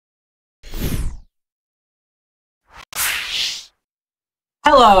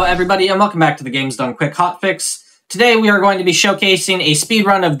Hello, everybody, and welcome back to the Games Done Quick Hotfix. Today we are going to be showcasing a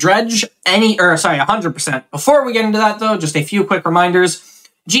speedrun of Dredge, 100%. Before we get into that, though, just a few quick reminders.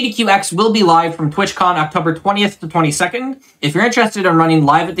 GDQX will be live from TwitchCon October 20th to 22nd. If you're interested in running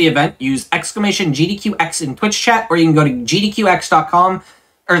live at the event, use !GDQX in Twitch chat, or you can go to gdqx.com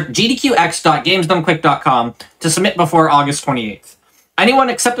or gdqx.gamesdonequick.com to submit before August 28th. Anyone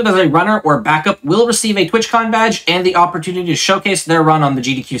accepted as a runner or backup will receive a TwitchCon badge and the opportunity to showcase their run on the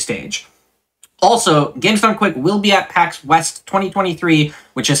GDQ stage. Also, Games Done Quick will be at PAX West 2023,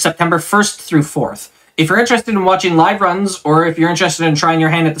 which is September 1st through 4th. If you're interested in watching live runs, or if you're interested in trying your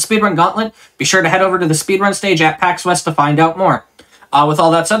hand at the Speedrun Gauntlet, be sure to head over to the Speedrun stage at PAX West to find out more. With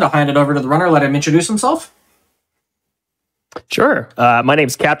all that said, I'll hand it over to the runner, let him introduce himself. Sure. My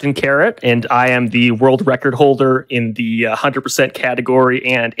name's Captain Carrot, and I am the world record holder in the 100% category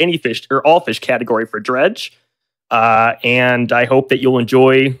and any fish or all fish category for Dredge. And I hope that you'll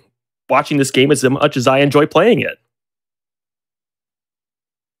enjoy watching this game as much as I enjoy playing it.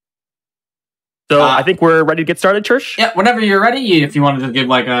 So I think we're ready to get started, Church? Yeah, whenever you're ready, if you wanted to give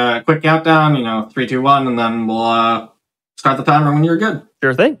like a quick countdown, 3, 2, 1, and then we'll start the timer when you're good.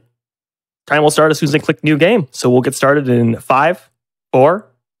 Sure thing. Time will start as soon as I click new game. So we'll get started in 5, 4,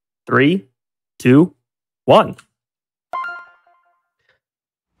 3, 2, 1.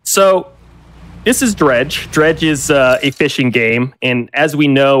 So this is Dredge. Dredge is a fishing game. And as we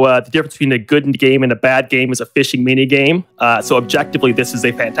know, the difference between a good game and a bad game is a fishing mini game. So objectively, this is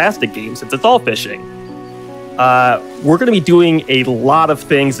a fantastic game since it's all fishing. We're going to be doing a lot of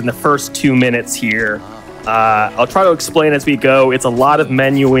things in the first 2 minutes here. I'll try to explain as we go. It's a lot of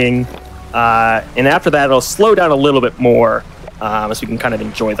menuing. And after that, it'll slow down a little bit more so we can kind of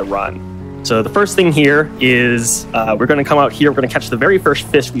enjoy the run. So the first thing here is we're going to come out here. We're going to catch the very first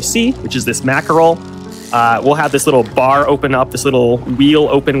fish we see, which is this mackerel. We'll have this little bar open up, this little wheel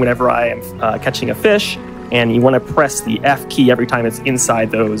open whenever I am catching a fish. And you want to press the F key every time it's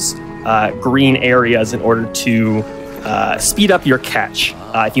inside those green areas in order to speed up your catch.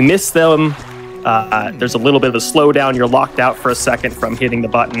 If you miss them, there's a little bit of a slowdown. You're locked out for a second from hitting the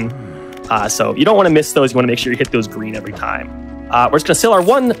button. So you don't want to miss those. You want to make sure you hit those green every time. We're just going to sell our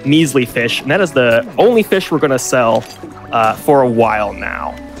one measly fish, and that is the only fish we're going to sell for a while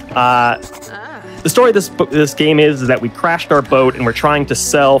now. The story of this game is that we crashed our boat, and we're trying to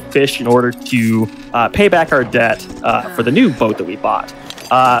sell fish in order to pay back our debt for the new boat that we bought.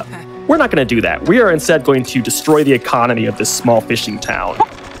 We're not going to do that. We are instead going to destroy the economy of this small fishing town.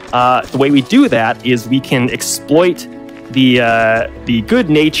 The way we do that is we can exploit the good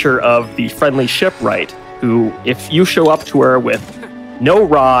nature of the friendly shipwright, who, if you show up to her with no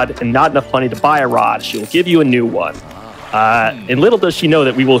rod and not enough money to buy a rod, she'll give you a new one. And little does she know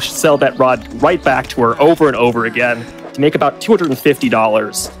that we will sell that rod right back to her over and over again to make about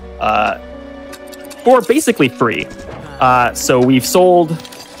 $250 for basically free. So we've sold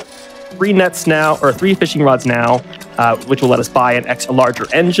 3 nets now, or 3 fishing rods now, which will let us buy a larger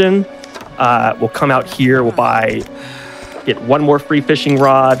engine. We'll come out here, we'll get 1 more free fishing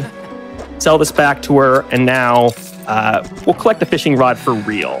rod, sell this back to her, and now we'll collect the fishing rod for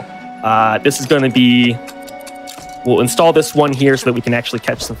real. This is going to be, we'll install this one here so that we can actually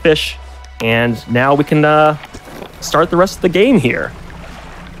catch some fish, and now we can start the rest of the game here.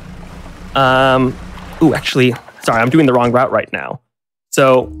 Actually, sorry, I'm doing the wrong route right now.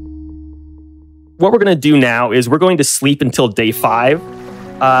 So what we're going to do now is we're going to sleep until day 5.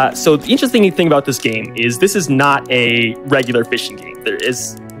 So the interesting thing about this game is this is not a regular fishing game.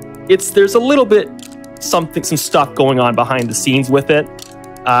 There's a little bit some stuff going on behind the scenes with it.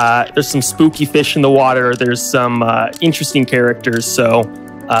 There's some spooky fish in the water. There's some interesting characters. So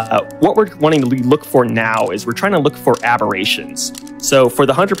what we're wanting to look for now is we're trying to look for aberrations. So for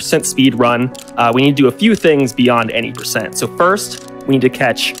the 100% speed run, we need to do a few things beyond any percent. So first, we need to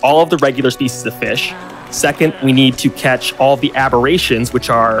catch all of the regular species of fish. Second, we need to catch all the aberrations, which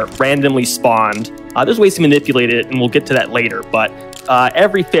are randomly spawned. There's ways to manipulate it, and we'll get to that later, but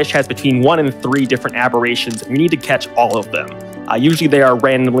every fish has between 1 and 3 different aberrations, and we need to catch all of them. Usually they are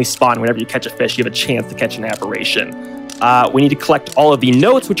randomly spawned. Whenever you catch a fish, you have a chance to catch an aberration. We need to collect all of the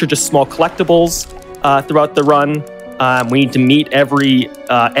notes, which are just small collectibles throughout the run. We need to meet every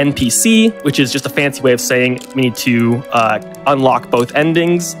NPC, which is just a fancy way of saying we need to unlock both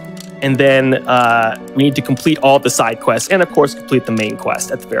endings. And then we need to complete all the side quests and, of course, complete the main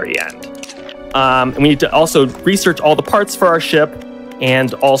quest at the very end. And we need to also research all the parts for our ship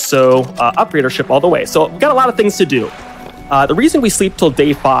and also upgrade our ship all the way. So we've got a lot of things to do. The reason we sleep till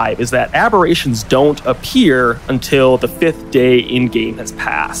day 5 is that aberrations don't appear until the 5th day in-game has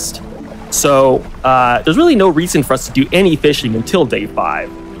passed. So there's really no reason for us to do any fishing until day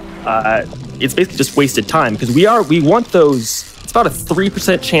 5. It's basically just wasted time because we want those. It's about a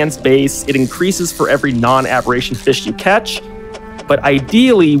 3% chance base. It increases for every non-aberration fish you catch, but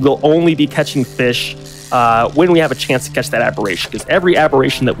ideally we'll only be catching fish when we have a chance to catch that aberration, because every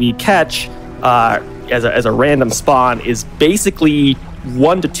aberration that we catch as a random spawn is basically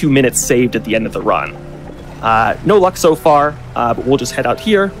 1 to 2 minutes saved at the end of the run. No luck so far, but we'll just head out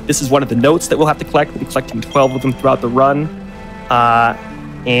here. This is one of the notes that we'll have to collect. We'll be collecting 12 of them throughout the run.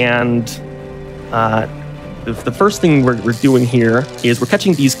 The first thing we're doing here is we're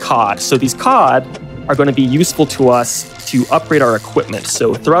catching these cod. So these cod are going to be useful to us to upgrade our equipment.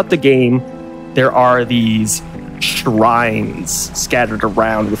 So throughout the game, there are these shrines scattered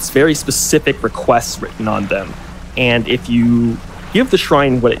around with very specific requests written on them. And if you give the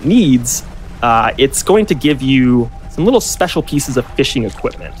shrine what it needs, it's going to give you some little special pieces of fishing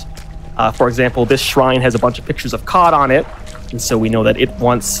equipment. For example, this shrine has a bunch of pictures of cod on it, and so we know that it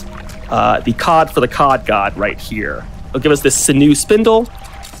wants the cod for the cod god right here. It'll give us this sinew spindle,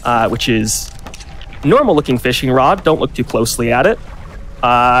 which is normal-looking fishing rod. Don't look too closely at it.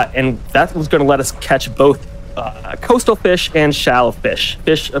 And that was going to let us catch both coastal fish and shallow fish.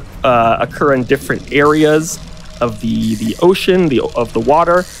 Fish occur in different areas of the ocean, of the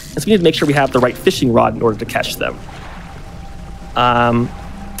water, and so we need to make sure we have the right fishing rod in order to catch them.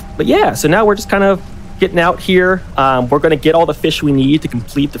 But yeah, so now we're just kind of getting out here. We're going to get all the fish we need to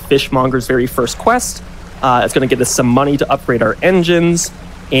complete the fishmonger's very first quest. It's going to get us some money to upgrade our engines,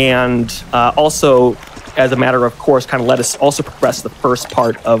 and also, as a matter of course, kind of let us also progress the first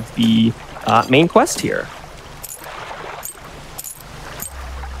part of the main quest here.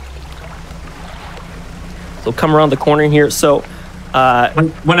 So come around the corner here. So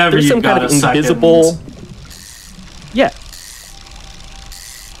whenever there's some kind of invisible. Yeah.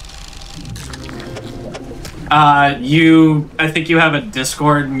 I think you have a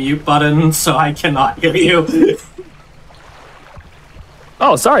Discord mute button, so I cannot hear you.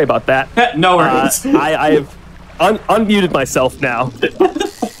 Oh, sorry about that. No worries. I have unmuted myself now.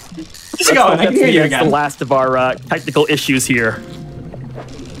 Just go. I can hear you again. That's the last of our technical issues here.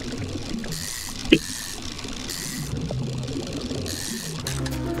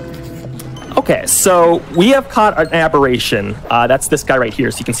 Okay, so we have caught an aberration. That's this guy right here.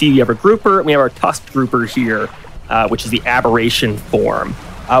 So you can see we have a grouper, and we have our tusked grouper here, which is the aberration form.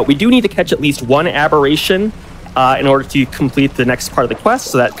 We do need to catch at least one aberration in order to complete the next part of the quest,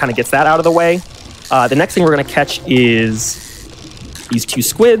 so that kind of gets that out of the way. The next thing we're going to catch is these 2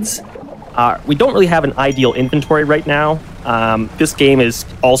 squids. We don't really have an ideal inventory right now. This game is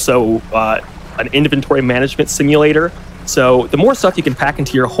also an inventory management simulator, so the more stuff you can pack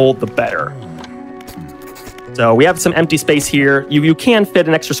into your hold, the better. So we have some empty space here. You can fit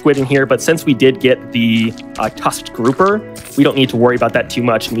an extra squid in here, but since we did get the tusked grouper, we don't need to worry about that too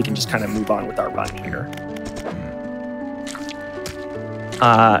much, and we can just kind of move on with our run here.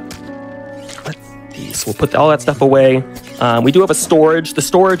 Let's see. So we'll put all that stuff away. We do have a storage. The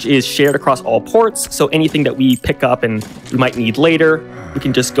storage is shared across all ports, so anything that we pick up and we might need later, we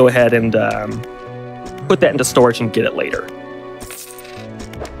can just go ahead and put that into storage and get it later.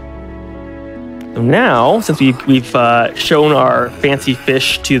 So now, since we've shown our fancy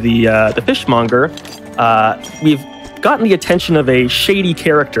fish to the fishmonger, we've gotten the attention of a shady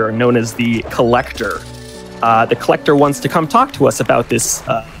character known as the Collector. The Collector wants to come talk to us about this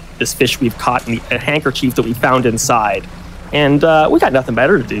fish we've caught and a handkerchief that we found inside. And we got nothing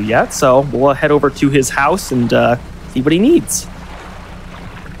better to do yet, so we'll head over to his house and see what he needs.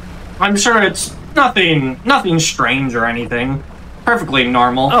 I'm sure it's nothing strange or anything. Perfectly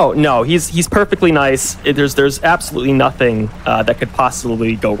normal. Oh no, he's perfectly nice. There's absolutely nothing that could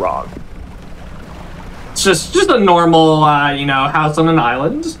possibly go wrong. It's just a normal house on an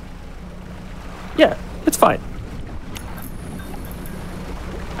island. Yeah, it's fine.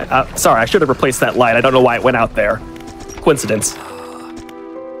 Sorry, I should have replaced that light. I don't know why it went out there. Coincidence.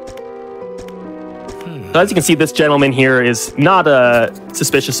 So as you can see, this gentleman here is not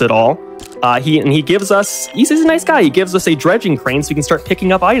suspicious at all. He gives us, he's a nice guy. He gives us a dredging crane so we can start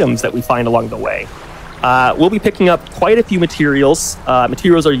picking up items that we find along the way. We'll be picking up quite a few materials.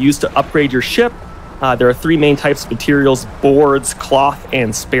 Materials are used to upgrade your ship. There are 3 main types of materials: boards, cloth,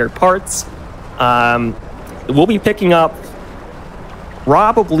 and spare parts. We'll be picking up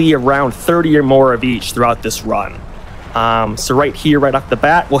probably around 30 or more of each throughout this run. So right here, right off the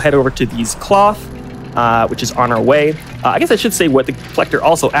bat, we'll head over to these cloth, which is on our way. I guess I should say what the Collector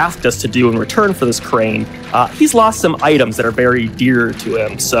also asked us to do in return for this crane. He's lost some items that are very dear to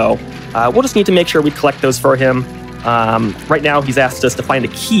him, so we'll just need to make sure we collect those for him. Right now, he's asked us to find a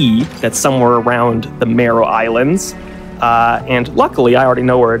key that's somewhere around the Marrow Islands. And luckily, I already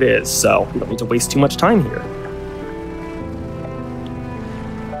know where it is, so we don't need to waste too much time here.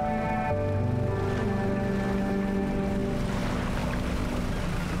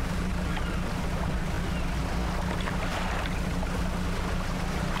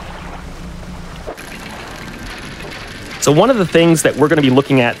 So one of the things that we're going to be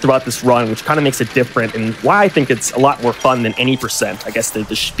looking at throughout this run, which kind of makes it different and why I think it's a lot more fun than any percent, I guess the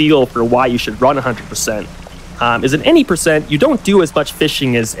spiel for why you should run 100%, is in any percent, you don't do as much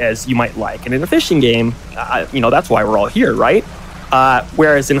fishing as you might like. And in a fishing game, that's why we're all here, right?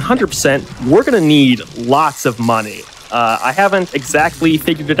 Whereas in 100%, we're going to need lots of money. I haven't exactly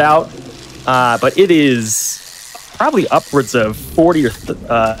figured it out, but it is probably upwards of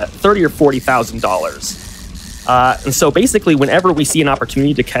 $30,000 or $40,000. And so basically, whenever we see an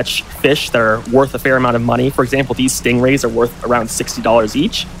opportunity to catch fish that are worth a fair amount of money, for example, these stingrays are worth around $60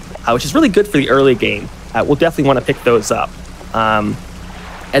 each, which is really good for the early game. We'll definitely want to pick those up.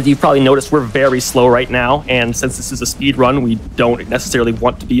 As you've probably noticed, we're very slow right now, and since this is a speed run, we don't necessarily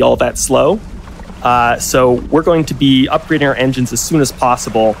want to be all that slow. So we're going to be upgrading our engines as soon as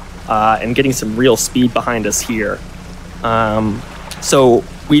possible and getting some real speed behind us here. So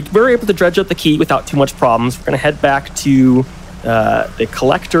we were able to dredge up the key without too much problems. We're going to head back to the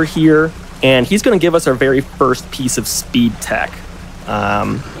collector here, and he's going to give us our very first piece of speed tech,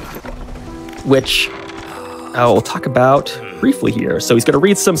 which we'll talk about briefly here. So he's going to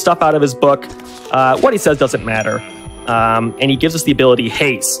read some stuff out of his book. What he says doesn't matter. And he gives us the ability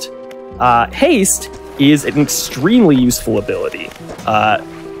Haste. Haste is an extremely useful ability,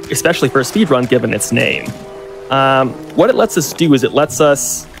 especially for a speedrun given its name. What it lets us do is it lets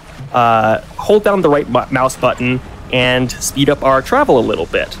us hold down the right mouse button and speed up our travel a little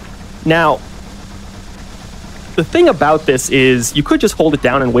bit. Now, the thing about this is you could just hold it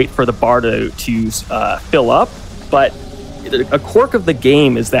down and wait for the bar to fill up, but a quirk of the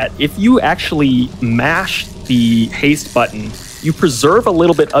game is that if you actually mash the haste button, you preserve a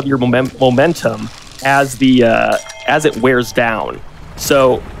little bit of your momentum as it wears down.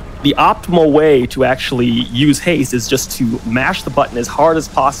 So the optimal way to actually use haste is just to mash the button as hard as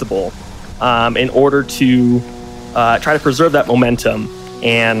possible in order to try to preserve that momentum.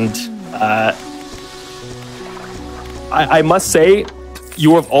 And I must say, you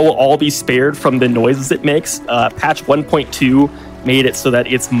will all be spared from the noises it makes. Patch 1.2 made it so that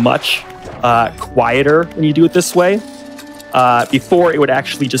it's much quieter when you do it this way. Before, it would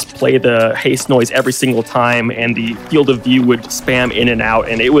actually just play the haste noise every single time, and the field of view would spam in and out,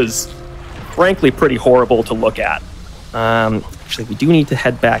 and it was, frankly, pretty horrible to look at. Actually, we do need to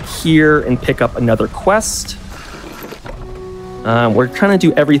head back here and pick up another quest. We're trying to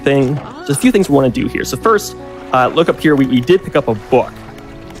do everything. There's a few things we want to do here. So first, look up here. We did pick up a book.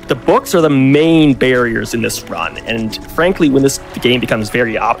 The books are the main barriers in this run, and frankly, when the game becomes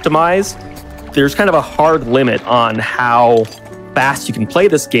very optimized, there's kind of a hard limit on how fast you can play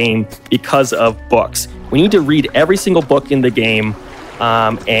this game because of books. We need to read every single book in the game,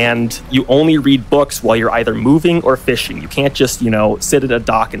 and you only read books while you're either moving or fishing. You can't just, sit at a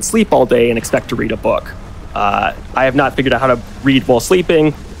dock and sleep all day and expect to read a book. I have not figured out how to read while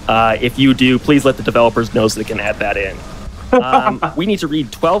sleeping. If you do, please let the developers know so they can add that in. We need to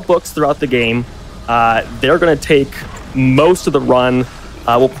read 12 books throughout the game. They're going to take most of the run.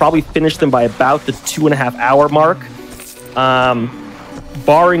 We'll probably finish them by about the 2.5 hour mark,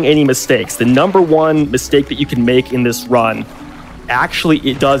 barring any mistakes. The number one mistake that you can make in this run, actually,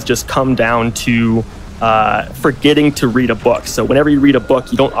 it does just come down to forgetting to read a book. So whenever you read a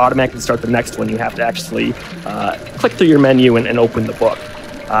book, you don't automatically start the next one. You have to actually click through your menu and open the book.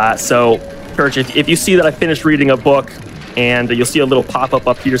 So, Church, if you see that I finished reading a book, and you'll see a little pop-up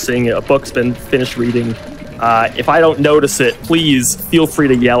up here saying a book's been finished reading, if I don't notice it, please feel free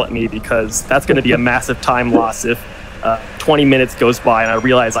to yell at me, because that's going to be a massive time loss if 20 minutes goes by and I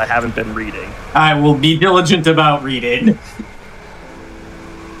realize I haven't been reading. I will be diligent about reading.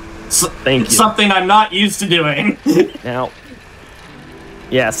 Thank you. Something I'm not used to doing. Now,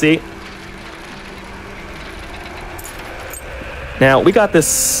 yeah, see? Now, we got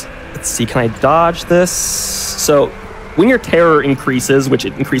this. Let's see, can I dodge this? So, when your terror increases, which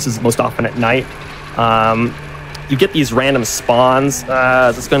it increases most often at night, you get these random spawns.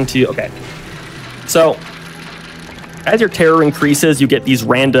 That's going to... Okay. So, as your terror increases, you get these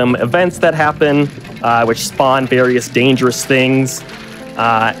random events that happen, which spawn various dangerous things.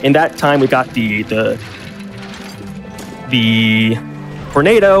 In that time, we got the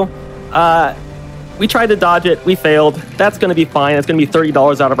tornado. We tried to dodge it. We failed. That's going to be fine. It's going to be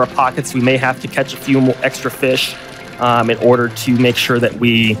 $30 out of our pockets. We may have to catch a few more extra fish. in order to make sure that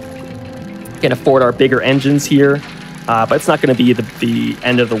we can afford our bigger engines here. But it's not going to be the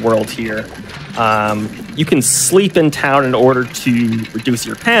end of the world here. You can sleep in town in order to reduce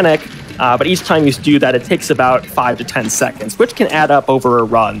your panic, but each time you do that, it takes about 5 to 10 seconds, which can add up over a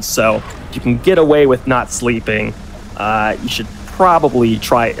run. So if you can get away with not sleeping, you should probably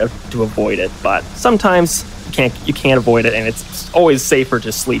try to avoid it. But sometimes you can't avoid it, and it's always safer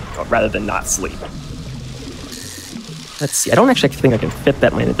to sleep rather than not sleep. Let's see. I don't actually think I can fit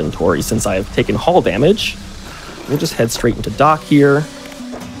that in my inventory since I've taken hull damage. We'll just head straight into dock here.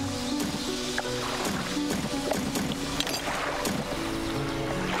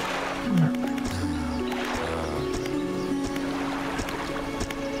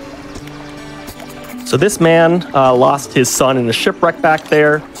 So this man lost his son in a shipwreck back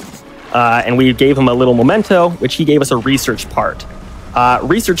there, and we gave him a little memento, which he gave us a research part.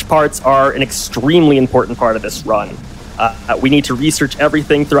 Research parts are an extremely important part of this run. We need to research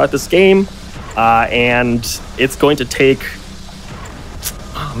everything throughout this game, and it's going to take,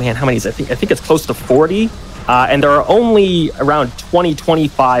 oh man, how many is it? I think it's close to 40, and there are only around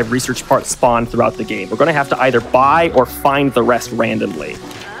 20-25 research parts spawned throughout the game. We're going to have to either buy or find the rest randomly.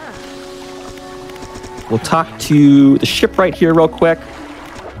 We'll talk to the shipwright here real quick.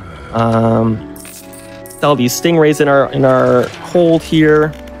 Sell these stingrays in our hold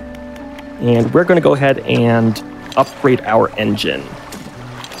here, and we're going to go ahead and upgrade our engine.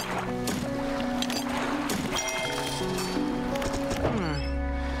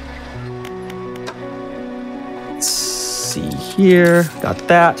 Let's see here. Got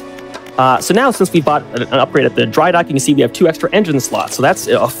that. So now, since we bought an upgrade at the dry dock, you can see we have 2 extra engine slots. So that's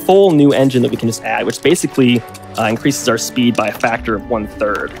a full new engine that we can just add, which basically increases our speed by a factor of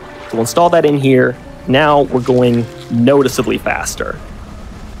 1/3. So we'll install that in here. Now we're going noticeably faster.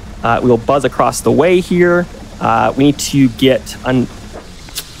 We'll buzz across the way here. We need to get,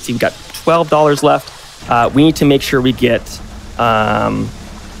 see, we've got $12 left. We need to make sure we get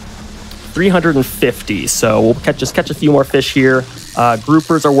 350. So we'll just catch a few more fish here.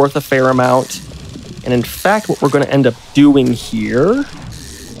 Groupers are worth a fair amount. And in fact, what we're going to end up doing here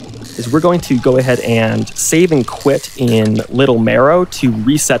is we're going to go ahead and save and quit in Little Marrow to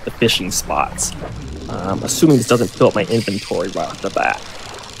reset the fishing spots. Assuming this doesn't fill up my inventory right off the bat.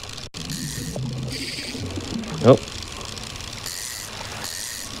 Nope.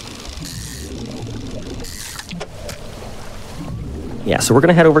 Yeah, so we're going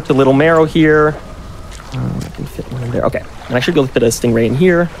to head over to Little Marrow here. I can fit one in there. Okay, and I should be able to fit a stingray in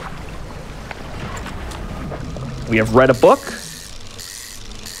here. We have read a book.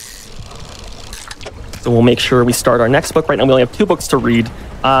 So we'll make sure we start our next book. Right now we only have 2 books to read.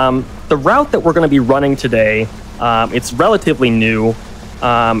 The route that we're going to be running today, it's relatively new,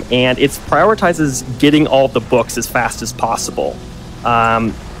 and it prioritizes getting all the books as fast as possible.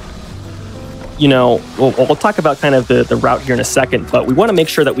 You know, we'll talk about kind of the route here in a second, but we want to make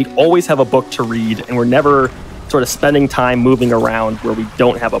sure that we always have a book to read, and we're never sort of spending time moving around where we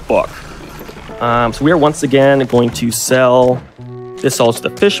don't have a book. So we are once again going to sell this all to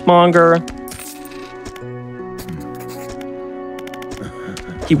the fishmonger.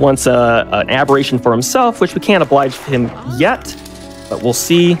 He wants an aberration for himself, which we can't oblige him yet, but we'll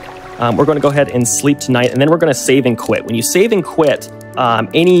see. We're going to go ahead and sleep tonight, and then we're going to save and quit. When you save and quit,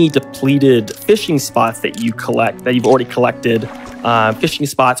 any depleted fishing spots that you collect, that you've already collected, fishing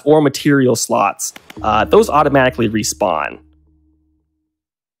spots or material slots, those automatically respawn.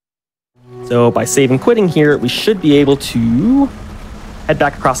 So by save and quitting here, we should be able to head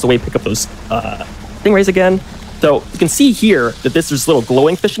back across the way, pick up those stingrays again. So you can see here that this little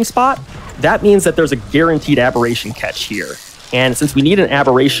glowing fishing spot. That means that there's a guaranteed aberration catch here. And since we need an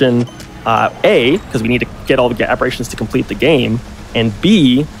aberration, A, because we need to get all the aberrations to complete the game, and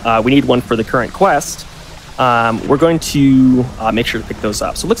B, we need one for the current quest, we're going to make sure to pick those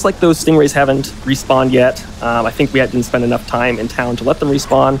up. So it looks like those stingrays haven't respawned yet. I think we didn't spend enough time in town to let them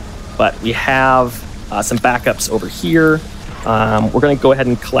respawn, but we have some backups over here. We're going to go ahead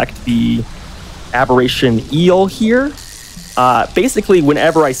and collect the aberration eel here. Basically,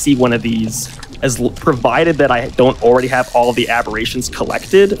 whenever I see one of these, provided that I don't already have all the aberrations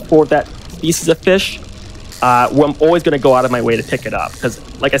collected for that species of fish, well, I'm always going to go out of my way to pick it up, because,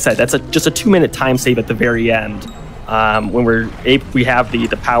 like I said, that's just a 2-minute time save at the very end, when we have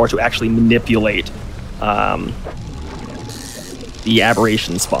the power to actually manipulate the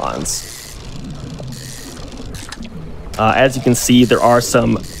aberration spawns. As you can see, there are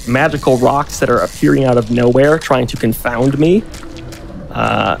some magical rocks that are appearing out of nowhere, trying to confound me.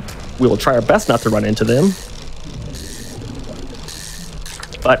 We will try our best not to run into them.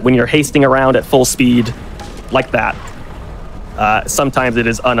 But when you're hasting around at full speed like that, sometimes it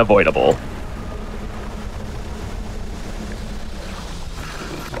is unavoidable.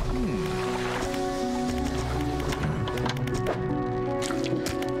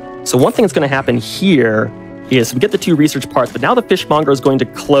 So one thing that's going to happen here is we get the 2 research parts, but now the fishmonger is going to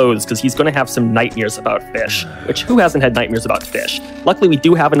close because he's going to have some nightmares about fish, which who hasn't had nightmares about fish? Luckily, we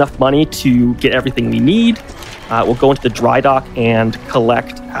do have enough money to get everything we need. We'll go into the dry dock and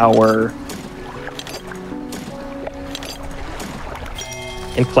collect the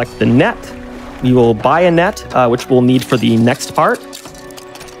net. We will buy a net, which we'll need for the next part.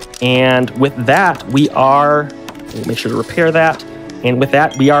 And with that, we'll make sure to repair that. And with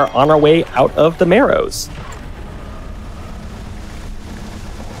that, we are on our way out of the Marrows.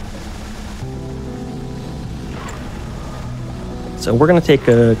 So we're going to take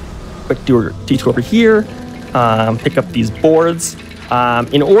a quick detour over here, pick up these boards.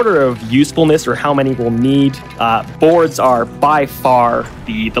 In order of usefulness or how many we'll need, boards are by far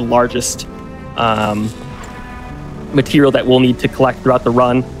the largest material that we'll need to collect throughout the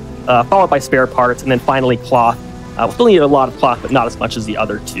run, followed by spare parts, and then finally cloth. We'll still need a lot of cloth, but not as much as the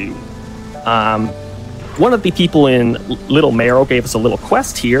other 2. One of the people in Little Marrow gave us a little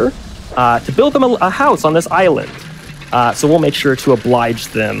quest here to build them a house on this island. So we'll make sure to oblige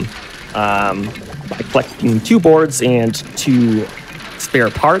them by collecting 2 boards and 2 spare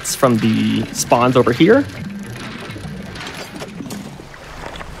parts from the spawns over here.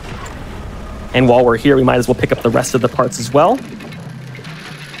 And while we're here, we might as well pick up the rest of the parts as well.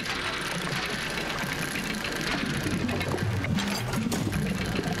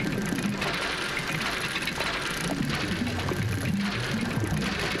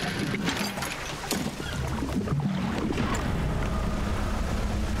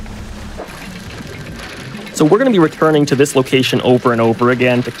 So we're going to be returning to this location over and over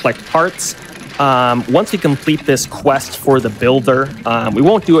again to collect parts. Once we complete this quest for the builder, we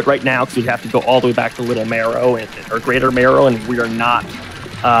won't do it right now because we'd have to go all the way back to Little Marrow or Greater Marrow, and we are not.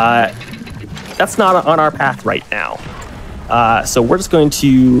 That's not on our path right now. So we're just going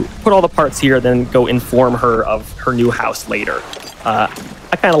to put all the parts here, then go inform her of her new house later. I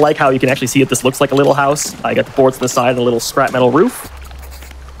kind of like how you can actually see that this looks like a little house. I got the boards on the side and a little scrap metal roof.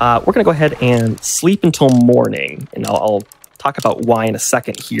 We're going to go ahead and sleep until morning, and I'll talk about why in a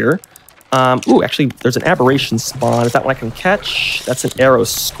second here. Actually, there's an aberration spawn. Is that one I can catch? That's an arrow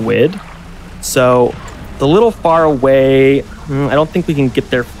squid. So, the little far away, I don't think we can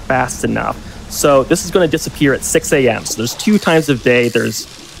get there fast enough. So, this is going to disappear at 6 a.m. So, there's 2 times of day. There's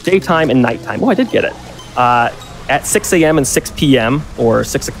daytime and nighttime. Oh, I did get it. At 6 a.m. and 6 p.m., or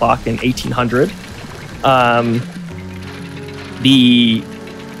 6 o'clock in 1800, the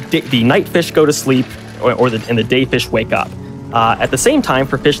night fish go to sleep, and the day fish wake up. At the same time,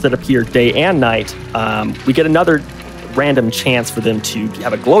 for fish that appear day and night, we get another random chance for them to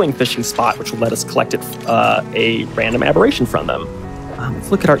have a glowing fishing spot, which will let us collect a random aberration from them. Let's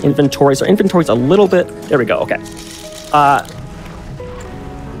look at our inventories. Our inventory's a little bit... There we go, okay.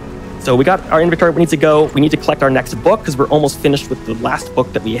 So we got our inventory where we need to go. We need to collect our next book, because we're almost finished with the last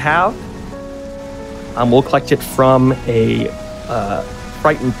book that we have. We'll collect it from a...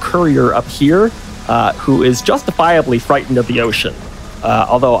 frightened courier up here who is justifiably frightened of the ocean.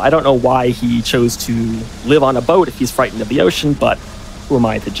 Although I don't know why he chose to live on a boat if he's frightened of the ocean, but who am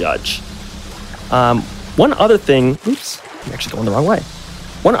I to judge? One other thing... Oops, I'm actually going the wrong way.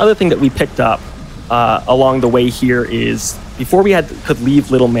 One other thing that we picked up along the way here is before we could leave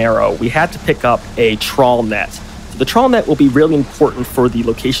Little Marrow, we had to pick up a trawl net. So the trawl net will be really important for the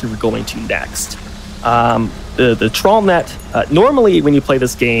location we're going to next. The trawl net, normally when you play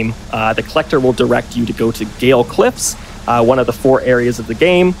this game, the collector will direct you to go to Gale Cliffs, one of the 4 areas of the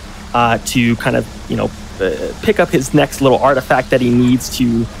game, to kind of, pick up his next little artifact that he needs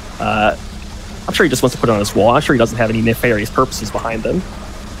to, I'm sure he just wants to put it on his wall. I'm sure he doesn't have any nefarious purposes behind them.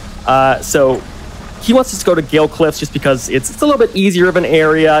 So he wants us to go to Gale Cliffs just because it's a little bit easier of an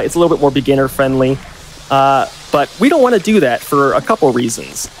area. It's a little bit more beginner friendly. But we don't want to do that for a couple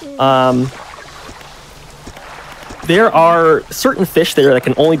reasons. There are certain fish there that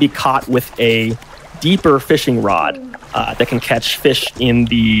can only be caught with a deeper fishing rod that can catch fish in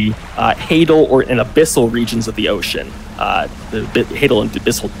the hadal or in abyssal regions of the ocean. The hadal and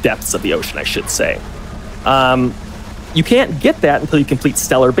abyssal depths of the ocean, I should say. You can't get that until you complete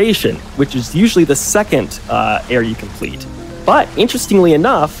Stellar Basin, which is usually the second area you complete. But interestingly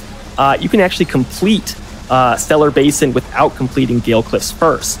enough, you can actually complete Stellar Basin without completing Gale Cliffs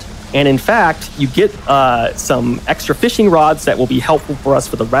first. And in fact, you get some extra fishing rods that will be helpful for us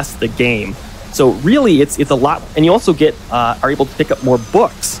for the rest of the game. So really, it's a lot, and you also are able to pick up more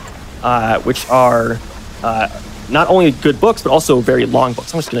books, which are not only good books, but also very long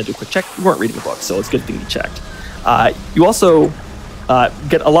books. I'm just going to do a quick check. You weren't reading the book, so it's a good thing you checked. You also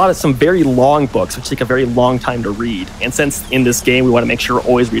get some very long books, which take a very long time to read. And since in this game we want to make sure we're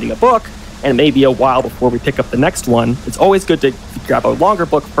always reading a book, and it may be a while before we pick up the next one, it's always good to grab a longer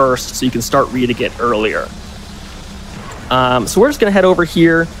book first so you can start reading it earlier. So we're just going to head over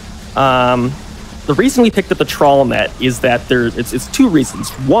here. The reason we picked up the trawl net is that it's two reasons.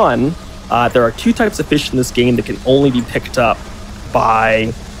 One, there are two types of fish in this game that can only be picked up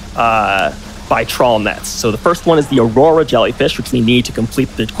by trawl nets. So the first one is the Aurora jellyfish, which we need to complete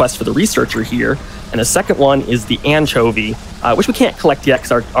the quest for the researcher here. And the second one is the anchovy, which we can't collect yet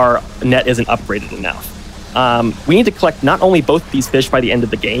because our net isn't upgraded enough. We need to collect not only both these fish by the end of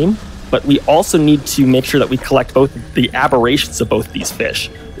the game, but we also need to make sure that we collect both the aberrations of both these fish,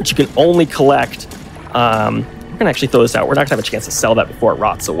 which you can only collect. We're going to actually throw this out. We're not going to have a chance to sell that before it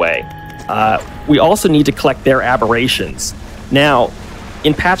rots away. We also need to collect their aberrations. Now,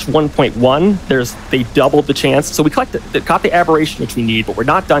 in patch 1.1, they doubled the chance. So we caught the aberration, which we need, but we're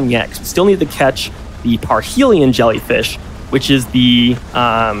not done yet because we still need to catch the Parhelion jellyfish, which is the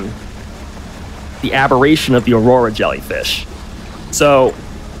aberration of the Aurora jellyfish. So,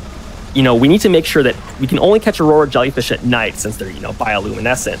 we need to make sure that we can only catch Aurora jellyfish at night since they're,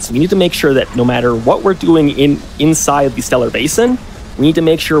 bioluminescent. So we need to make sure that no matter what we're doing inside the Stellar Basin, we need to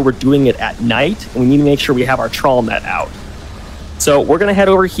make sure we're doing it at night, and we need to make sure we have our trawl net out. So we're going to head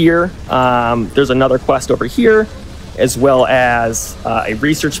over here. There's another quest over here, as well as a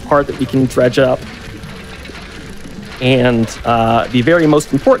research part that we can dredge up. And the very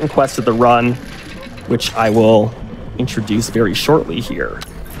most important quest of the run, which I will introduce very shortly here.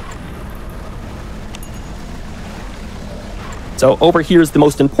 So over here is the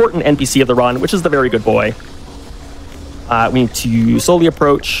most important NPC of the run, which is the very good boy. We need to slowly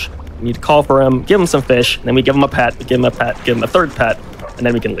approach. We need to call for him, give him some fish, and then we give him a pet, we give him a pet, give him a third pet, and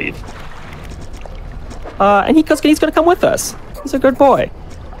then we can leave. And he's going to come with us. He's a good boy.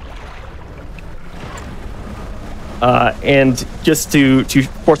 And just to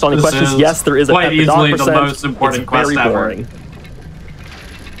force on the questions, yes, there is a quite easily the most it's important quest very ever. Boring.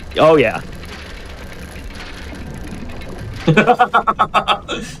 Oh, yeah.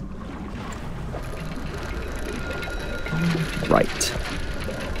 Right.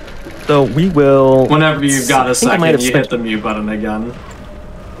 So we will... Whenever you've got a second, you hit the mute mute button again.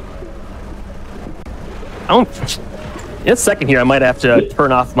 In a second here, I might have to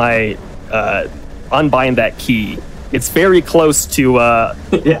turn off my... unbind that key. It's very close to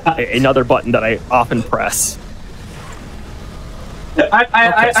another button that I often press.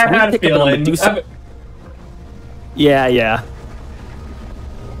 I had a feeling. Yeah.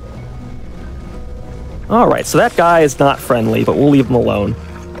 All right, so that guy is not friendly, but we'll leave him alone.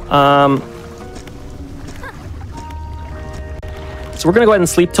 So we're going to go ahead and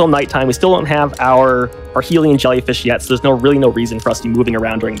sleep till nighttime. We still don't have our Parhelion jellyfish yet, so there's really no reason for us to be moving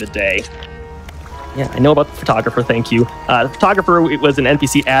around during the day. Yeah, I know about the photographer, thank you. The photographer was an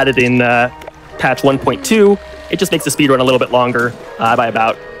NPC added in patch 1.2. It just makes the speedrun a little bit longer by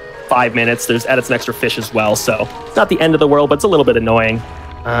about 5 minutes. There's added some extra fish as well, so it's not the end of the world, but it's a little bit annoying.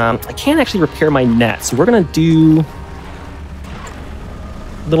 I can't actually repair my net, so we're going to do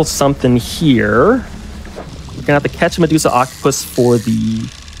a little something here. We're going to have to catch a Medusa octopus for the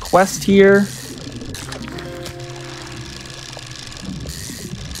quest here.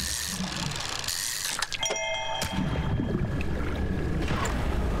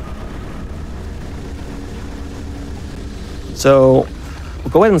 So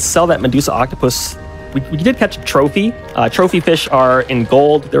we'll go ahead and sell that Medusa octopus. We did catch a trophy. Trophy fish are in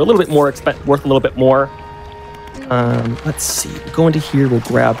gold. They're a little bit more worth a little bit more. Let's see. We'll go into here. We'll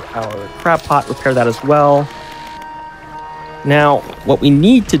grab our crab pot, repair that as well. Now, what we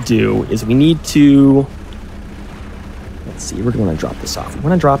need to do is we need to... Let's see. We're going to drop this off. We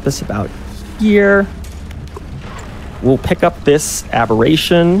want to drop this about here. We'll pick up this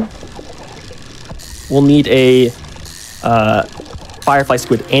aberration. We'll need a firefly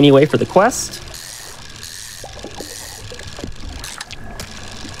squid anyway for the quest.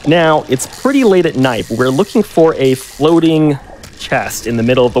 Now, it's pretty late at night, but we're looking for a floating chest in the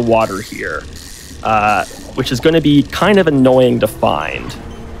middle of the water here, which is going to be kind of annoying to find.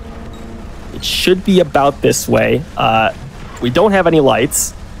 It should be about this way. We don't have any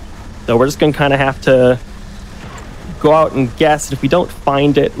lights, so we're just going to kind of have to go out and guess. And if we don't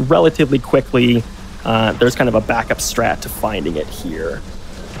find it relatively quickly, there's kind of a backup strat to finding it here.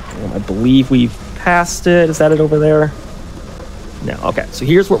 I believe we've passed it. Is that it over there? No. Okay, so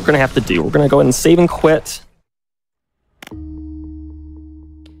here's what we're going to have to do. We're going to go ahead and save and quit.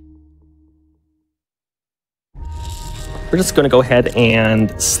 we're just going to go ahead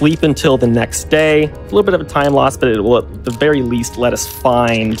and sleep until the next day. A little bit of a time loss, but it will at the very least let us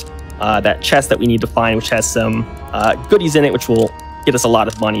find that chest that we need to find, which has some goodies in it, which will get us a lot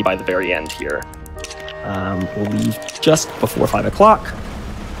of money by the very end here. We'll leave just before 5 o'clock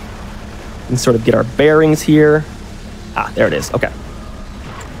and sort of get our bearings here. Ah, there it is. Okay.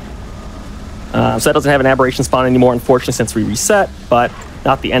 So that doesn't have an aberration spawn anymore, unfortunately, since we reset, but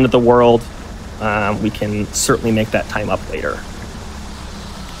not the end of the world. We can certainly make that time up later.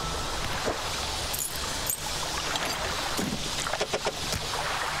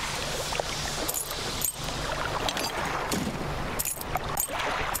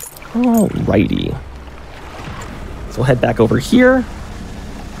 Alrighty. So we'll head back over here.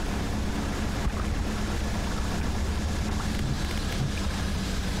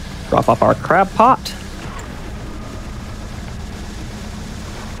 Drop off our crab pot.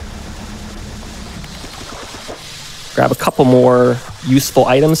 Grab a couple more useful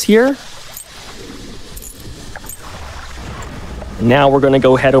items here. And now we're going to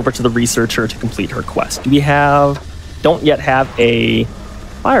go head over to the researcher to complete her quest. Don't yet have a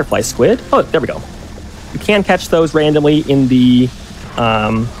firefly squid. Oh, there we go. You can catch those randomly in the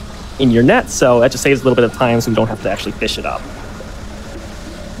in your net, so that just saves a little bit of time so we don't have to actually fish it up.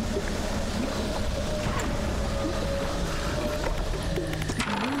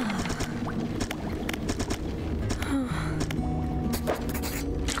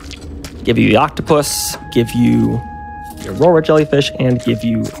 Give you the octopus, give you the aurora jellyfish, and give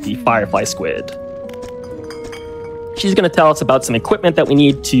you the firefly squid. She's going to tell us about some equipment that we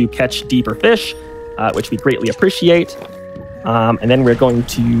need to catch deeper fish, which we greatly appreciate. And then we're going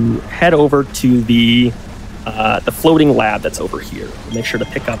to head over to the floating lab that's over here. Make sure to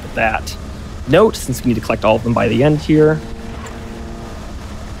pick up that note, since we need to collect all of them by the end here.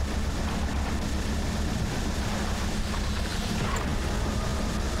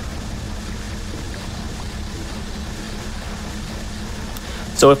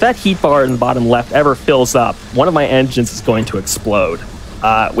 So if that heat bar in the bottom left ever fills up, one of my engines is going to explode,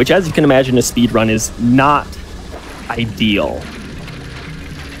 which, as you can imagine, a speedrun is not ideal.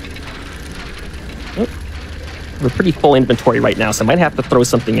 We're pretty full inventory right now, so I might have to throw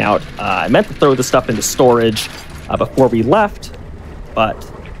something out. I meant to throw the stuff into storage before we left, but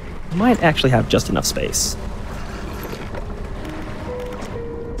I might actually have just enough space.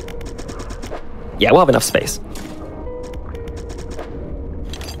 Yeah, we'll have enough space.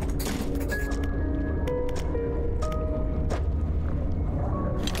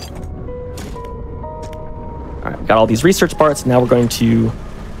 Got all these research parts. Now we're going to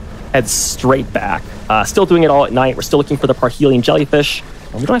head straight back. Still doing it all at night. We're still looking for the parhelion jellyfish.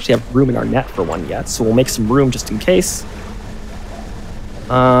 We don't actually have room in our net for one yet, so we'll make some room just in case.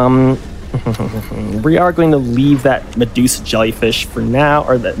 We are going to leave that Medusa jellyfish for now,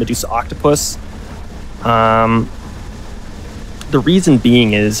 or that Medusa octopus. The reason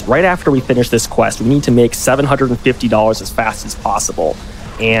being is, right after we finish this quest, we need to make $750 as fast as possible.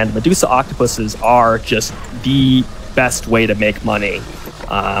 And Medusa octopuses are just the best way to make money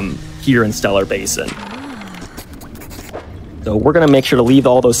here in Stellar Basin. So we're going to make sure to leave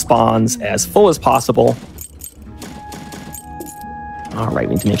all those spawns as full as possible. All right,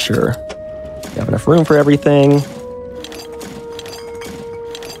 we need to make sure we have enough room for everything.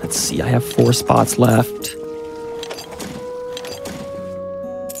 Let's see, I have 4 spots left.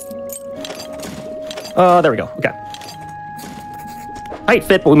 There we go. Okay. Tight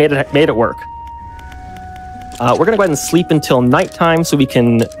fit, but we made it work. We're going to go ahead and sleep until nighttime so we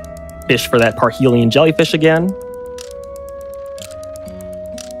can fish for that parhelion jellyfish again.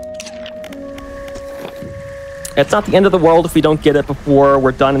 It's not the end of the world if we don't get it before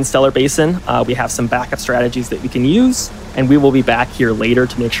we're done in Stellar Basin. We have some backup strategies that we can use, and we will be back here later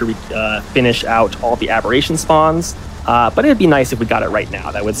to make sure we finish out all the aberration spawns. But it'd be nice if we got it right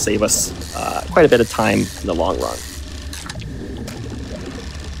now. That would save us quite a bit of time in the long run.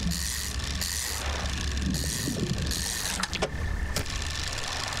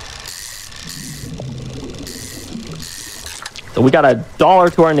 So we got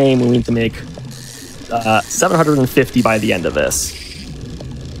 $1 to our name. We need to make 750 by the end of this.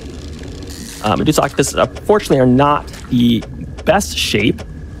 Medusa octopuses, unfortunately, are not the best shape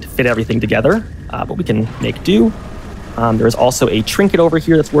to fit everything together, but we can make do. There is also a trinket over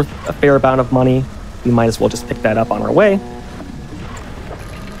here that's worth a fair amount of money. We might as well just pick that up on our way.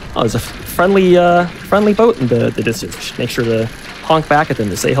 Oh, there's a friendly boat in the distance. We should make sure to honk back at them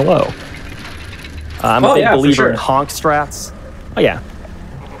to say hello. I'm a big believer in honk strats. Oh, yeah.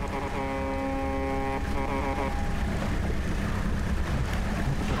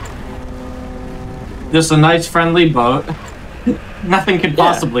 Just a nice, friendly boat. Nothing could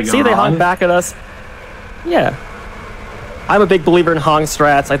possibly go wrong. See, they honk back at us. Yeah. I'm a big believer in honk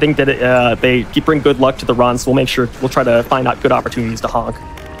strats. I think that they bring good luck to the run, so we'll try to find out good opportunities to honk.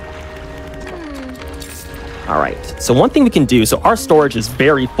 All right, so one thing we can do, so our storage is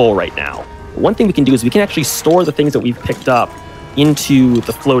very full right now. One thing we can do is we can actually store the things that we've picked up into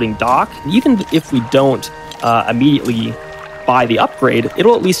the floating dock. Even if we don't immediately buy the upgrade,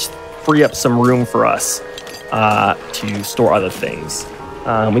 it'll at least free up some room for us to store other things.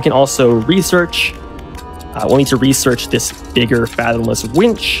 We can also research. We'll need to research this bigger fathomless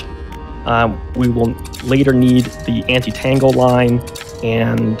winch. We will later need the anti-tangle line,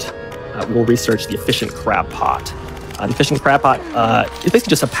 and we'll research the efficient crab pot. The efficient crab pot is basically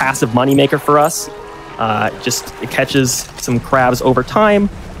just a passive moneymaker for us. It catches some crabs over time,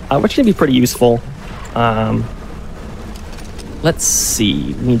 which can be pretty useful. Let's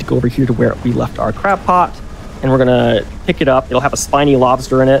see. We need to go over here to where we left our crab pot, and we're gonna pick it up. It'll have a spiny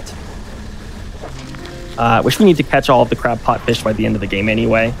lobster in it, which we need to catch all of the crab pot fish by the end of the game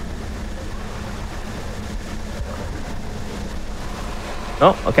anyway.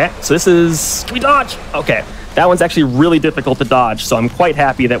 Oh, okay. So this is... we dodge! Okay. That one's actually really difficult to dodge, so I'm quite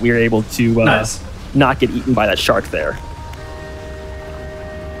happy that we were able to not get eaten by that shark there.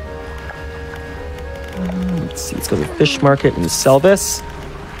 Let's see. Let's go to the fish market and sell this.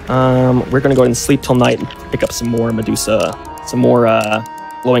 We're going to go ahead and sleep till night and pick up some more Medusa, some more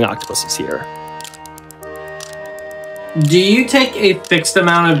glowing octopuses here. Do you take a fixed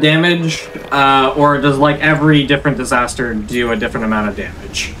amount of damage, or does like every different disaster do a different amount of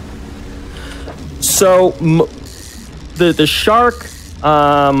damage? So the shark,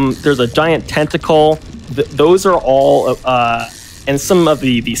 there's a giant tentacle. Those are all, and some of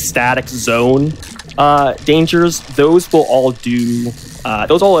the static zone dangers. Those will all do.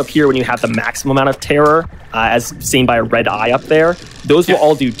 Those all appear when you have the maximum amount of terror, as seen by a red eye up there. Those will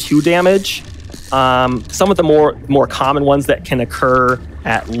all do 2 damage. Some of the more common ones that can occur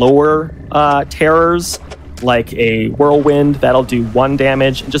at lower terrors, like a whirlwind, that'll do 1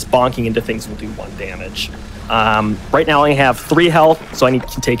 damage, and just bonking into things will do 1 damage. Right now I only have 3 health, so I need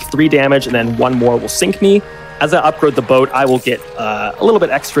to take 3 damage, and then 1 more will sink me. As I upgrade the boat, I will get a little bit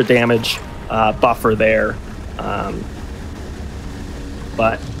extra damage buffer there.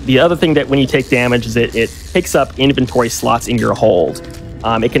 But the other thing that when you take damage is it takes up inventory slots in your hold.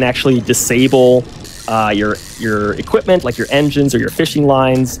 It can actually disable your equipment, like your engines or your fishing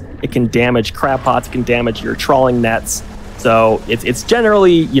lines. It can damage crab pots. It can damage your trawling nets. So it's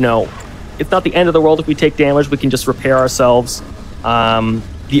generally, it's not the end of the world if we take damage. We can just repair ourselves.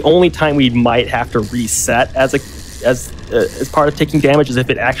 The only time we might have to reset as part of taking damage is if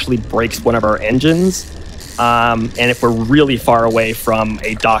it actually breaks one of our engines. And if we're really far away from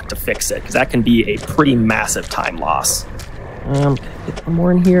a dock to fix it, because that can be a pretty massive time loss. Can I get one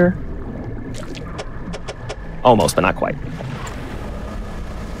more in here? Almost, but not quite.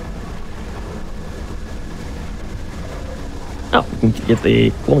 Oh, we can get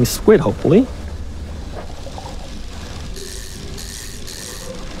the glowing squid, hopefully.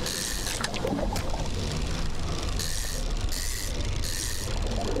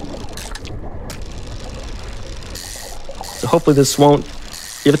 So hopefully this won't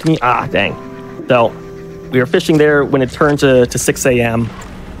give it to me. Ah, dang. So we were fishing there when it turned to 6 a.m.,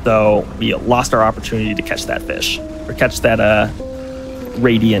 so we lost our opportunity to catch that fish, or catch that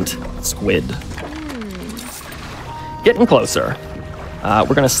radiant squid. Getting closer. We're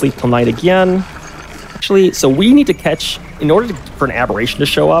going to sleep till night again. Actually, so we need to catch, in order for an aberration to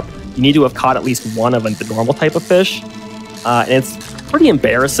show up, you need to have caught at least one of the normal type of fish. And it's pretty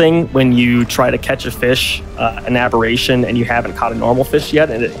embarrassing when you try to catch a fish, an aberration, and you haven't caught a normal fish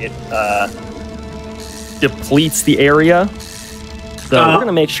yet, and it depletes the area. So we're going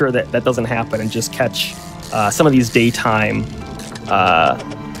to make sure that that doesn't happen and just catch some of these daytime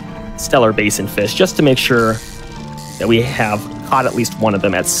stellar basin fish, just to make sure that we have caught at least one of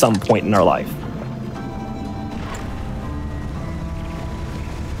them at some point in our life.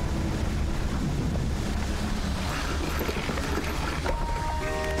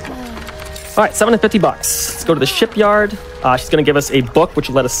 All right, $750. Let's go to the shipyard. She's going to give us a book, which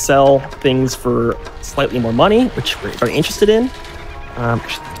will let us sell things for slightly more money, which we're very interested in.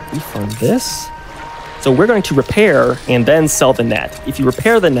 Refund this. So we're going to repair and then sell the net. If you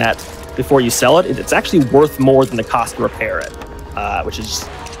repair the net before you sell it, it's actually worth more than the cost to repair it, which is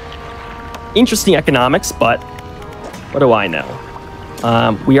interesting economics, but what do I know?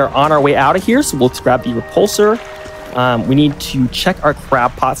 We are on our way out of here, so we'll grab the repulsor. We need to check our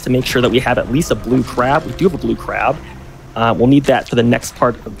crab pots to make sure that we have at least a blue crab. We do have a blue crab. We'll need that for the next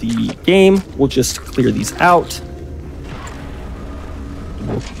part of the game. We'll just clear these out.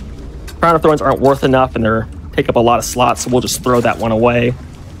 Crown of Thorns aren't worth enough, and they're take up a lot of slots, so we'll just throw that one away.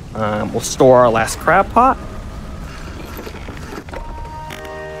 We'll store our last crab pot.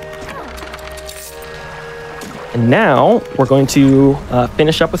 And now we're going to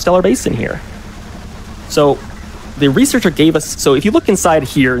finish up with Stellar Basin here. So the researcher gave us, so if you look inside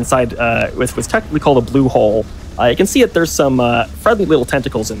here, inside what's technically called a blue hole, you can see that there's some friendly little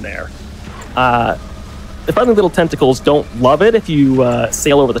tentacles in there. The friendly little tentacles don't love it if you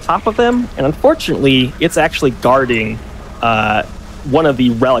sail over the top of them, and unfortunately, it's actually guarding one of the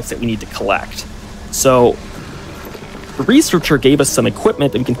relics that we need to collect. So the researcher gave us some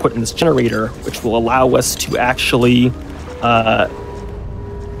equipment that we can put in this generator, which will allow us to actually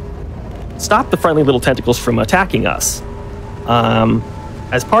stop the friendly little tentacles from attacking us.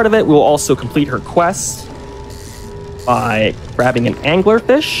 As part of it, we will also complete her quest by grabbing an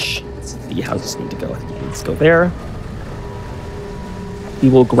anglerfish. Let's see, how does this need to go? Let's go there. We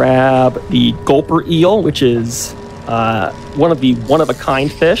will grab the gulper eel, which is one of the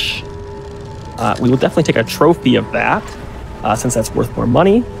one-of-a-kind fish. We will definitely take a trophy of that, since that's worth more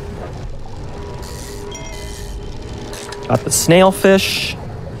money. Got the snailfish.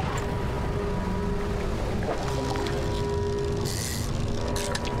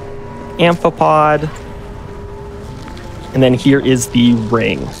 Amphipod. And then here is the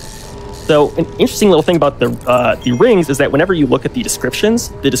ring. So an interesting little thing about the rings is that whenever you look at the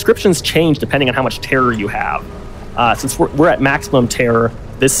descriptions change depending on how much terror you have. Since we're at maximum terror,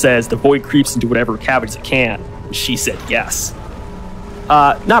 this says the void creeps into whatever cavities it can. And she said yes.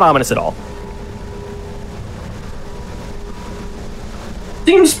 Not ominous at all.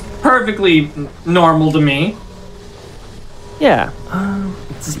 Seems perfectly normal to me. Yeah.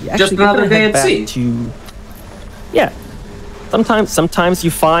 Let's see. Actually, just another day at sea. Yeah. Sometimes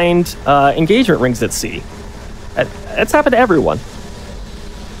you find engagement rings at sea. That's happened to everyone.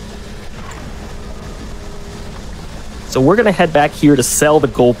 So we're going to head back here to sell the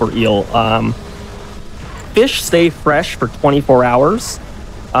gulper eel. Fish stay fresh for 24 hours.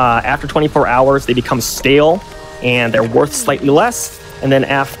 After 24 hours, they become stale, and they're worth slightly less. And then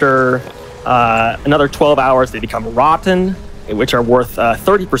after another 12 hours, they become rotten, which are worth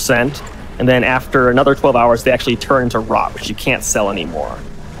 30%. And then after another 12 hours, they actually turn into rot, which you can't sell anymore.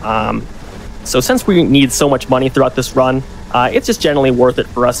 So since we need so much money throughout this run, it's just generally worth it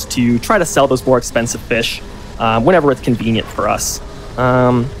for us to try to sell those more expensive fish whenever it's convenient for us.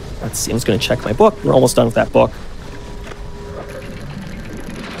 Let's see, I'm just going to check my book. We're almost done with that book.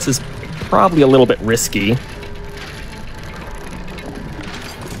 This is probably a little bit risky.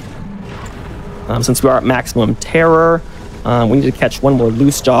 Since we are at maximum terror, we need to catch one more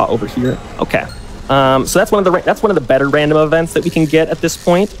loose jaw over here. Okay, so that's one of the better random events that we can get at this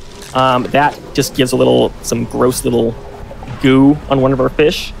point. That just gives some gross little goo on one of our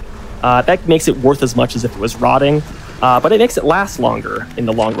fish. That makes it worth as much as if it was rotting, but it makes it last longer in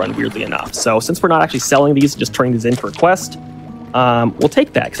the long run, weirdly enough. So since we're not actually selling these, just turning these in for a quest, we'll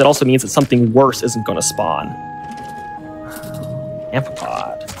take that, because it also means that something worse isn't going to spawn.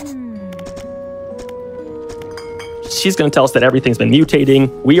 Amphipod. She's going to tell us that everything's been mutating.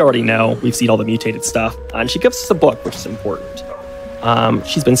 We already know. We've seen all the mutated stuff. And she gives us a book, which is important.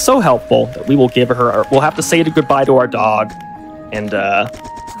 She's been so helpful that we will give her... We'll have to say goodbye to our dog. And I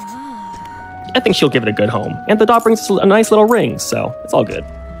think she'll give it a good home. And the dog brings us a nice little ring, so it's all good.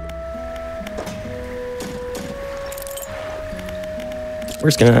 We're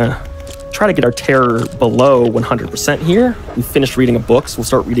just going to try to get our terror below 100% here. We finished reading a book, so we'll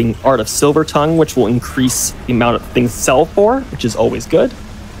start reading Art of Silver Tongue, which will increase the amount of things to sell for, which is always good.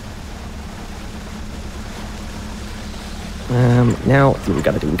 Now, what do we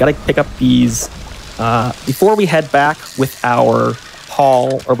got to do? We got to pick up these before we head back with our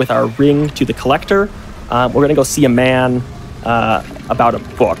haul or with our ring to the collector. We're going to go see a man about a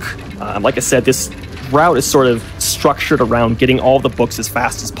book. Like I said, this route is sort of structured around getting all the books as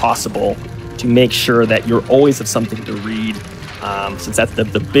fast as possible to make sure that you always have something to read, since that's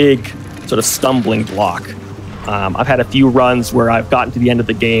the big sort of stumbling block. I've had a few runs where I've gotten to the end of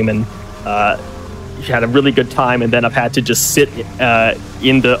the game and had a really good time, and then I've had to just sit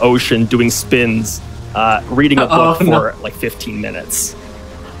in the ocean doing spins, reading a book for like 15 minutes.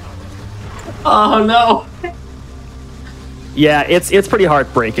 Oh no. Yeah, it's pretty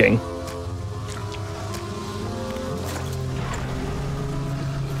heartbreaking.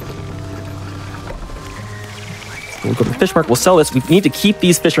 We'll go to the fish market. We'll sell this. We need to keep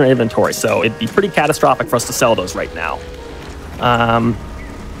these fish in our inventory, so it'd be pretty catastrophic for us to sell those right now.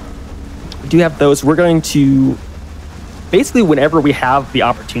 We do have those. We're going to basically whenever we have the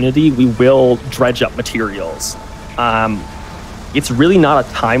opportunity, we will dredge up materials. It's really not a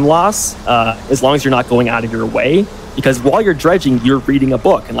time loss as long as you're not going out of your way, because while you're dredging, you're reading a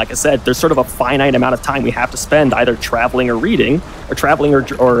book. And like I said, there's sort of a finite amount of time we have to spend either traveling or reading, or traveling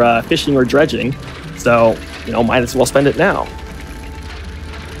or fishing or dredging. So, you know, might as well spend it now.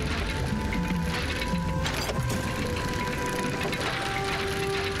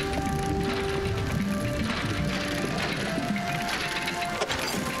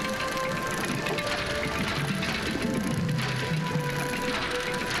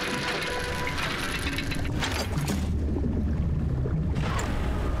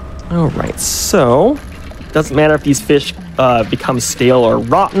 All right, so doesn't matter if these fish become stale or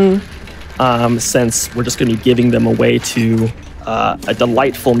rotten, since we're just going to be giving them away to a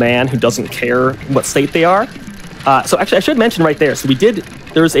delightful man who doesn't care what state they are. So actually, I should mention right there. So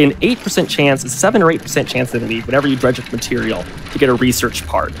there's an 8% chance, a 7 or 8% chance, I believe, whenever you dredge up material to get a research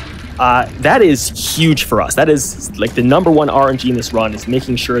part. That is huge for us. That is like the number one RNG in this run, is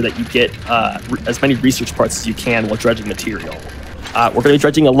making sure that you get as many research parts as you can while dredging material. We're going to be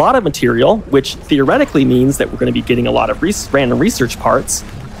dredging a lot of material, which theoretically means that we're going to be getting a lot of random research parts.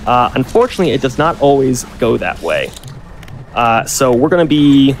 Unfortunately, it does not always go that way. So we're going to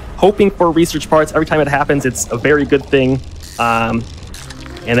be hoping for research parts. Every time it happens, it's a very good thing. And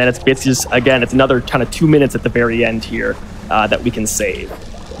then it's just, again, it's another kind of 2 minutes at the very end here that we can save.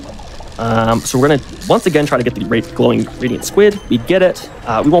 So we're going to, once again, try to get the glowing radiant squid. We get it.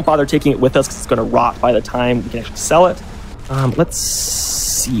 We won't bother taking it with us because it's going to rot by the time we can actually sell it. Let's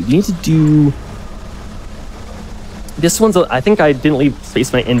see. We need to do... This one's, I think I didn't leave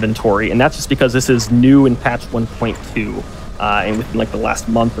space in my inventory, and that's just because this is new in patch 1.2, and within like the last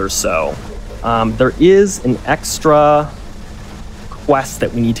month or so. There is an extra quest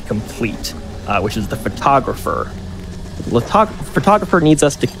that we need to complete, which is the photographer. The photographer needs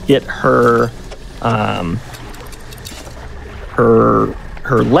us to get her,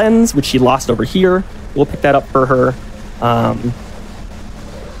 her lens, which she lost over here. We'll pick that up for her.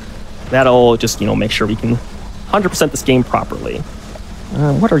 That'll just, you know, make sure we can 100% this game properly.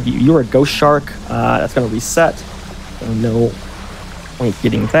 What are you? You're a ghost shark. That's going to reset. So no point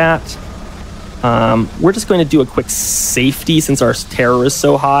getting that. We're just going to do a quick safety since our terror is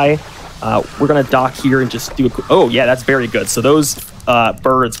so high. We're going to dock here and just do a quick... Oh, yeah, that's very good. So those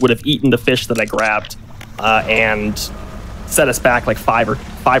birds would have eaten the fish that I grabbed and set us back like 5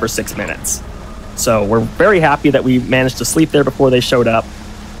 or 6 minutes. So we're very happy that we managed to sleep there before they showed up.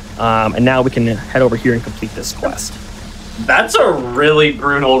 And now we can head over here and complete this quest. That's a really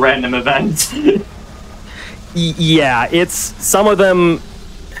brutal random event. Yeah, it's some of them...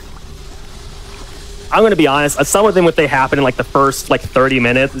 I'm going to be honest, some of them, if they happen in like the first like 30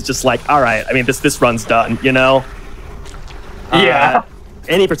 minutes, it's just like, all right, I mean, this run's done, you know? Yeah.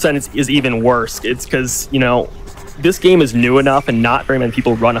 Any percentage is even worse. It's because, you know, this game is new enough and not very many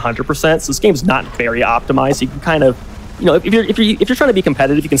people run 100%, so this game's not very optimized. So you can kind of, you know, if you're trying to be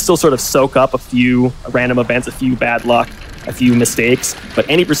competitive, you can still sort of soak up a few random events, a few bad luck, a few mistakes. But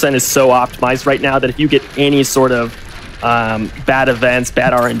any percent is so optimized right now that if you get any sort of bad events,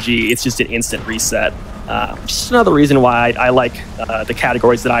 bad RNG, it's just an instant reset. Just another reason why I like the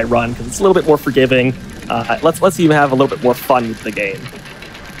categories that I run, because it's a little bit more forgiving. Let's even have a little bit more fun with the game.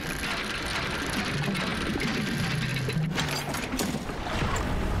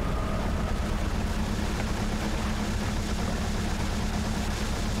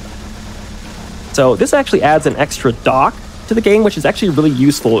 So this actually adds an extra dock to the game, which is actually really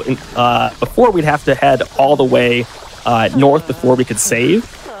useful. Before, we'd have to head all the way north before we could save,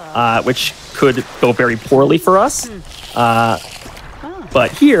 which could go very poorly for us.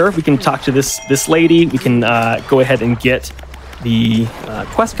 But here, we can talk to this lady. We can go ahead and get the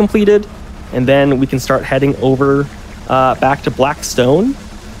quest completed, and then we can start heading over back to Blackstone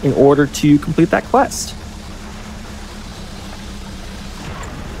in order to complete that quest.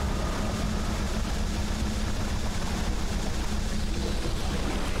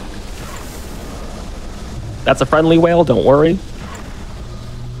 That's a friendly whale, don't worry.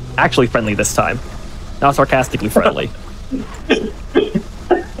 Actually friendly this time. Not sarcastically friendly.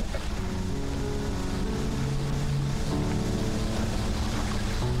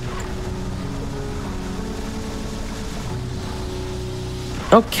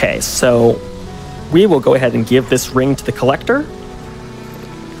 Okay, so we will go ahead and give this ring to the collector.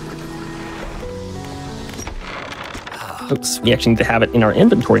 Oops, we actually need to have it in our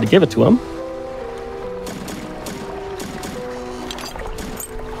inventory to give it to him.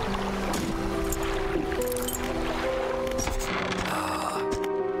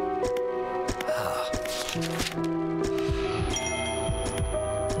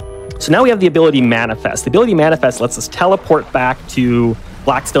 So now we have the ability Manifest. The ability Manifest lets us teleport back to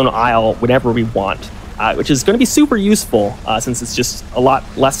Blackstone Isle whenever we want, which is going to be super useful since it's just a lot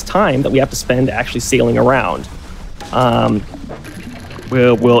less time that we have to spend actually sailing around.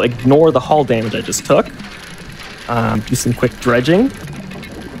 We'll ignore the hull damage I just took. Do some quick dredging.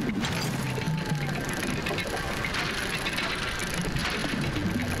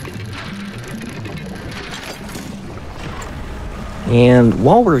 And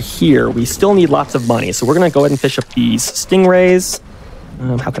while we're here, we still need lots of money. So we're going to go ahead and fish up these stingrays.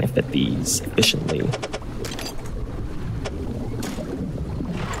 How can I fit these efficiently?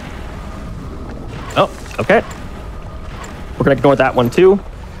 Oh, okay. We're going to ignore that one too.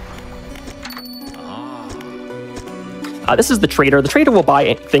 This is the trader. The trader will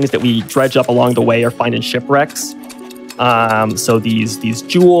buy things that we dredge up along the way or find in shipwrecks. So these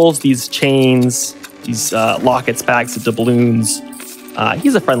jewels, these chains, these lockets, bags of doubloons.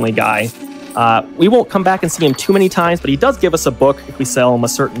 He's a friendly guy. We won't come back and see him too many times, but he does give us a book if we sell him a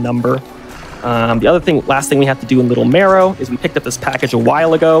certain number. The last thing we have to do in Little Marrow is we picked up this package a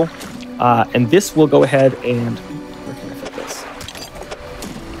while ago, and this will go ahead and... Where can I fit this?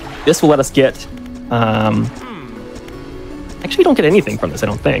 This will let us get... Actually, we don't get anything from this, I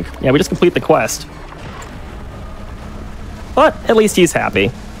don't think. Yeah, we just complete the quest. But at least he's happy.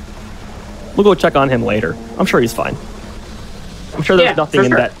 We'll go check on him later. I'm sure he's fine. I'm sure there's nothing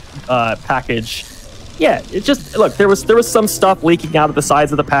in that package. Yeah, it just... Look, there was some stuff leaking out of the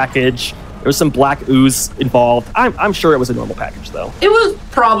sides of the package. There was some black ooze involved. I'm sure it was a normal package, though. It was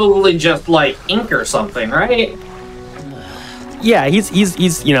probably just, like, ink or something, right? Yeah,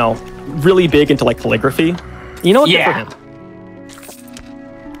 he's you know, really big into, like, calligraphy. You know what? Good for him.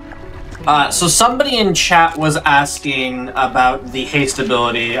 So somebody in chat was asking about the haste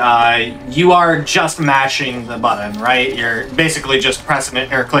ability. You are just mashing the button, right? You're basically just pressing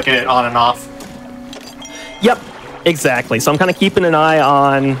it or clicking it on and off. Yep, exactly. So I'm kind of keeping an eye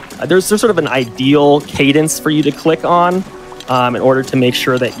on... There's sort of an ideal cadence for you to click on in order to make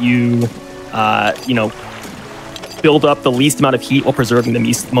sure that you, you know, build up the least amount of heat while preserving the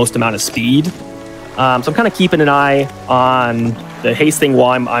most amount of speed. So I'm kind of keeping an eye on the haste thing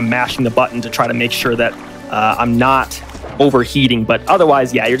while I'm mashing the button to try to make sure that I'm not overheating. But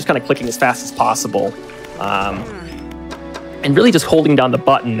otherwise, yeah, you're just kind of clicking as fast as possible. And really just holding down the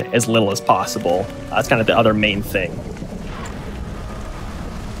button as little as possible. That's kind of the other main thing.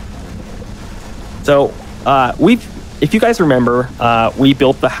 So if you guys remember, we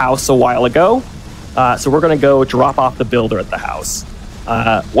built the house a while ago. So we're going to go drop off the builder at the house.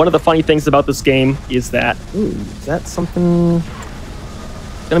 One of the funny things about this game is that... Ooh, is that something...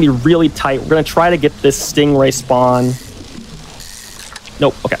 It's going to be really tight. We're going to try to get this stingray spawn.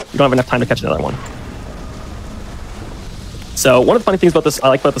 Nope, okay. We don't have enough time to catch another one. So one of the funny things about this I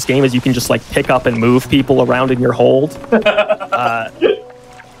like about this game is you can just like pick up and move people around in your hold.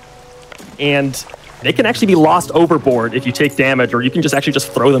 And they can actually be lost overboard if you take damage, or you can just actually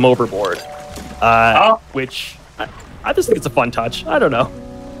just throw them overboard. Which I just think it's a fun touch. I don't know.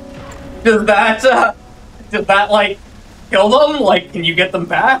 Does that like kill them? Like, can you get them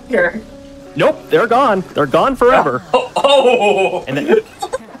back or? Nope, they're gone. They're gone forever. Oh. And then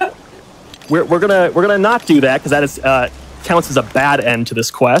we're gonna not do that because that is counts as a bad end to this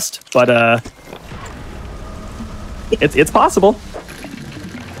quest. But it's possible.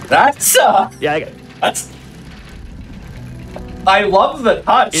 That's yeah. I love the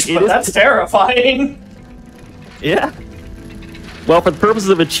touch, but that's terrifying. Yeah. Well, for the purposes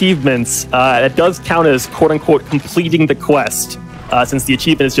of achievements, it does count as quote-unquote completing the quest, since the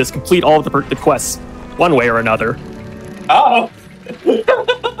achievement is just complete all of the quests one way or another. Oh.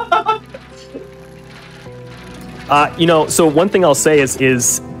 You know, so one thing I'll say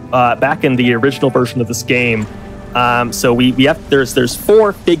is back in the original version of this game, so we have there's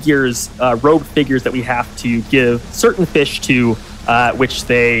 4 figures, rogue figures that we have to give certain fish to, which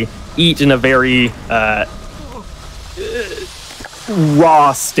they eat in a very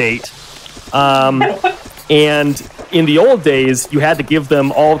raw state. And in the old days, you had to give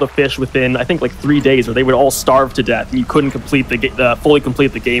them all the fish within, I think, like 3 days, or they would all starve to death, and you couldn't complete fully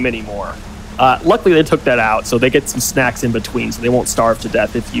complete the game anymore. Luckily, they took that out, so they get some snacks in between, so they won't starve to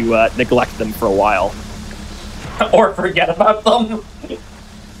death if you neglect them for a while. Or forget about them.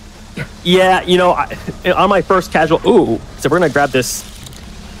 Yeah, you know, on my first casual... Ooh, so we're going to grab this...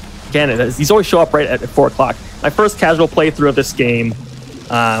 Again, these always show up right at 4 o'clock. My first casual playthrough of this game,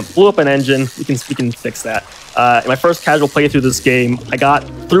 blew up an engine. We can fix that. In my first casual playthrough of this game, I got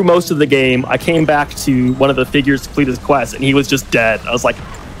through most of the game. I came back to one of the figures to complete his quest, and he was just dead. I was like,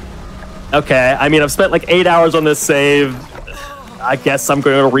 okay, I mean, I've spent like 8 hours on this save. I guess I'm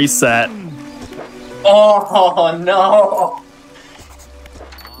going to reset. Oh, no.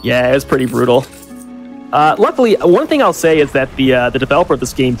 Yeah, it was pretty brutal. Luckily, one thing I'll say is that the developer of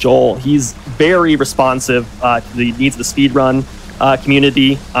this game, Joel, he's very responsive to the needs of the speedrun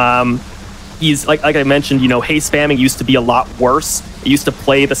community. He's like I mentioned, haste spamming used to be a lot worse. It used to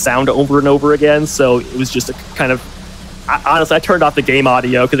play the sound over and over again, so it was just a kind of. Honestly, I turned off the game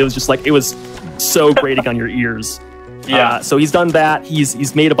audio because it was just like it was so grating on your ears. Yeah. So he's done that.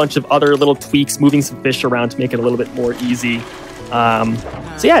 He's made a bunch of other little tweaks, moving some fish around to make it a little bit more easy.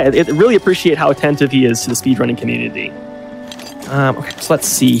 So yeah, it really appreciate how attentive he is to the speedrunning community. Okay, so let's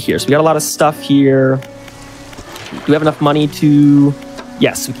see here. So we got a lot of stuff here. Do we have enough money to...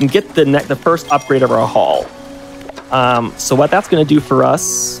 Yes, we can get the first upgrade of our haul. So what that's going to do for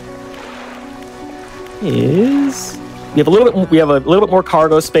us is we have a little bit more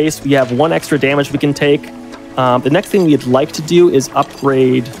cargo space. We have 1 extra damage we can take. The next thing we'd like to do is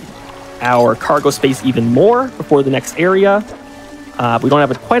upgrade our cargo space even more before the next area. We don't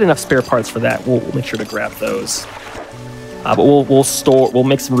have quite enough spare parts for that. We'll make sure to grab those. But we'll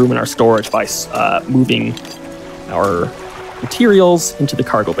make some room in our storage by moving our materials into the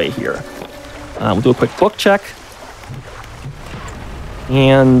cargo bay here. We'll do a quick book check.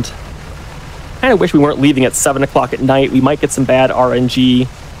 And kind of wish we weren't leaving at 7 o'clock at night. We might get some bad RNG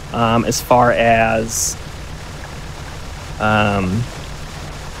as far as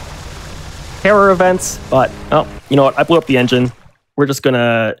terror events. But, oh, you know what? I blew up the engine. We're just going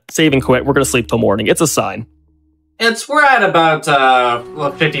to save and quit. We're going to sleep till morning. It's a sign. We're at about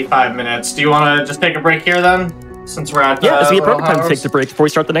 55 minutes. Do you want to just take a break here then? Since we're at yeah, this would be a perfect time to take the break before we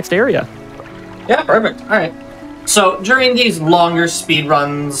start the next area. Yeah, perfect. All right. So during these longer speed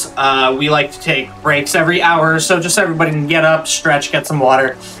runs, we like to take breaks every hour, so just so everybody can get up, stretch, get some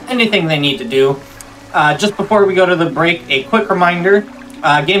water, anything they need to do. Just before we go to the break, a quick reminder: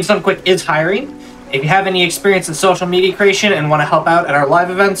 Games Done Quick is hiring. If you have any experience in social media creation and want to help out at our live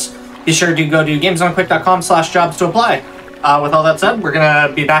events, be sure to go to gamesdonequick.com/jobs to apply. With all that said, we're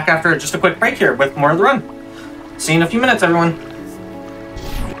gonna be back after just a quick break here with more of the run. See you in a few minutes, everyone.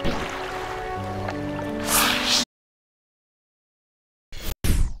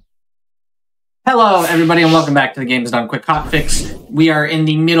 Hello, everybody, and welcome back to the Games Done Quick Hotfix. We are in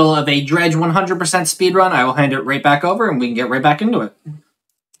the middle of a Dredge 100% speedrun. I will hand it right back over, and we can get right back into it.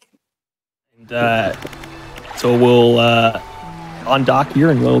 And, so we'll undock here,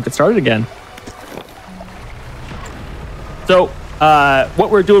 and we'll get started again. So,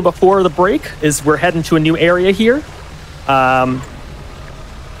 what we're doing before the break is we're heading to a new area here.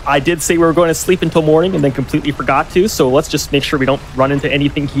 I did say we were going to sleep until morning and then completely forgot to, so let's just make sure we don't run into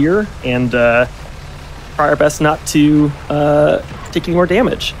anything here and try our best not to take any more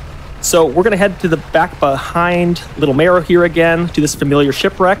damage. So we're going to head to the back behind Little Marrow here again to this familiar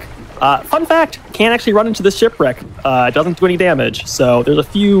shipwreck. Fun fact, can't actually run into this shipwreck. It doesn't do any damage. So there's a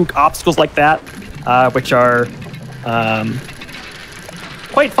few obstacles like that, which are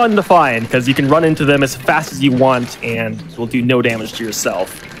quite fun to find because you can run into them as fast as you want and will do no damage to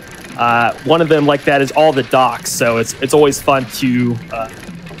yourself. One of them like that is all the docks, so it's always fun to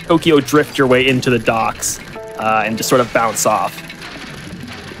Tokyo drift your way into the docks and just sort of bounce off.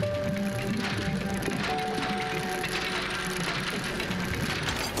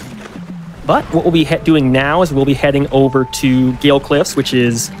 But what we'll be doing now is we'll be heading over to Gale Cliffs, which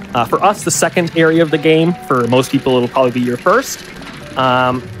is, for us, the second area of the game. For most people, it'll probably be your first.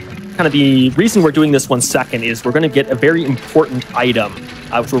 Kind of the reason we're doing this one second is we're going to get a very important item,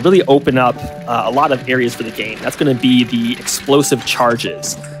 which will really open up a lot of areas for the game. That's going to be the explosive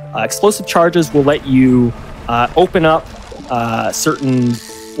charges. Explosive charges will let you open up certain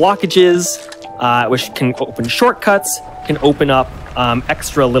blockages, which can open shortcuts, can open up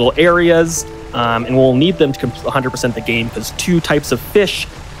extra little areas, and we'll need them to complete 100% the game because 2 types of fish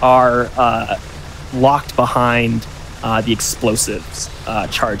are locked behind the explosives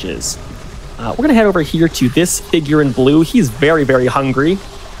charges. We're going to head over here to this figure in blue. He's very, very hungry,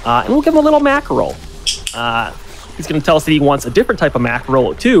 and we'll give him a little mackerel. He's going to tell us that he wants a different type of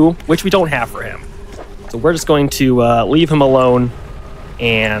mackerel too, which we don't have for him. So we're just going to leave him alone,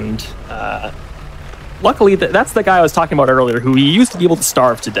 and luckily that's the guy I was talking about earlier who he used to be able to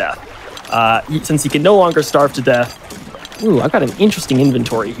starve to death. Since he can no longer starve to death, ooh, I've got an interesting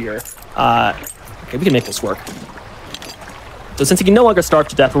inventory here. Okay, we can make this work. So since he can no longer starve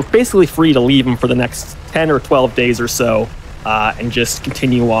to death, we're basically free to leave him for the next 10 or 12 days or so and just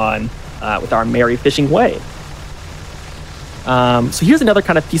continue on with our merry fishing way. So here's another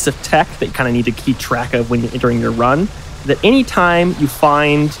kind of piece of tech that you kind of need to keep track of during your run, that anytime you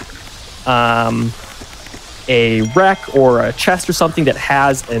find a wreck or a chest or something that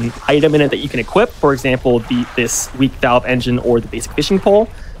has an item in it that you can equip, for example, this weak valve engine or the basic fishing pole,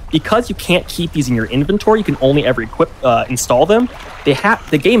 because you can't keep these in your inventory, you can only ever install them.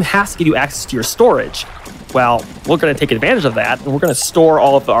 The game has to give you access to your storage. Well, we're going to take advantage of that, and we're going to store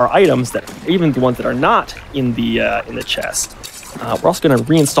all of our items, that even the ones that are not in the chest. We're also going to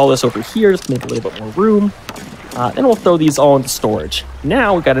reinstall this over here just to make a little bit more room. Then we'll throw these all into storage.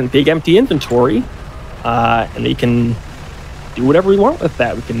 Now we've got a big empty inventory, and we can do whatever we want with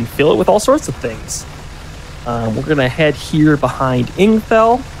that. We can fill it with all sorts of things. We're going to head here behind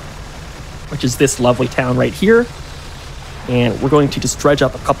Ingfell, which is this lovely town right here. And we're going to just dredge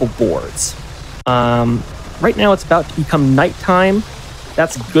up a couple boards. Right now it's about to become nighttime.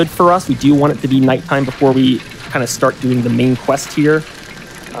 That's good for us. We do want it to be nighttime before we kind of start doing the main quest here.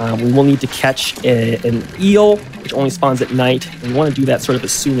 We will need to catch an eel, which only spawns at night. And we want to do that sort of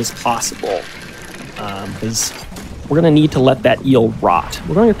as soon as possible, because we're going to need to let that eel rot.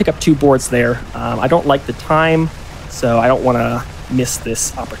 We're going to pick up 2 boards there. I don't like the time, so I don't want to miss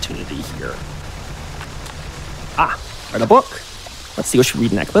this opportunity here. Read a book. Let's see what should we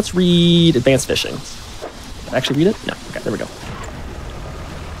read next. Let's read Advanced Fishing. Did I actually read it? No. Okay, there we go.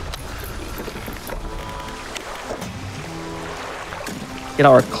 Get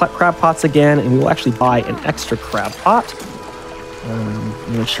our crab pots again, and we will actually buy an extra crab pot.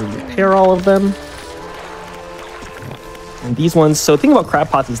 Make sure we repair all of them. And these ones, so the thing about crab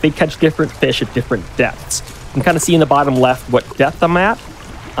pots is they catch different fish at different depths. You can kind of see in the bottom left what depth I'm at.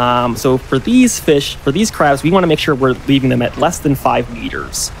 So for these fish, for these crabs, we want to make sure we're leaving them at less than 5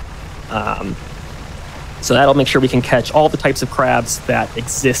 meters. So that'll make sure we can catch all the types of crabs that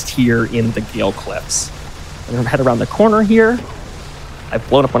exist here in the Gale Cliffs. I'm going to head around the corner here. I've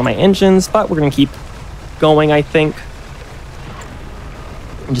blown up one of my engines, but we're going to keep going, I think.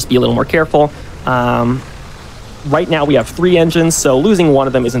 And just be a little more careful. Right now we have 3 engines, so losing one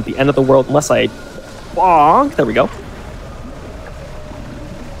of them isn't the end of the world unless I bonk. There we go.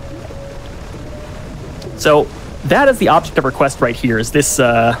 So that is the object of our quest right here, is this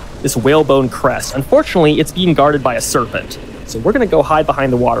whalebone crest. Unfortunately, it's being guarded by a serpent. So we're going to go hide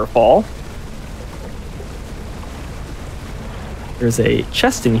behind the waterfall. There's a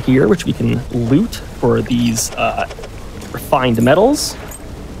chest in here, which we can loot for these refined metals.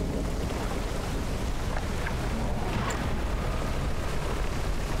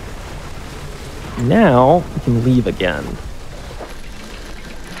 Now we can leave again.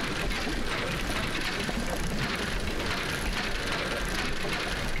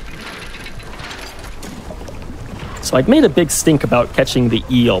 So I'd made a big stink about catching the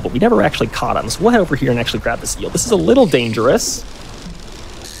eel, but we never actually caught him. So we'll head over here and actually grab this eel. This is a little dangerous.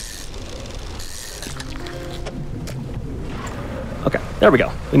 Okay, there we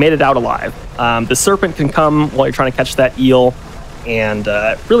go. We made it out alive. The serpent can come while you're trying to catch that eel and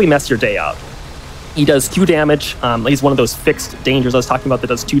really mess your day up. He does 2 damage. He's one of those fixed dangers I was talking about that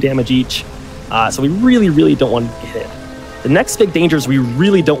does 2 damage each. So we really, really don't want to get hit. The next big danger is we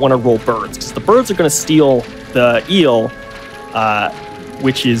really don't want to roll birds, because the birds are going to steal the eel,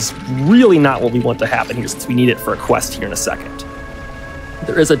 which is really not what we want to happen here, since we need it for a quest here in a second.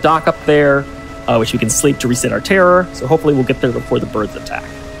 There is a dock up there, which we can sleep to reset our terror, so hopefully we'll get there before the birds attack.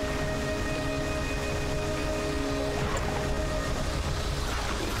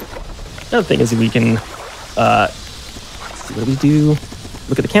 Another thing is we can, let's see, what do we do?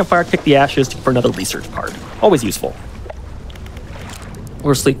 Look at the campfire, pick the ashes for another research card. Always useful.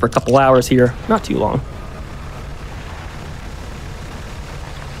 We'll sleep for a couple hours here, not too long.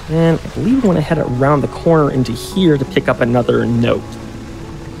 And I believe we want to head around the corner into here to pick up another note.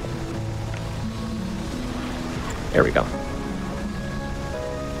 There we go.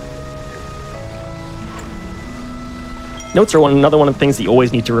 Notes are another one of the things that you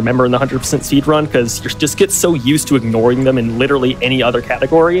always need to remember in the 100% speedrun, because you just get so used to ignoring them in literally any other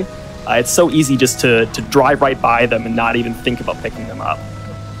category. It's so easy just to drive right by them and not even think about picking them up.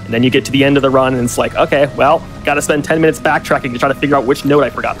 And then you get to the end of the run and it's like, okay, well, got to spend 10 minutes backtracking to try to figure out which note I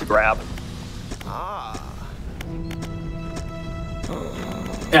forgot to grab.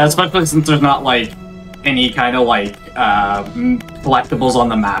 Yeah, especially since there's not, like, any kind of, like, collectibles on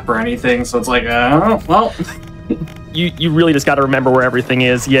the map or anything, so it's like, well... You really just got to remember where everything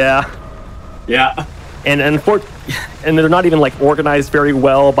is, yeah. Yeah. And they're not even, like, organized very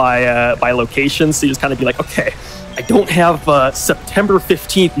well by location, so you just kind of be like, okay, I don't have September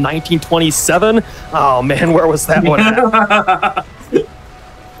 15th, 1927. Oh, man, where was that one at?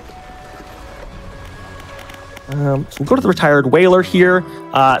 So we'll go to the retired whaler here.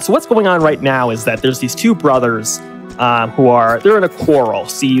 So what's going on right now is that there's these 2 brothers they're in a quarrel.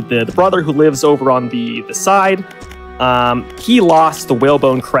 See, the brother who lives over on the side, he lost the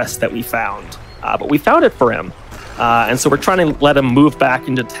whalebone crest that we found, but we found it for him. And so we're trying to let him move back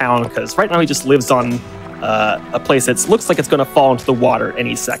into town because right now he just lives on a place that looks like it's going to fall into the water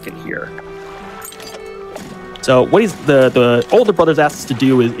any second here. So what the older brother's asked us to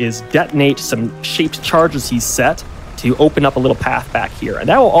do is detonate some shaped charges he's set to open up a little path back here. And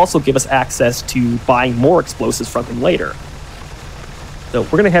that will also give us access to buying more explosives from him later. So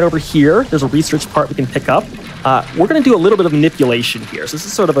we're going to head over here. There's a research part we can pick up. We're going to do a little bit of manipulation here. So this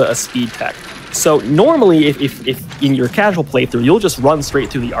is sort of a speed tech. So normally, if in your casual playthrough, you'll just run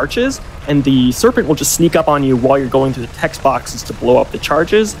straight through the arches, and the serpent will just sneak up on you while you're going through the text boxes to blow up the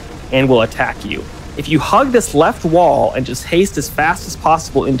charges, and will attack you. If you hug this left wall and just haste as fast as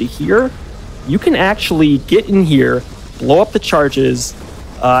possible into here, you can actually get in here, blow up the charges,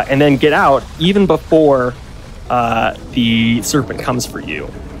 and then get out even before the serpent comes for you.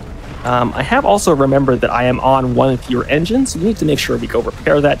 I have also remembered that I am on one of your engines, so we need to make sure we go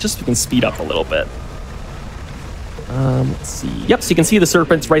repair that just so we can speed up a little bit. Let's see. Yep, so you can see the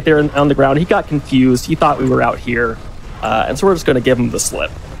serpent's right there on the ground. He got confused. He thought we were out here, and so we're just going to give him the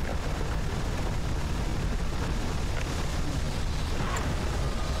slip.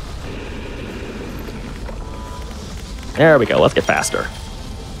 There we go. Let's get faster.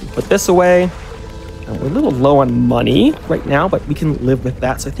 Put this away. We're a little low on money right now, but we can live with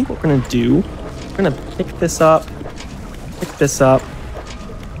that. So I think what we're going to do, we're going to pick this up.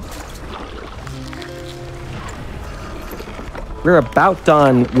 We're about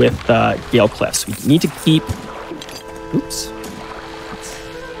done with Gale Cliffs. We need to keep... Oops. Let's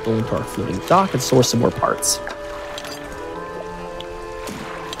go into our floating dock and source some more parts.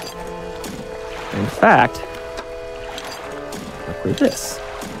 In fact, upgrade this.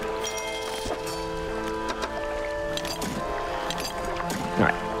 All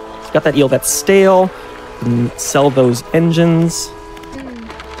right, got that eel that's stale. Can sell those engines.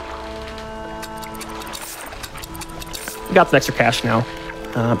 We got some extra cash now.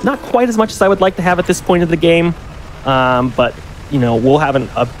 Not quite as much as I would like to have at this point of the game, but you know, we'll have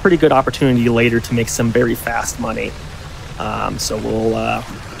a pretty good opportunity later to make some very fast money. So we'll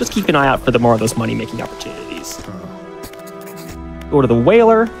just keep an eye out for more of those money-making opportunities. Go to the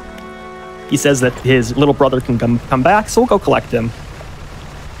whaler. He says that his little brother can come back, so we'll go collect him.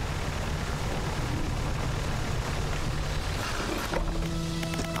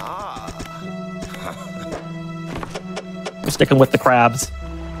 We're sticking with the crabs.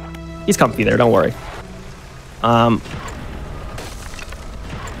 He's comfy there, don't worry. I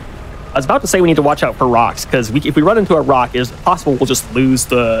was about to say we need to watch out for rocks, because if we run into a rock, it's possible we'll just lose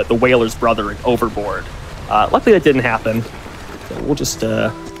the whaler's brother overboard. Luckily that didn't happen. So we'll just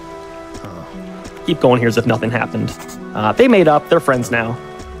keep going here as if nothing happened. They made up. They're friends now.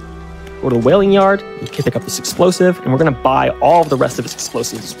 Go to the whaling yard. We can pick up this explosive, and we're going to buy all of the rest of his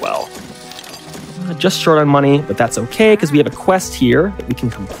explosives as well. Just short on money, but that's okay, because we have a quest here that we can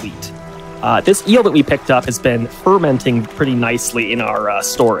complete. This eel that we picked up has been fermenting pretty nicely in our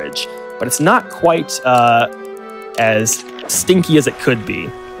storage, but it's not quite as stinky as it could be.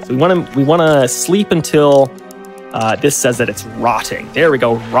 So we want to sleep until this says that it's rotting. There we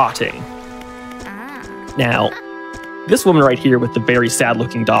go, rotting. Now, this woman right here with the very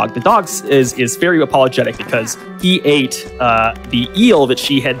sad-looking dog, the dog is very apologetic because he ate the eel that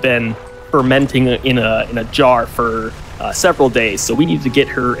she had been fermenting in a jar for several days. So we need to get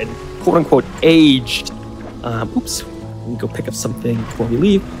her an quote-unquote aged. Oops, let me go pick up something before we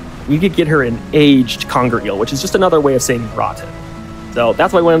leave. We could get her an aged conger eel, which is just another way of saying rotten. So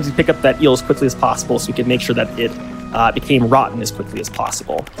that's why we wanted to pick up that eel as quickly as possible, so we can make sure that it became rotten as quickly as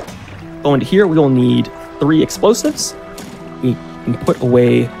possible. Going to here, we will need 3 explosives. We can put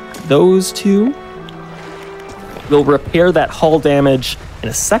away those 2. We'll repair that hull damage in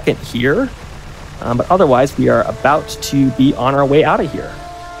a second here, but otherwise we are about to be on our way out of here.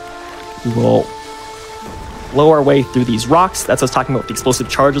 We will blow our way through these rocks. That's what I was talking about with the explosive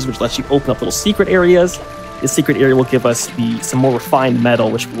charges, which lets you open up little secret areas. This secret area will give us some more refined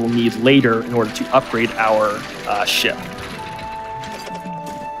metal, which we'll need later in order to upgrade our ship.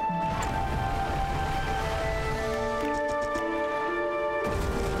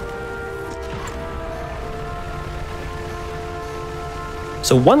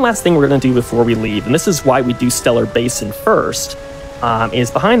 So one last thing we're going to do before we leave, and this is why we do Stellar Basin first, is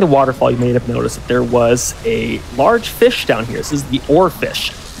behind the waterfall, you may have noticed that there was a large fish down here. This is the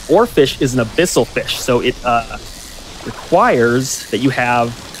oarfish. Oarfish is an abyssal fish, so it requires that you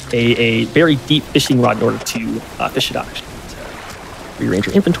have a very deep fishing rod in order to fish it out. Rearrange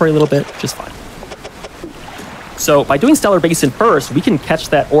your inventory a little bit, just fine. So by doing Stellar Basin first, we can catch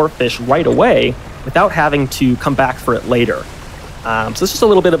that oarfish right away without having to come back for it later. So it's just a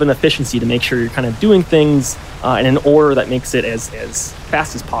little bit of an efficiency to make sure you're kind of doing things in an order that makes it as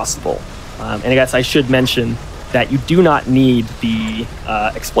fast as possible. And I guess I should mention that you do not need the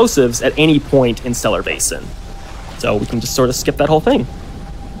explosives at any point in Stellar Basin. So we can just sort of skip that whole thing.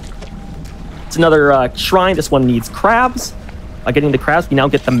 It's another shrine. This one needs crabs. By getting the crabs, we now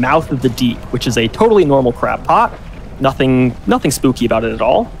get the Mouth of the Deep, which is a totally normal crab pot. Nothing spooky about it at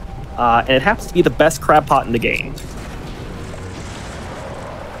all. And it happens to be the best crab pot in the game.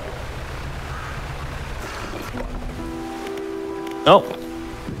 Oh.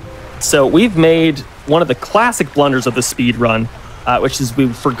 So we've made one of the classic blunders of the speed run, which is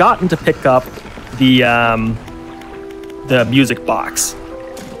we've forgotten to pick up the music box.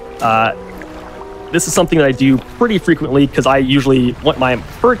 This is something that I do pretty frequently because I usually, my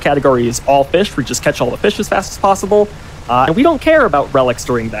preferred category is all fish. We just catch all the fish as fast as possible. And we don't care about relics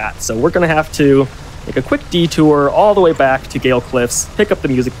during that. So we're going to have to make a quick detour all the way back to Gale Cliffs, pick up the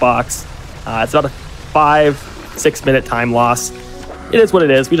music box. It's about a 5-6 minute time loss. It is what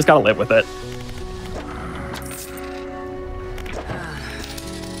it is. We just got to live with it.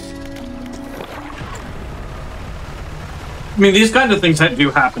 I mean, these kind of things that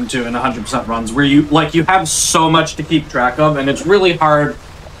do happen too in 100% runs, where you have so much to keep track of, and it's really hard,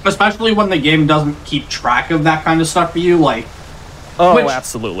 especially when the game doesn't keep track of that kind of stuff for you. Which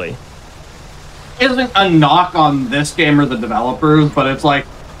Absolutely. Isn't a knock on this game or the developers, but it's like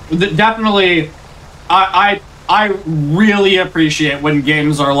definitely, I really appreciate when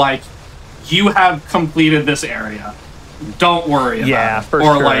games are like, you have completed this area, don't worry about it. For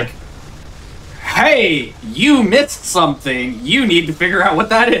or sure. Like, hey, you missed something. You need to figure out what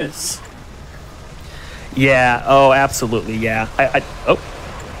that is. Yeah. Oh, absolutely. Yeah. I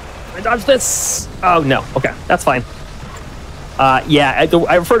dodged this. Oh no. Okay, that's fine. I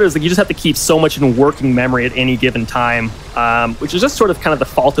refer to it as like you just have to keep so much in working memory at any given time, which is just sort of kind of the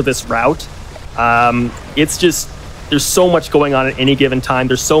fault of this route. It's just there's so much going on at any given time.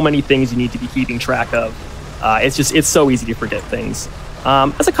 There's so many things you need to be keeping track of. It's so easy to forget things.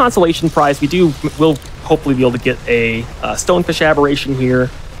 As a consolation prize, we'll hopefully be able to get a stonefish aberration here.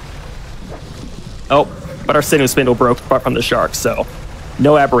 Oh, but our sinew spindle broke from the shark, so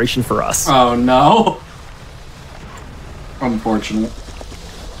no aberration for us. Oh no. Unfortunate.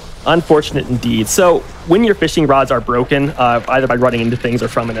 Unfortunate indeed. So when your fishing rods are broken, either by running into things or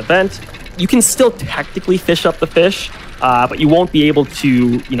from an event, you can still technically fish up the fish, but you won't be able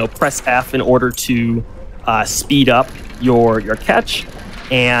to, press F in order to speed up your catch,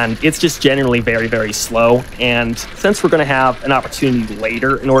 and it's just generally very, very slow. And since we're going to have an opportunity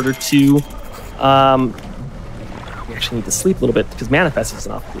later in order to we actually need to sleep a little bit because Manifest is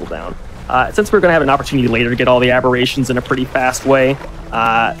off cooldown. Since we're going to have an opportunity later to get all the aberrations in a pretty fast way,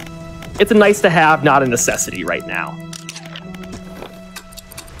 it's a nice to have, not a necessity right now.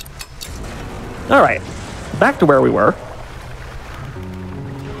 All right, back to where we were.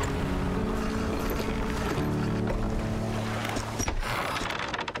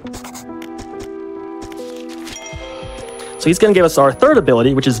 So he's going to give us our third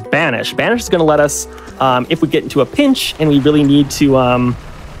ability, which is Banish. Banish is going to let us, if we get into a pinch and we really need to,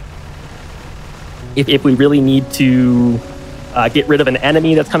 if we really need to get rid of an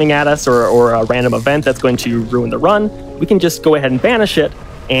enemy that's coming at us or a random event that's going to ruin the run, we can just go ahead and banish it,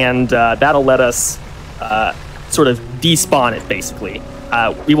 and that'll let us sort of despawn it, basically.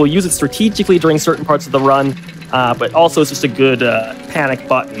 We will use it strategically during certain parts of the run, but also it's just a good panic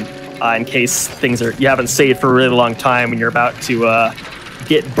button in case you haven't saved for a really long time and you're about to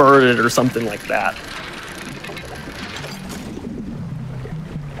get birded or something like that.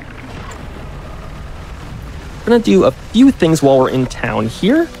 We're going to do a few things while we're in town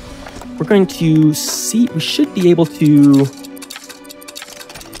here. We're going to see, we should be able to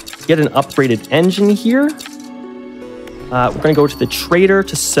get an upgraded engine here. We're going to go to the trader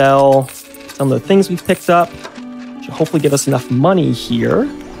to sell some of the things we've picked up. Should hopefully give us enough money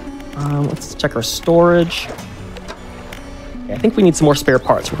here. Let's check our storage. Okay, I think we need some more spare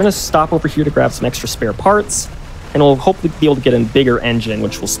parts. We're going to stop over here to grab some extra spare parts, and we'll hopefully be able to get a bigger engine,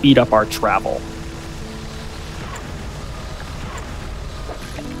 which will speed up our travel.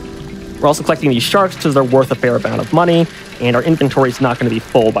 We're also collecting these sharks because they're worth a fair amount of money, and our inventory is not going to be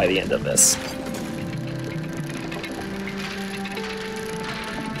full by the end of this.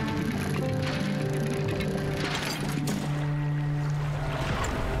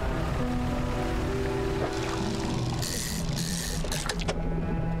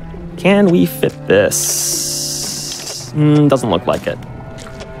 Can we fit this? Doesn't look like it.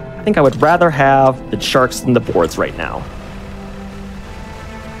 I think I would rather have the sharks than the boards right now.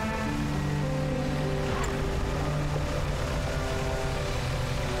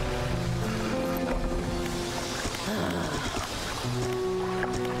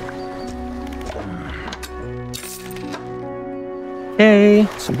 Okay,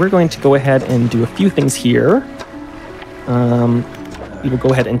 so we're going to go ahead and do a few things here. We will go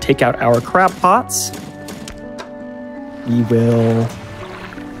ahead and take out our crab pots. We will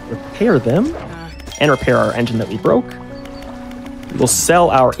repair them and repair our engine that we broke. We will sell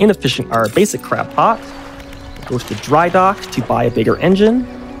our basic crab pot. Go to the dry dock to buy a bigger engine.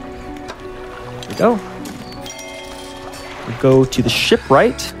 There we go. We'll go to the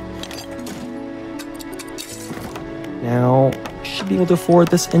shipwright. Now, should be able to afford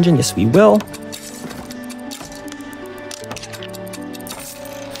this engine. Yes, we will.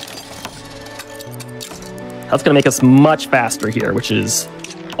 That's going to make us much faster here, which is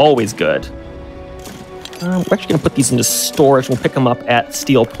always good. We're actually going to put these into storage. We'll pick them up at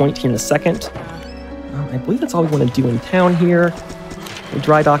Steel Point here in a second. I believe that's all we want to do in town here. We'll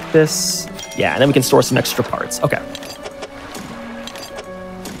dry dock this. Yeah, and then we can store some extra parts. Okay.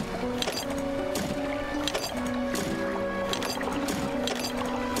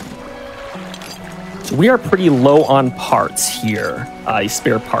 So we are pretty low on parts here,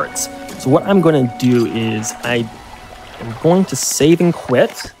 spare parts. So what I'm going to do is I am going to save and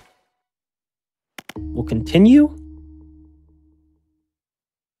quit. We'll continue.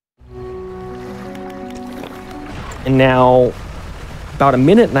 And now, about a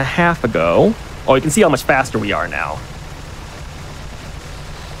minute and a half ago, oh, you can see how much faster we are now.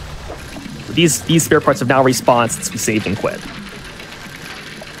 These spare parts have now respawned since we saved and quit.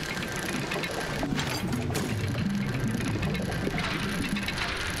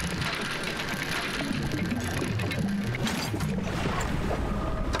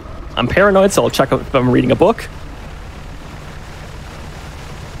 I'm paranoid, so I'll check if I'm reading a book.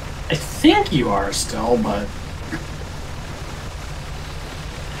 I think you are still, but...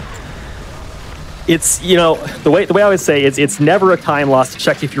 It's, you know, the way I always say is it's never a time loss to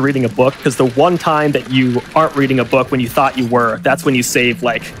check if you're reading a book, because the one time that you aren't reading a book when you thought you were, that's when you save,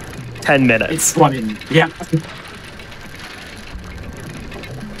 like, 10 minutes. It's funny, yeah.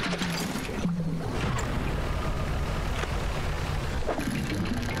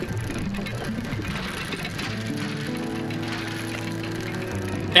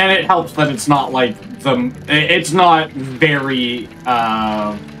 And it helps that it's not like it's not very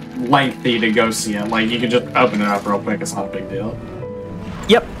lengthy to go see it. Like you can just open it up real quick. It's not a big deal.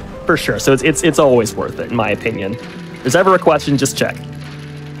 Yep, for sure. So it's always worth it, in my opinion. If there's ever a question, just check.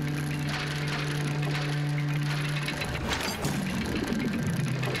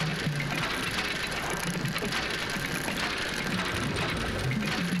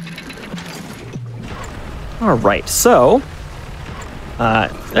 All right, so.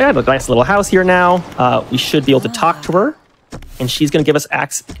 I have a nice little house here now. We should be able to talk to her, and she's going to give us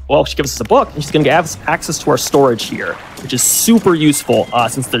access. Well, she gives us a book, and she's going to give us access to our storage here, which is super useful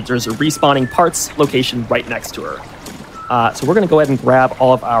since there's a respawning parts location right next to her. So we're going to go ahead and grab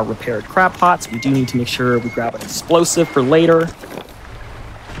all of our repaired crab pots. We do need to make sure we grab an explosive for later.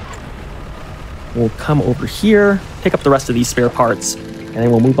 We'll come over here, pick up the rest of these spare parts, and then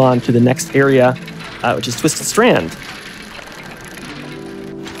we'll move on to the next area, which is Twisted Strand.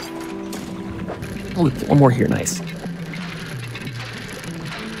 Oh, one more here, nice.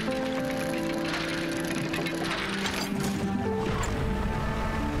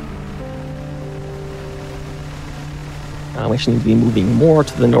 We actually need to be moving more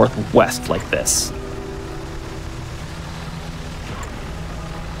to the northwest like this.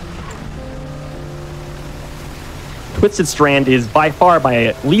 Twisted Strand is by far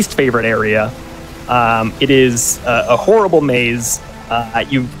my least favorite area. It is a horrible maze.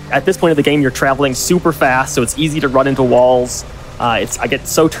 At this point of the game, you're traveling super fast, so it's easy to run into walls. I get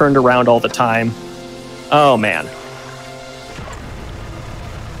so turned around all the time. Oh man.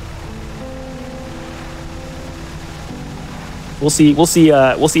 We'll see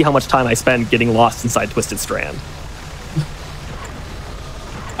how much time I spend getting lost inside Twisted Strand.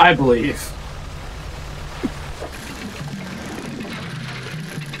 I believe.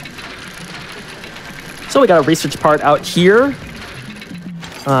 So we got a research part out here.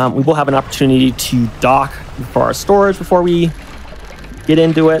 We will have an opportunity to dock for our storage before we get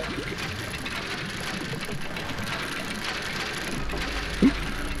into it.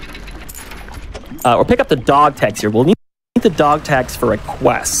 Or pick up the dog tags here. We'll need the dog tags for a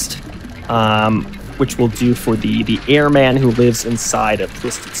quest, which we'll do for the airman who lives inside of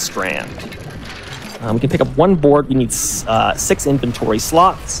Twisted Strand. We can pick up one board. We need 6 inventory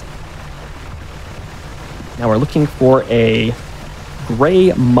slots. Now we're looking for a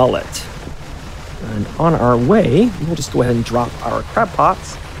gray mullet. And on our way, we'll just go ahead and drop our crab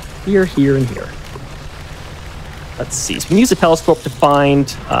pots here, here, and here. Let's see. So we can use the telescope to find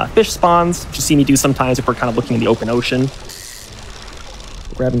fish spawns, which you see me do sometimes if we're kind of looking in the open ocean.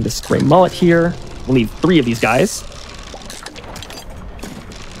 Grabbing this gray mullet here. We'll need 3 of these guys.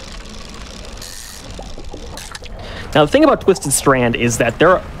 Now, the thing about Twisted Strand is that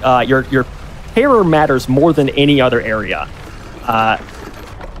your terror matters more than any other area. Let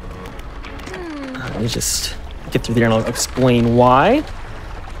me just get through there and I'll explain why.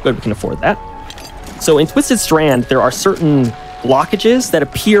 Good, we can afford that. So in Twisted Strand, there are certain blockages that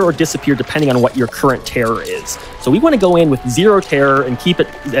appear or disappear depending on what your current terror is. So we want to go in with 0 terror and keep it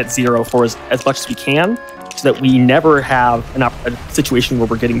at 0 for as much as we can so that we never have a situation where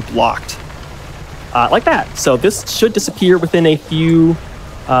we're getting blocked. Like that. So this should disappear within a few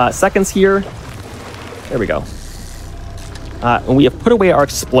seconds here. There we go. And we have put away our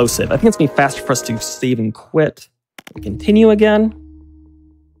explosive. I think it's going to be faster for us to save and quit. And continue again.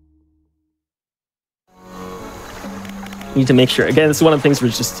 We need to make sure, again, this is one of the things where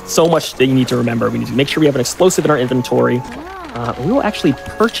there's just so much that you need to remember. We need to make sure we have an explosive in our inventory. We will actually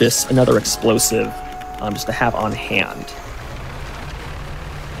purchase another explosive just to have on hand.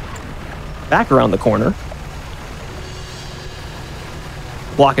 Back around the corner.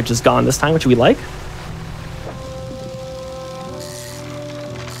 Blockage is gone this time, which we like.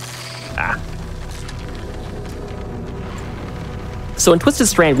 So in Twisted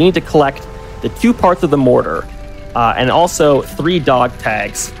Strand, we need to collect the 2 parts of the mortar and also 3 dog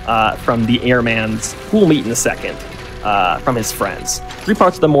tags from the airman's, who we'll meet in a second, from his friends. 3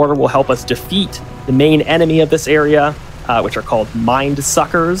 parts of the mortar will help us defeat the main enemy of this area, which are called mind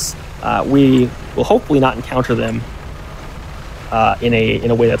suckers. We will hopefully not encounter them in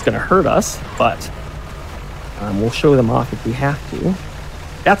a way that's going to hurt us, but we'll show them off if we have to.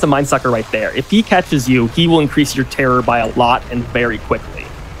 That's a mind sucker right there. If he catches you, he will increase your terror by a lot and very quickly.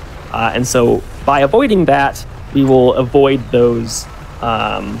 And so by avoiding that, we will avoid those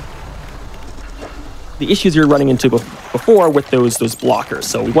the issues you're running into before with those blockers.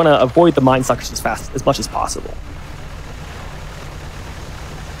 So we want to avoid the mind suckers as much as possible.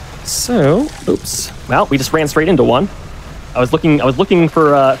 So, oops. Well, we just ran straight into one. I was looking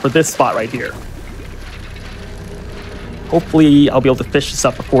for this spot right here. Hopefully, I'll be able to fish this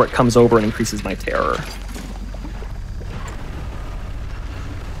up before it comes over and increases my terror.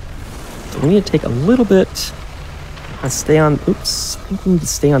 So we need to take a little bit and stay on. Oops, I think we need to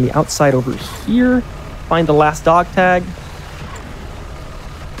stay on the outside over here. Find the last dog tag.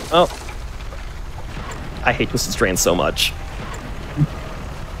 Oh, I hate Twisted Strand so much.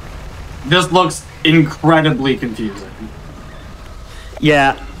 This looks incredibly confusing.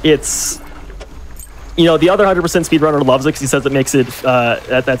 Yeah, it's... You know, the other 100% speedrunner loves it because he says it makes it...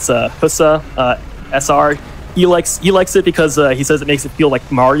 that's Hussa, SR. He likes it because he says it makes it feel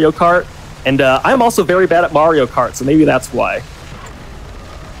like Mario Kart. And I'm also very bad at Mario Kart, so maybe that's why.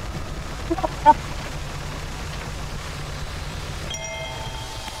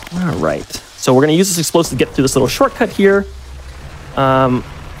 All right. So we're going to use this explosive to get through this little shortcut here.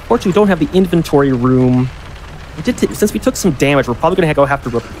 Fortunately, we don't have the inventory room. Since we took some damage, we're probably going to have to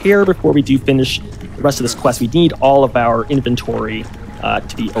repair before we do finish the rest of this quest. We need all of our inventory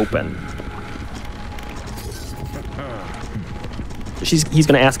to be open. He's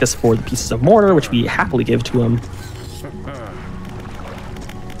going to ask us for the pieces of mortar, which we happily give to him.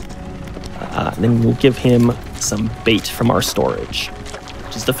 And then we'll give him some bait from our storage,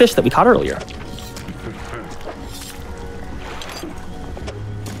 which is the fish that we caught earlier.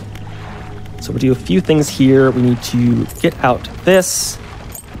 So we'll do a few things here. We need to get out this.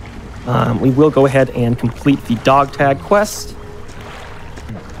 We will go ahead and complete the dog tag quest.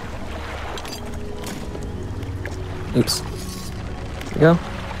 Oops. There we go.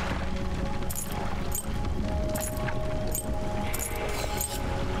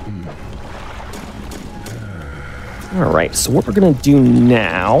 All right, so what we're going to do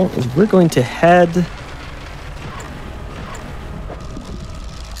now is we're going to head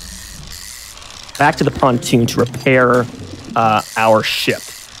back to the pontoon to repair our ship.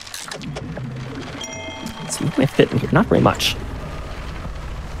 Let's see, what can I fit in here? Not very much.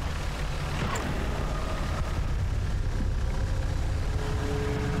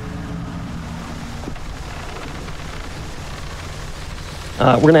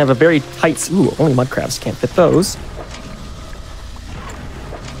 We're going to have a very tight... Ooh, only mud crabs, can't fit those.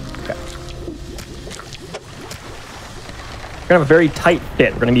 Okay. We're going to have a very tight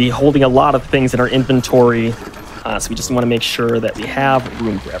fit. We're going to be holding a lot of things in our inventory So we just want to make sure that we have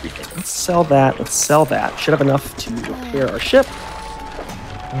room for everything. Let's sell that. Let's sell that. Should have enough to repair our ship.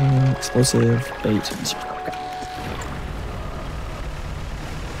 Explosive bait. Okay.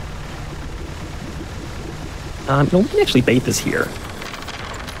 No, we can actually bait this here.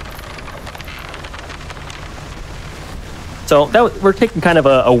 So we're taking kind of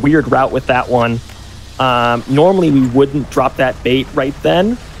a weird route with that one. Normally we wouldn't drop that bait right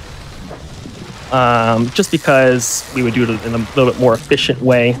then, just because we would do it in a little bit more efficient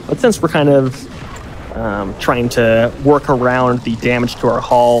way. But since we're kind of trying to work around the damage to our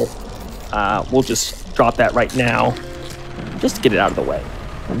hull, we'll just drop that right now, just to get it out of the way.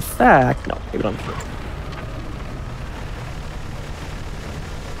 In fact, no, maybe not through.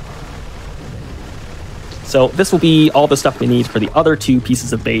 So this will be all the stuff we need for the other 2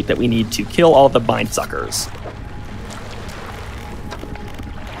 pieces of bait that we need to kill all the mind suckers.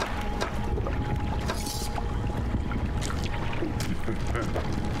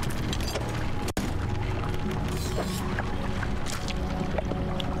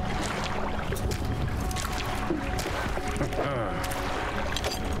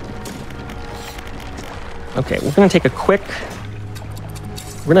 Okay, we're going to take a quick...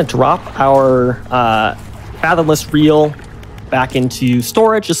 We're going to drop our fathomless reel back into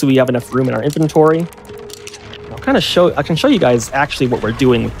storage just so we have enough room in our inventory. I can show you guys actually what we're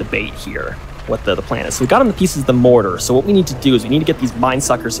doing with the bait here, what the plan is. So we got on the pieces of the mortar. So what we need to do is we need to get these mine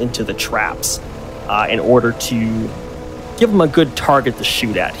suckers into the traps in order to give them a good target to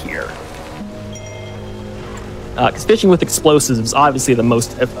shoot at here. Because fishing with explosives is obviously the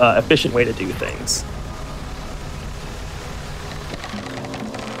most efficient way to do things.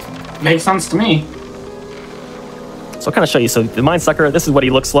 Makes sense to me. So I'll kind of show you. So the mine sucker, this is what he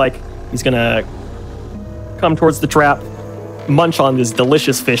looks like. He's going to come towards the trap, munch on this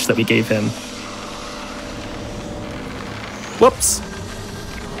delicious fish that we gave him. Whoops.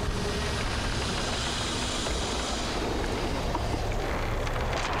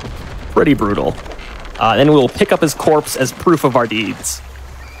 Pretty brutal. Then we'll pick up his corpse as proof of our deeds.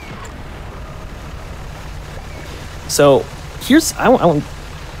 So here's...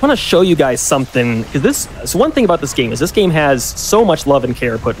 I want to show you guys something, because so one thing about this game is this game has so much love and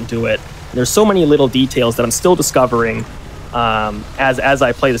care put into it. There's so many little details that I'm still discovering as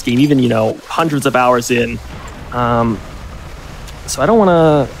I play this game, even, hundreds of hours in. So I don't want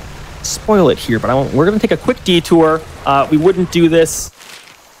to spoil it here, but we're going to take a quick detour. We wouldn't do this.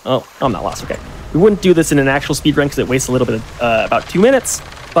 Oh, I'm not lost. Okay. We wouldn't do this in an actual speedrun because it wastes a little bit of about 2 minutes,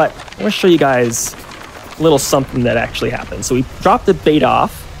 but I want to show you guys a little something that actually happened. So we dropped the bait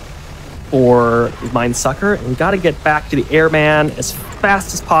off for the mine sucker, and we got to get back to the airman as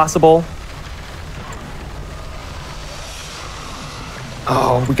fast as possible.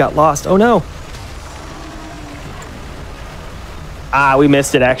 Oh, we got lost. Oh no. We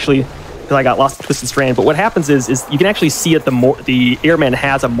missed it actually because I got lost in Twisted Strand. But what happens is you can actually see it. The airman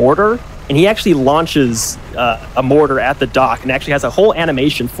has a mortar, and he actually launches a mortar at the dock, and actually has a whole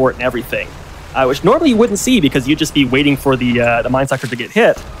animation for it and everything, which normally you wouldn't see because you'd just be waiting for the mine sucker to get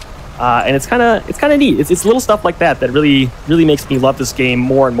hit. And it's kind of neat. It's little stuff like that really makes me love this game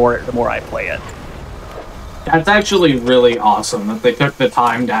more and more the more I play it. That's actually really awesome that they took the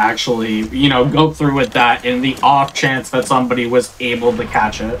time to actually, go through with that in the off chance that somebody was able to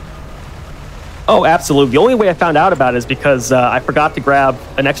catch it. Oh, absolutely. The only way I found out about it is because I forgot to grab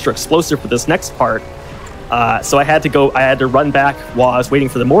an extra explosive for this next part. So I had to run back while I was waiting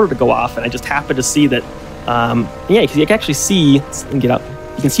for the mortar to go off, and I just happened to see that, because you can actually see, get up.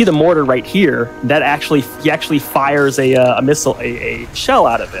 You can see the mortar right here. That he actually fires a missile, a shell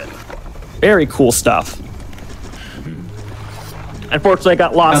out of it. Very cool stuff. Unfortunately, I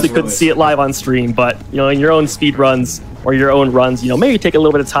got lost. We couldn't see it live on stream, but in your own speed runs or your own runs, maybe take a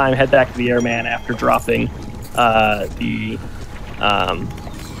little bit of time, head back to the airman after dropping the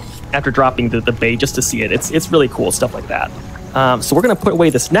bait just to see it. It's really cool stuff like that. So we're gonna put away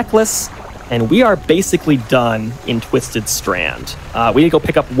this necklace, and we are basically done in Twisted Strand. We need to go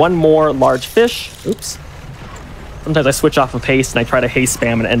pick up one more large fish. Oops. Sometimes I switch off of haste and I try to haste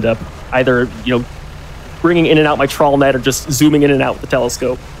spam and end up either bringing in and out my trawl net or just zooming in and out with the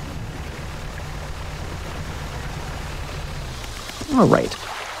telescope. All right.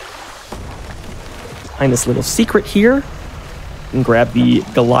 Find this little secret here and grab the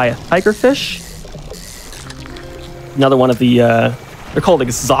Goliath tigerfish. Another one of the, they're called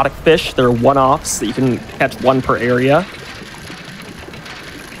exotic fish. They're one-offs that you can catch one per area.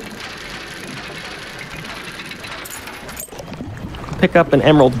 Pick up an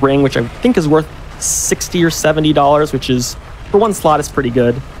emerald ring, which I think is worth $60 or $70, which is, for one slot, is pretty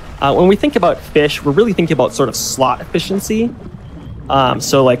good. When we think about fish, we're really thinking about sort of slot efficiency.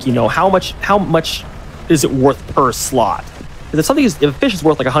 So like, you know, how much is it worth per slot? Because if a fish is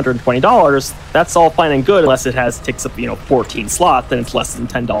worth like $120, that's all fine and good unless it takes up, you know, 14 slots, then it's less than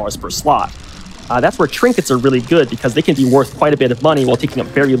 $10 per slot. That's where trinkets are really good because they can be worth quite a bit of money while taking up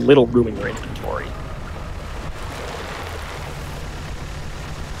very little room in your inventory.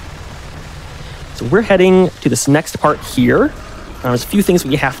 So we're heading to this next part here. There's a few things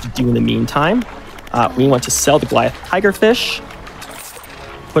we have to do in the meantime. We want to sell the Goliath Tigerfish,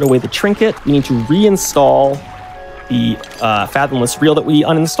 put away the trinket. We need to reinstall the Fathomless Reel that we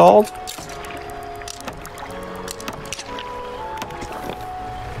uninstalled.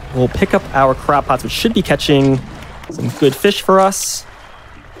 We'll pick up our crab pots, which should be catching some good fish for us.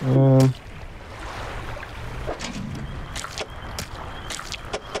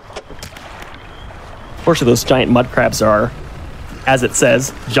 Unfortunately, those giant mud crabs are, as it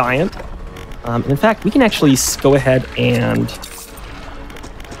says, giant. In fact, we can actually go ahead and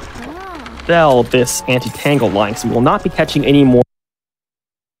sell this anti-tangle line, so we will not be catching any more.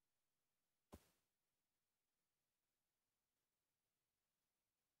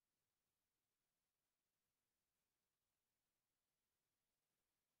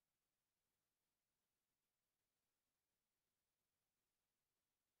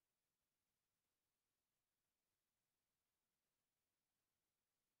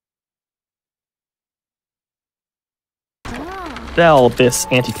 Sell this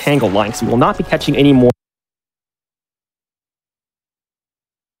anti-tangle line, so we will not be catching any more.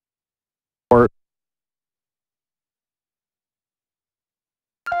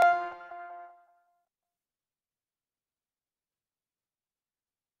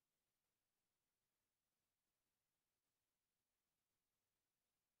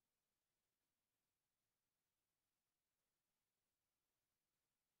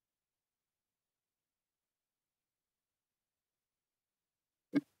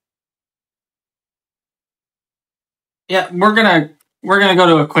 Yeah, we're gonna go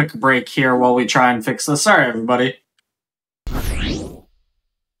to a quick break here while we try and fix this. Sorry, everybody.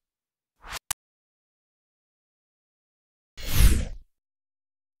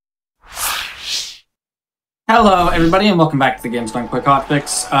 Hello, everybody, and welcome back to the GDQ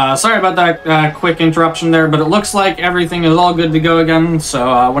Hotfix. Sorry about that quick interruption there, but it looks like everything is all good to go again.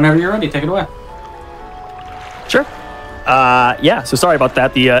 So whenever you're ready, take it away. Sure. Yeah, so sorry about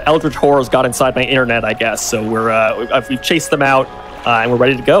that. The Eldritch Horrors got inside my internet, I guess. So we've chased them out, and we're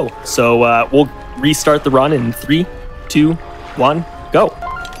ready to go. So we'll restart the run in 3, 2, 1, go.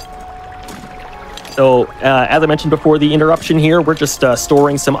 So as I mentioned before the interruption here, we're just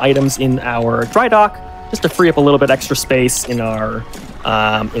storing some items in our dry dock just to free up a little bit extra space in our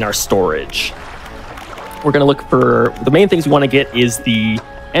storage. We're going to look for the main things we want to get is the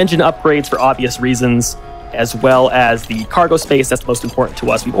engine upgrades for obvious reasons, as well as the cargo space. That's most important to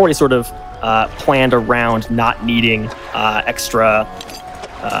us. We've already sort of planned around not needing extra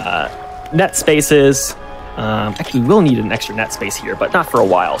net spaces. Actually, we will need an extra net space here, but not for a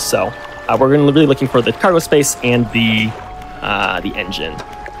while. So we're going to be really looking for the cargo space and the engine.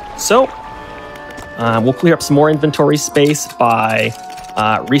 So we'll clear up some more inventory space by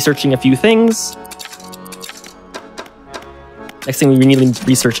researching a few things. Next thing we need to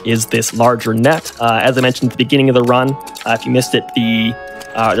research is this larger net. As I mentioned at the beginning of the run, if you missed it,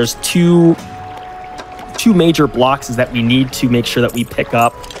 there's two major blocks that we need to make sure that we pick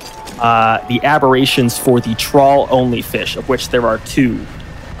up the aberrations for the trawl-only fish, of which there are 2.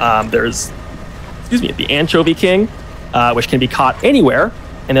 There's, the Anchovy King, which can be caught anywhere,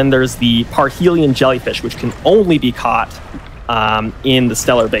 and then there's the Parhelion Jellyfish, which can only be caught in the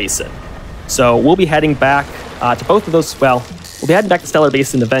Stellar Basin. So we'll be heading back to both of those. Well, we'll be heading back to Stellar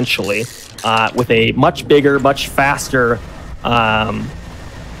Basin eventually with a much bigger, much faster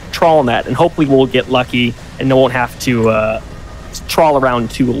trawl net, and hopefully we'll get lucky and no one have to trawl around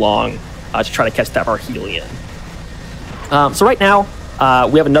too long to try to catch that Parhelion. So right now,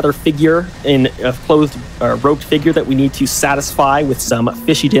 we have another figure in a clothed robed figure that we need to satisfy with some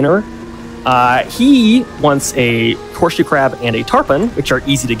fishy dinner. He wants a horseshoe crab and a tarpon, which are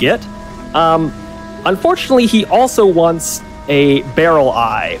easy to get. Unfortunately, he also wants a barrel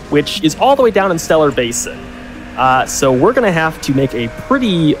eye, which is all the way down in Stellar Basin. So we're going to have to make a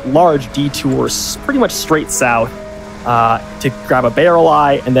pretty large detour, pretty much straight south, to grab a barrel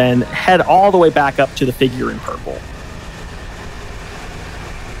eye and then head all the way back up to the figure in purple.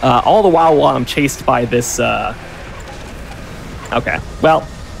 All the while I'm chased by this... Okay, well,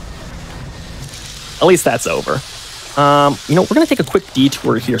 at least that's over. We're going to take a quick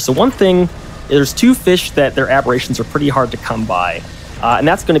detour here. So one thing, there's 2 fish that their aberrations are pretty hard to come by. and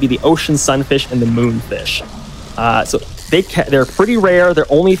that's going to be the ocean sunfish and the moonfish. So they're pretty rare. They're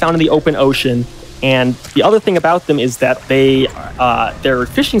only found in the open ocean. And the other thing about them is that their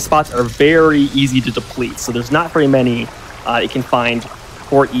fishing spots are very easy to deplete. So there's not very many you can find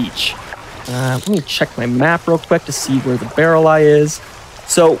for each. Let me check my map real quick to see where the barrel eye is.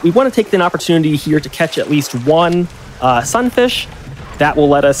 So we want to take an opportunity here to catch at least one sunfish. That will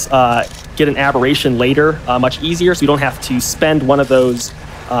let us get an aberration later much easier, so we don't have to spend one of those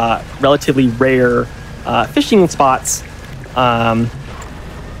relatively rare fishing spots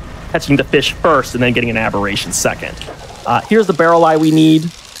catching the fish first and then getting an aberration second. Here's the barrel eye we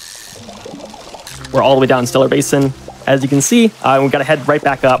need. We're all the way down in Stellar Basin. As you can see, we've got to head right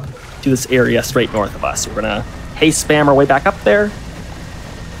back up to this area straight north of us. We're going to haste spam our way back up there.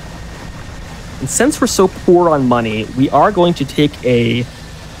 And since we're so poor on money, we are going to take a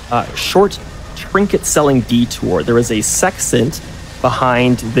short trinket selling detour. There is a sextant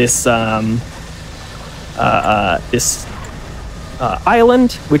behind this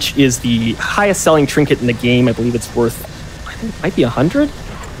island, which is the highest selling trinket in the game. I believe it's worth, I think it might be 100.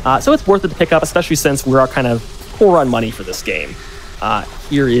 So it's worth it to pick up, especially since we are kind of poor on money for this game.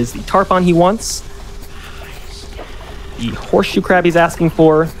 Here is the tarpon he wants, the horseshoe crab he's asking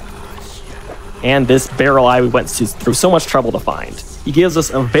for, and this barrel eye we went through so much trouble to find. He gives us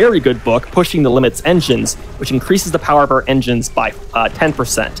a very good book, Pushing the Limits Engines, which increases the power of our engines by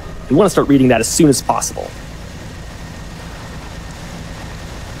 10%. We want to start reading that as soon as possible.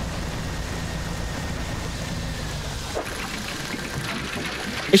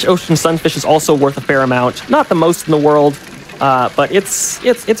 Fish ocean sunfish is also worth a fair amount. Not the most in the world, but it's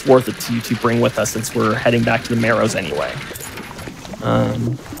worth it to bring with us since we're heading back to the Marrows anyway.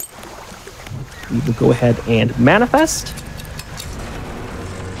 We will go ahead and manifest.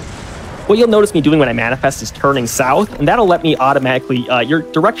 What you'll notice me doing when I manifest is turning south, and that'll let me automatically, your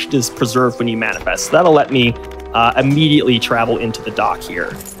direction is preserved when you manifest. So that'll let me immediately travel into the dock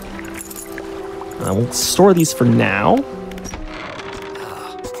here. We'll store these for now.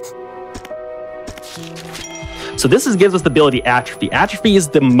 So this gives us the ability Atrophy. Atrophy is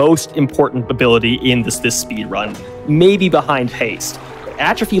the most important ability in this speed run, maybe behind Haste. What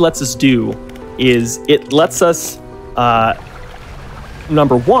Atrophy lets us do is it lets us,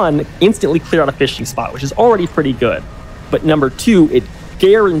 number one, instantly clear out a fishing spot, which is already pretty good. But number two, it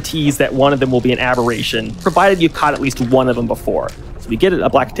guarantees that one of them will be an aberration, provided you've caught at least one of them before. So we get a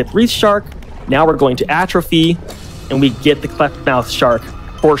black-tipped reef shark. Now we're going to Atrophy, and we get the cleft-mouthed shark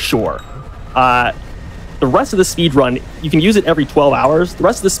for sure. The rest of the speed run, you can use it every 12 hours. The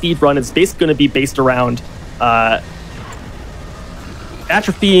rest of the speed run is basically going to be based around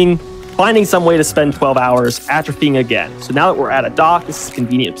atrophying, finding some way to spend 12 hours, atrophying again. So now that we're at a dock, this is a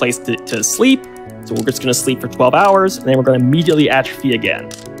convenient place to sleep. So we're just going to sleep for 12 hours, and then we're going to immediately atrophy again.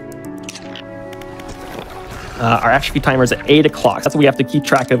 Our atrophy timer is at 8 o'clock. That's what we have to keep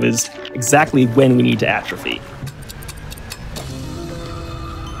track of, is exactly when we need to atrophy.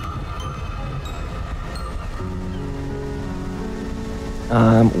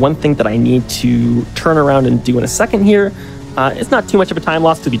 One thing that I need to turn around and do in a second here, it's not too much of a time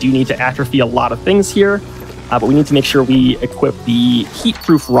loss because we do need to atrophy a lot of things here, but we need to make sure we equip the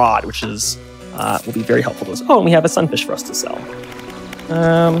heat-proof rod, which is will be very helpful to us. Oh, and we have a sunfish for us to sell.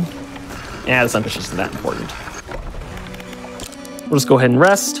 Yeah, the sunfish isn't that important. We'll just go ahead and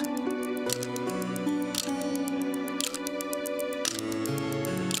rest.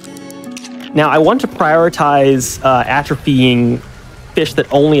 Now, I want to prioritize atrophying fish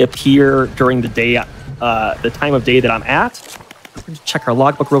that only appear during the day, the time of day that I'm at. I'm going to check our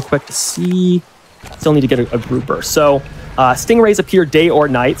logbook real quick to see. Still need to get a grouper. So stingrays appear day or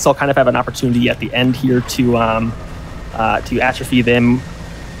night, so I'll kind of have an opportunity at the end here to atrophy them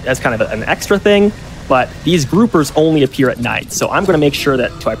as kind of an extra thing. But these groupers only appear at night, so I'm going to make sure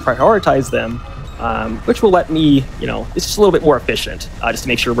that I prioritize them, which will let me, it's just a little bit more efficient, just to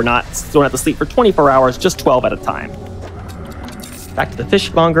make sure don't have to sleep for 24 hours, just 12 at a time. Back to the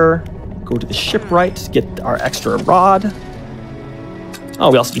fishmonger, go to the shipwright to get our extra rod.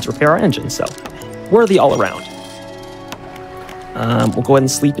 Oh, we also need to repair our engine, so worthy all around. We'll go ahead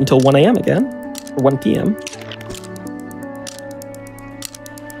and sleep until 1 a.m. again, or 1 p.m.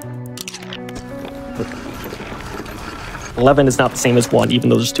 But 11 is not the same as 1, even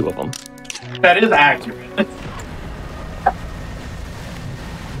though there's 2 of them. That is accurate.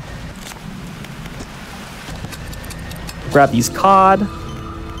 Grab these cod.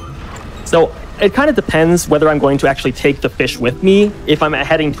 So it kind of depends whether I'm going to actually take the fish with me if I'm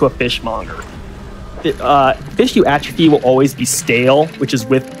heading to a fishmonger. Fish you atrophy will always be stale, which is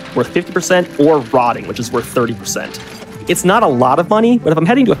worth 50%, or rotting, which is worth 30%. it's not a lot of money, but if I'm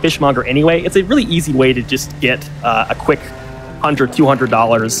heading to a fishmonger anyway, it's a really easy way to just get a quick $100,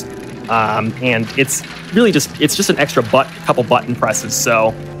 $200. And it's really just an extra couple button presses. So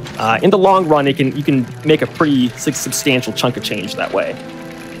in the long run, you can make a pretty substantial chunk of change that way.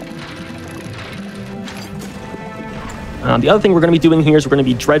 The other thing we're going to be doing here is we're going to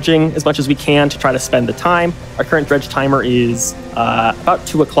be dredging as much as we can to try to spend the time. Our current dredge timer is about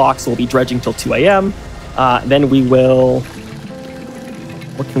 2 o'clock, so we'll be dredging till 2 a.m. Then we will...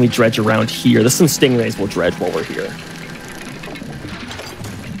 What can we dredge around here? There's some stingrays we'll dredge while we're here.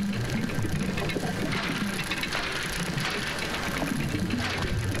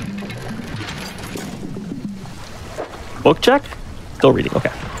 Book check? Still reading,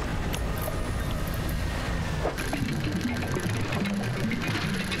 okay.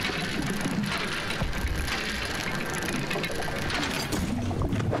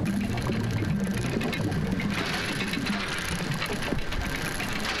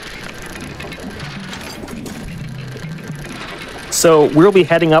 So we'll be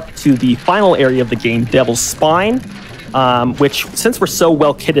heading up to the final area of the game, Devil's Spine, which, since we're so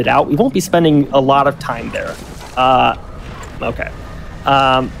well kitted out, we won't be spending a lot of time there. Okay.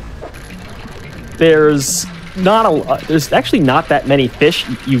 There's actually not that many fish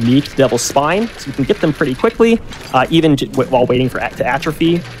unique to Devil's Spine, so you can get them pretty quickly, even while waiting to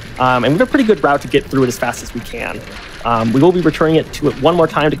atrophy. And we have a pretty good route to get through it as fast as we can. We will be returning to it one more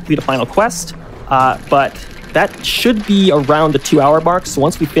time to complete a final quest, but that should be around the 2-hour mark. So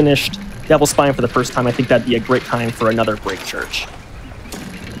once we finished Devil's Spine for the first time, I think that'd be a great time for another break church.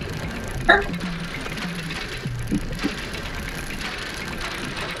 Sure.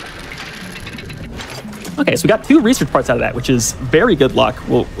 Okay, so we got 2 research parts out of that, which is very good luck.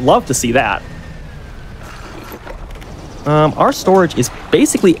 We'll love to see that. Our storage is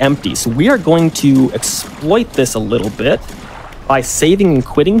basically empty, so we are going to exploit this a little bit by saving and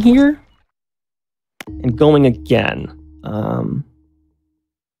quitting here and going again.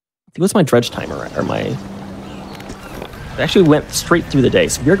 What's my dredge timer? Or it actually went straight through the day,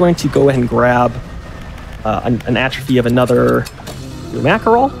 so we're going to go ahead and grab an atrophy of another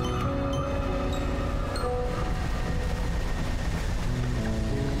mackerel.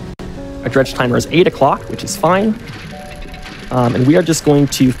 Our dredge timer is 8 o'clock, which is fine. And we are just going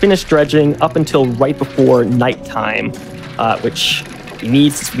to finish dredging up until right before nighttime, which we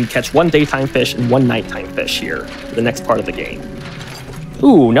need since we can catch 1 daytime fish and 1 nighttime fish here for the next part of the game.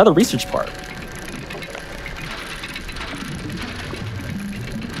 Ooh, another research part.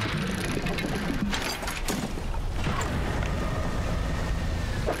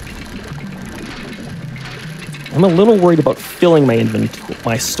 I'm a little worried about filling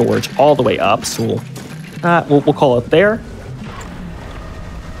my storage all the way up, so we'll call it there.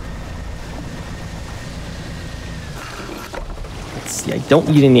 Let's see, I don't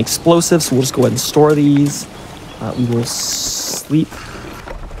need any explosives, so we'll just go ahead and store these. We will sleep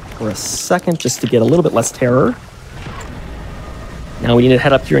for a second just to get a little bit less terror. Now we need to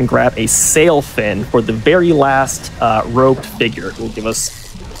head up here and grab a sail fin for the very last robed figure. It will give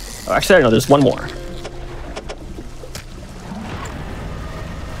us... Oh, actually, I don't know, there's one more.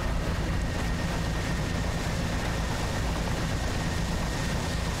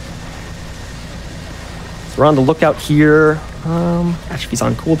 We're on the lookout here. Atrophy's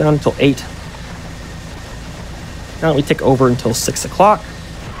on cooldown until 8. Now we tick over until 6 o'clock.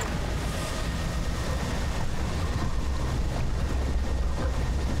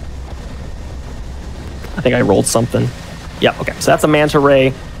 I think I rolled something. Yeah, okay, so that's a manta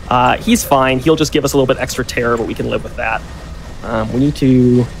ray. He's fine. He'll just give us a little bit extra terror, but we can live with that. We need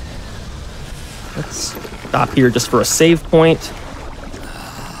to... Let's stop here just for a save point.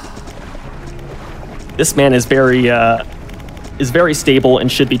 This man is very stable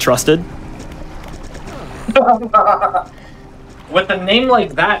and should be trusted. With a name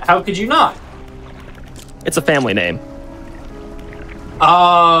like that, how could you not? It's a family name.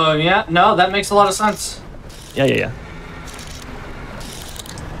 Oh, yeah. No, that makes a lot of sense. Yeah.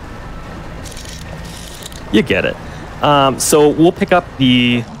 You get it. So we'll pick up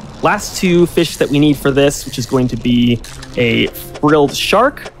the last 2 fish that we need for this, which is going to be a frilled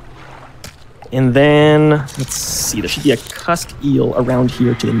shark. And then, let's see, there should be a cusk eel around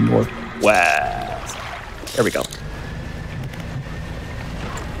here to the northwest. There we go.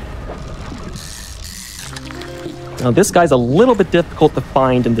 Now this guy's a little bit difficult to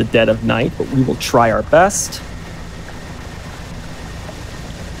find in the dead of night, but we will try our best.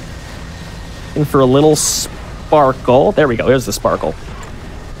 And for a little sparkle, there we go, here's the sparkle.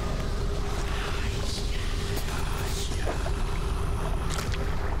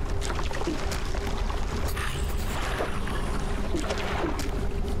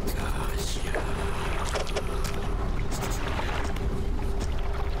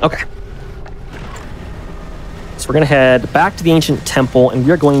 Okay. So we're going to head back to the ancient temple, and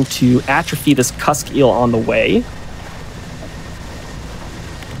we're going to atrophy this cusk eel on the way.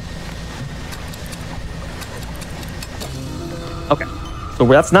 Okay. So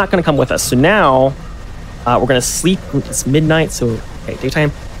that's not going to come with us. So now we're going to sleep. It's midnight, so okay,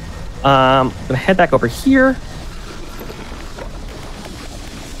 daytime. I'm going to head back over here.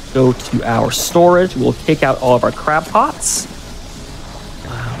 Go to our storage. We'll take out all of our crab pots.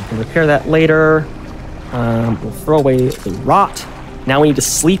 We can repair that later. We'll throw away the rot. Now we need to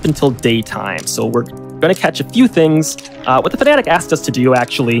sleep until daytime. So we're going to catch a few things. What the Fanatic asked us to do,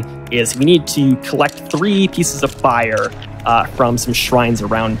 actually, is we need to collect 3 pieces of fire from some shrines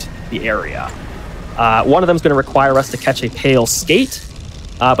around the area. One of them is going to require us to catch a pale skate.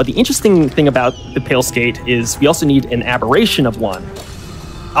 But the interesting thing about the pale skate is we also need an aberration of one.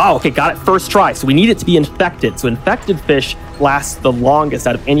 Oh, okay, got it first try. So we need it to be infected. So infected fish lasts the longest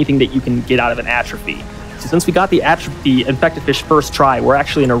out of anything that you can get out of an atrophy. So since we got the infected fish first try, we're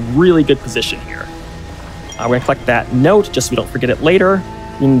actually in a really good position here. We're going to collect that note just so we don't forget it later.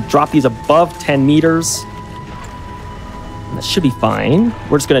 We can drop these above 10 meters. And that should be fine.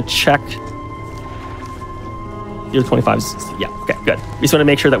 We're just going to check. 0.25 is, yeah, okay, good. We just want to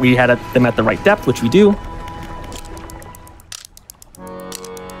make sure that we had them at the right depth, which we do.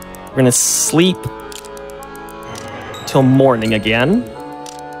 We're going to sleep till morning again.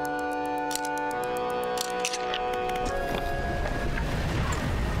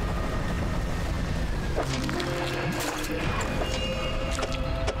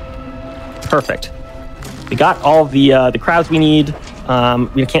 Perfect. We got all the crabs we need.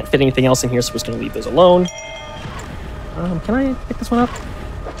 We can't fit anything else in here, so we're just going to leave those alone. Can I pick this one up?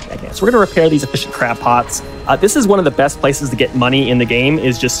 Okay, so we're going to repair these efficient crab pots. This is one of the best places to get money in the game,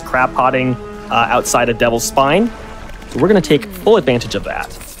 is just crab potting outside of Devil's Spine. So we're going to take full advantage of that.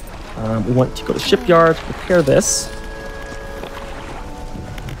 We want to go to shipyard, repair this.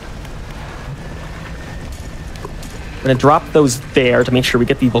 We're going to drop those there to make sure we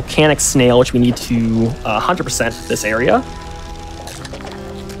get the volcanic snail, which we need to 100% this area.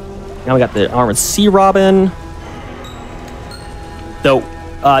 Now we got the armored sea robin. So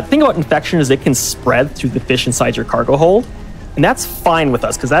the thing about infection is it can spread through the fish inside your cargo hold. And that's fine with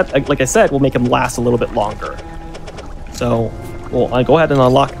us, because that, like I said, will make them last a little bit longer. So we'll go ahead and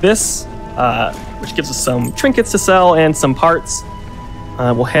unlock this, which gives us some trinkets to sell and some parts.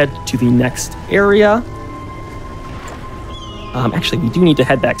 We'll head to the next area. Actually, we do need to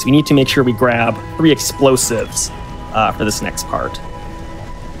head back, so we need to make sure we grab 3 explosives for this next part.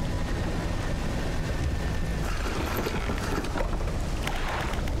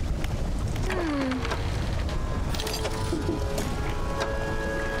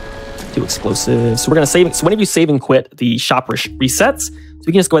 Explosives. So we're going to save. So whenever you save and quit, the shop resets. So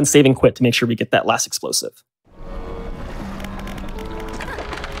we can just go ahead and save and quit to make sure we get that last explosive.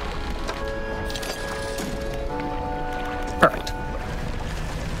 Perfect.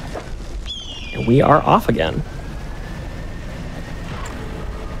 And we are off again.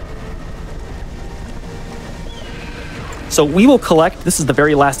 So we will collect. This is the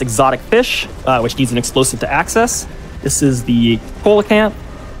very last exotic fish, which needs an explosive to access. This is the coelacanth.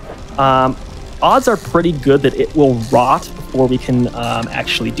 Odds are pretty good that it will rot before we can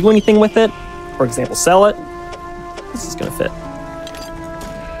actually do anything with it. For example, sell it. This is going to fit.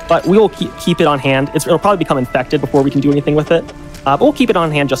 But we will keep it on hand. It'll probably become infected before we can do anything with it. But we'll keep it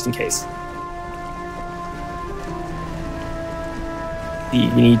on hand just in case. We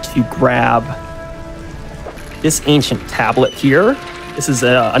need to grab this ancient tablet here. This is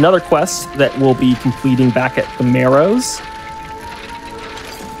another quest that we'll be completing back at the Marrows.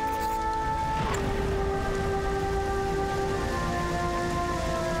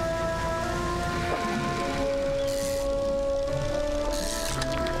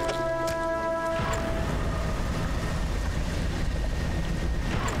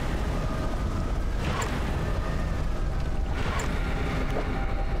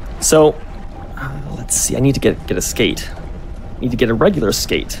 So, let's see. I need to get a skate. I need to get a regular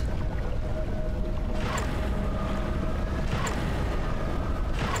skate.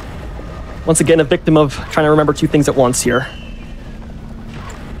 Once again, a victim of trying to remember 2 things at once here.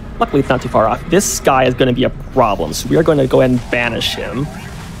 Luckily, it's not too far off. This guy is going to be a problem, so we are going to go ahead and banish him.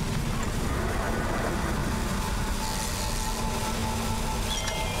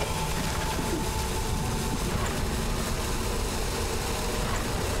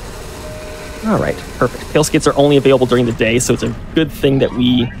 All right, perfect. Pale skates are only available during the day, so it's a good thing that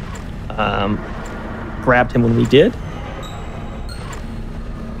we grabbed him when we did.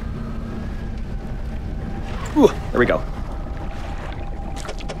 Ooh, there we go.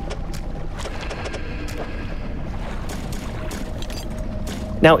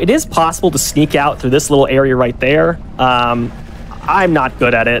 Now, it is possible to sneak out through this little area right there. I'm not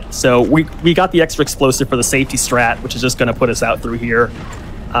good at it, so we got the extra explosive for the safety strat, which is just going to put us out through here.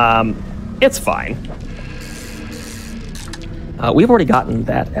 It's fine. We've already gotten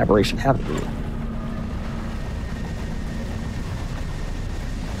that aberration, haven't we?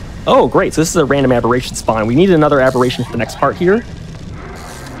 Oh, great. So this is a random aberration spawn. We need another aberration for the next part here.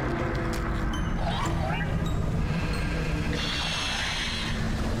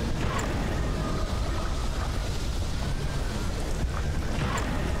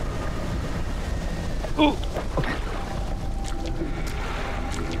 Ooh, okay.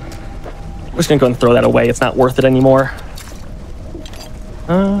 We're just going to go and throw that away. It's not worth it anymore.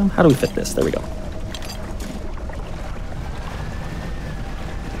 How do we fit this? There we go.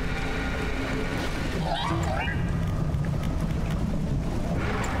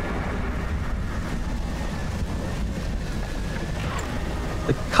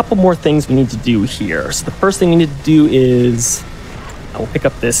 A couple more things we need to do here. So the first thing we need to do is I will pick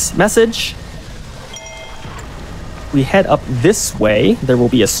up this message. We head up this way. There will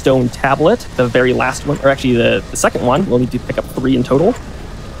be a stone tablet, the very last one, or actually the second one. We'll need to pick up 3 in total,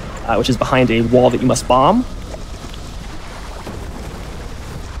 which is behind a wall that you must bomb.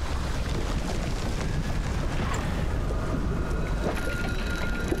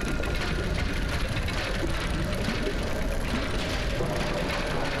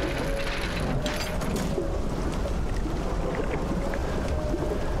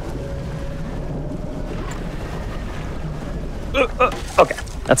 Okay,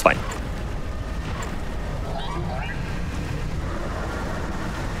 that's fine.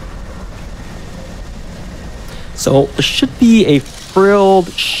 So there should be a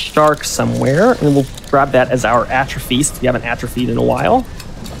frilled shark somewhere, and we'll grab that as our atrophy since we haven't atrophied in a while.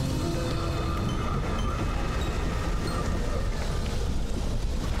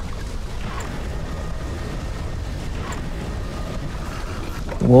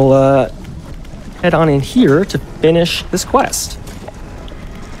 We'll head on in here to finish this quest.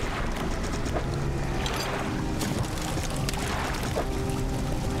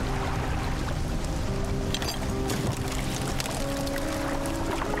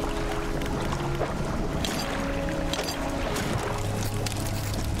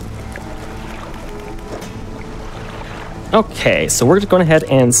 Okay, so we're just going ahead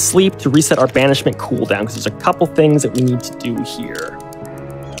and sleep to reset our banishment cooldown because there's a couple things that we need to do here.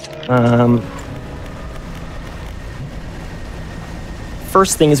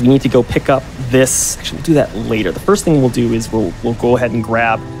 First thing is we need to go pick up this. Actually, we'll do that later. The first thing we'll do is we'll go ahead and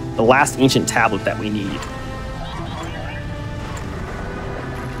grab the last ancient tablet that we need.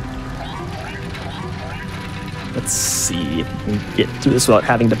 Let's see if we can get through this without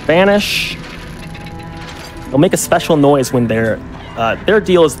having to banish. They'll make a special noise when their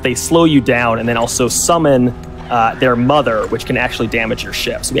deal is they slow you down and then also summon their mother, which can actually damage your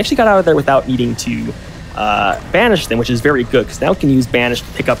ship. So we actually got out of there without needing to banish them, which is very good, because now we can use banish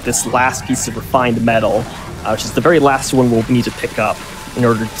to pick up this last piece of refined metal, which is the very last one we'll need to pick up in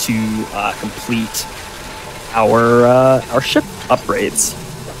order to complete our ship upgrades.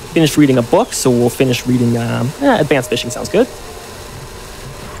 Finished reading a book, so we'll finish reading Advanced Fishing. Sounds good.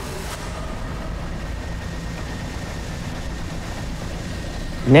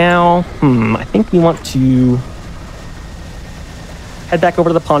 Now, I think we want to head back over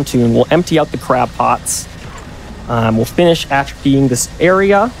to the pontoon. We'll empty out the crab pots. We'll finish atrophying this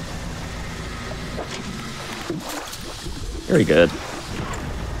area. Very good.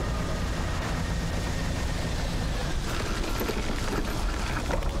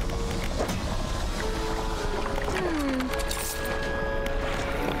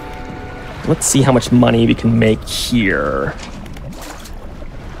 Let's see how much money we can make here.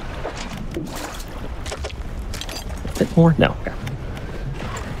 A bit more? No. Okay.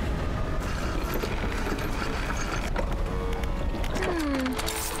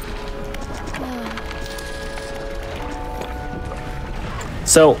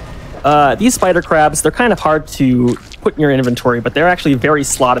 So, these spider crabs, they're kind of hard to put in your inventory, but they're actually very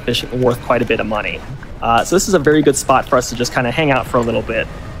slot efficient and worth quite a bit of money. So this is a very good spot for us to just kind of hang out for a little bit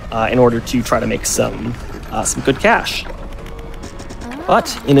in order to try to make some good cash.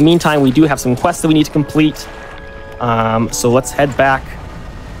 But in the meantime, we do have some quests that we need to complete. So let's head back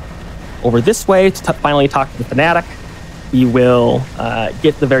over this way to finally talk to the fanatic. We will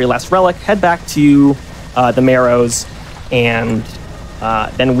get the very last relic, head back to the Marrows, and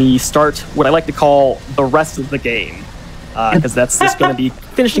then we start what I like to call the rest of the game, because that's just going to be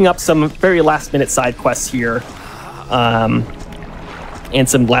finishing up some very last-minute side quests here, and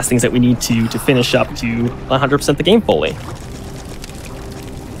some last things that we need to finish up to 100% the game fully.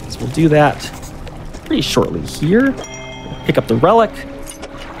 we'll do that pretty shortly here. Pick up the relic.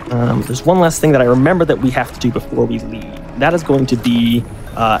 There's one last thing that I remember that we have to do before we leave. That is going to be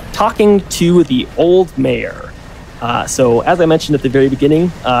talking to the old mayor. So as I mentioned at the very beginning,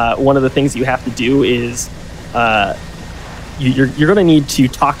 one of the things you have to do is you're going to need to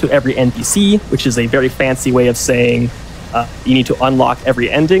talk to every NPC, which is a very fancy way of saying you need to unlock every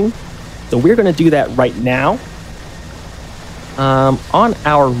ending. So we're going to do that right now. On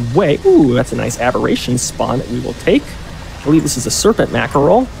our way, ooh, that's a nice aberration spawn that we will take. I believe this is a serpent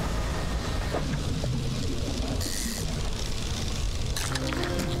mackerel.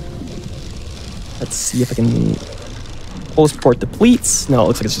 Let's see if I can post-port depletes. No, it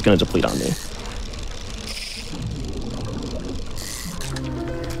looks like it's just going to deplete on me.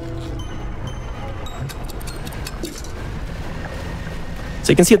 So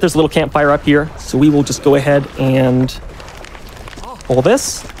you can see that there's a little campfire up here. So we will just go ahead and pull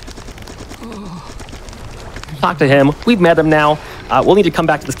this. Talk to him. We've met him now. We'll need to come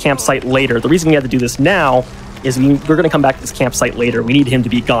back to this campsite later. The reason we had to do this now is we're going to come back to this campsite later. We need him to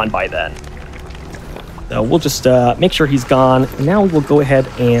be gone by then. So we'll just make sure he's gone. And now we will go ahead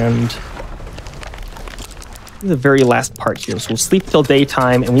and do the very last part here. So we'll sleep till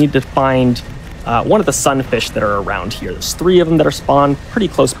daytime, and we need to find one of the sunfish that are around here. There's 3 of them that are spawned pretty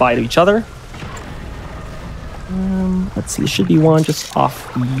close by to each other. Let's see, there should be one just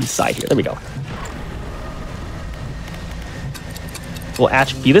off the side here. There we go. We'll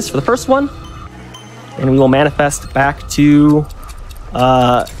attribute this for the first one, and we will manifest back to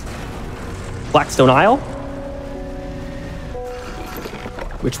Blackstone Isle,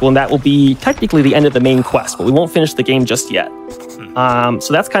 that will be technically the end of the main quest, but we won't finish the game just yet. So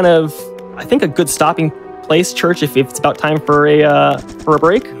that's kind of, I think, a good stopping place, Church, if it's about time for a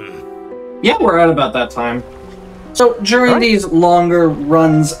break. Yeah, we're at about that time. So during these longer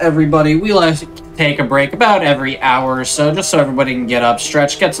runs, everybody, we like to take a break about every hour or so, just so everybody can get up,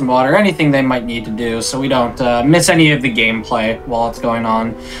 stretch, get some water, anything they might need to do, so we don't miss any of the gameplay while it's going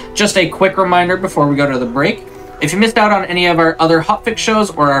on. Just a quick reminder before we go to the break. If you missed out on any of our other Hotfix shows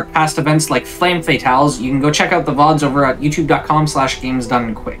or our past events like Flame Fatales, you can go check out the VODs over at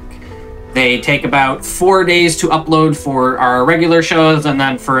youtube.com/gamesdonequick. They take about 4 days to upload for our regular shows, and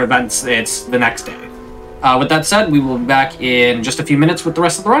then for events, it's the next day. With that said, we will be back in just a few minutes with the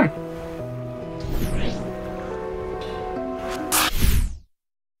rest of the run.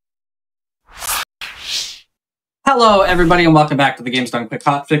 Hello, everybody, and welcome back to the Games Done Quick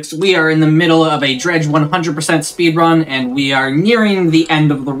Hotfix. We are in the middle of a Dredge 100% speed run, and we are nearing the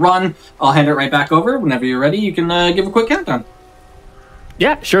end of the run. I'll hand it right back over. Whenever you're ready, you can give a quick countdown.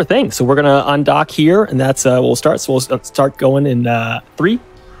 Yeah, sure thing. So we're going to undock here, and that's we'll start. So we'll start going in 3,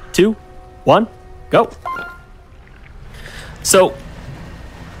 2, 1, go. So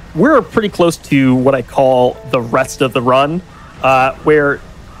we're pretty close to what I call the rest of the run, where...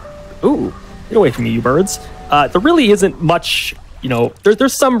 Ooh, get away from me, you birds. There really isn't much, you know,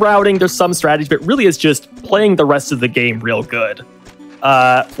 there's some routing, there's some strategy, but really is just playing the rest of the game real good.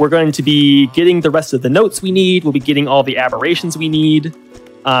 We're going to be getting the rest of the notes we need. We'll be getting all the aberrations we need.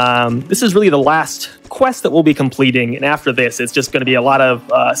 This is really the last quest that we'll be completing, and after this, it's just going to be a lot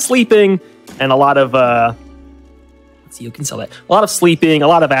of sleeping and a lot of, let's see, you can sell that. A lot of sleeping, a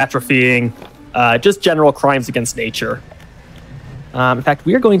lot of atrophying, just general crimes against nature. In fact,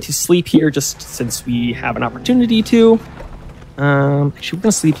 we are going to sleep here just since we have an opportunity to. Actually, we're going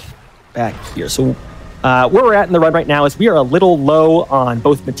to sleep back here. So where we're at in the run right now is we are a little low on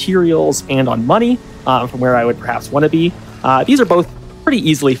both materials and on money from where I would perhaps want to be. These are both pretty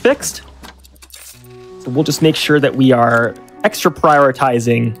easily fixed. So we'll just make sure that we are extra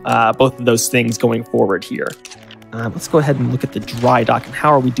prioritizing both of those things going forward here. Let's go ahead and look at the dry dock and how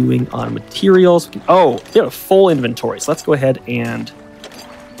are we doing on materials. Oh, we have a full inventory. So let's go ahead and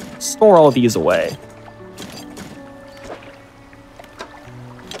store all of these away.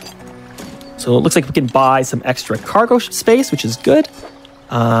 So it looks like we can buy some extra cargo space, which is good.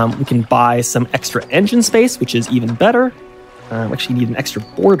 We can buy some extra engine space, which is even better. We actually need an extra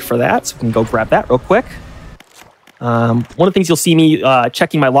board for that, so we can go grab that real quick. One of the things you'll see me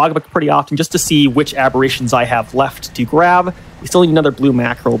checking my logbook pretty often just to see which aberrations I have left to grab. We still need another blue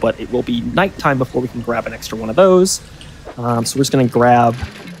mackerel, but it will be nighttime before we can grab an extra one of those. So we're just going to grab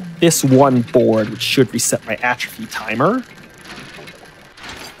this one board, which should reset my atrophy timer.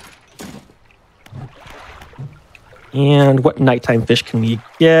 And what nighttime fish can we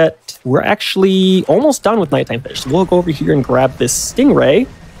get? We're actually almost done with nighttime fish. So we'll go over here and grab this stingray,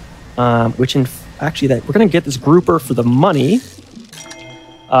 which actually that we're going to get this grouper for the money.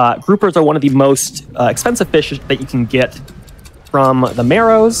 Groupers are one of the most expensive fish that you can get from the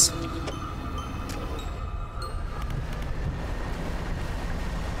marrows.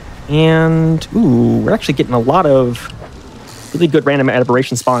 And, ooh, we're actually getting a lot of really good random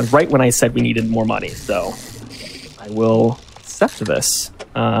aberration spawns right when I said we needed more money. So I will accept this,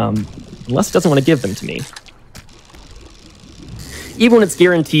 unless it doesn't want to give them to me. Even when it's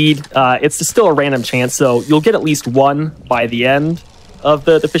guaranteed, it's still a random chance, so you'll get at least one by the end of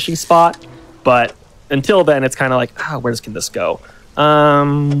the fishing spot. But until then, it's kind of like, where can this go?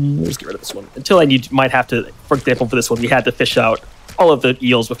 Let's get rid of this one. Until then, you might have to, for example, for this one, we had to fish out all of the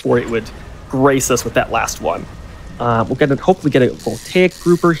eels before it would grace us with that last one. We'll hopefully get a voltaic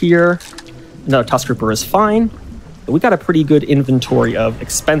grouper here. Another tusk grouper is fine. But we got a pretty good inventory of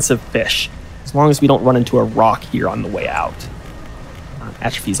expensive fish, as long as we don't run into a rock here on the way out.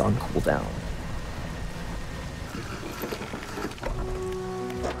 Atrophy's on cooldown.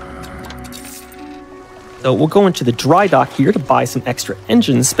 So we'll go into the dry dock here to buy some extra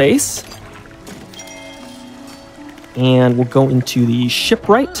engine space. And we'll go into the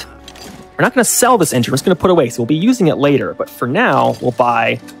shipwright. We're not going to sell this engine, we're just going to put it away, so we'll be using it later. But for now, we'll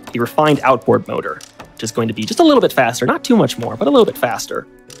buy a refined outboard motor, which is going to be just a little bit faster. Not too much more, but a little bit faster,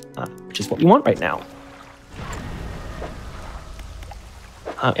 which is what we want right now.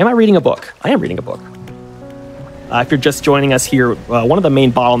 Am I reading a book? I am reading a book. If you're just joining us here, one of the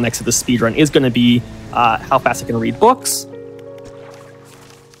main bottlenecks of the speedrun is going to be how fast I can read books.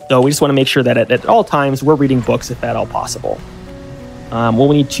 So we just want to make sure that at all times we're reading books if at all possible.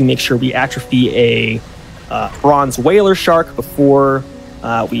 We'll need to make sure we atrophy a bronze whaler shark before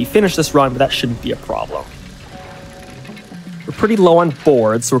we finish this run, but that shouldn't be a problem. We're pretty low on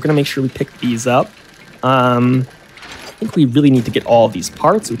board, so we're going to make sure we pick these up. I think we really need to get all of these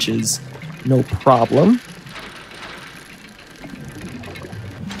parts, which is no problem.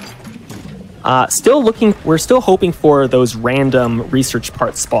 We're still hoping for those random research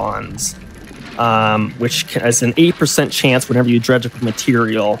part spawns, which has an 8% chance whenever you dredge up a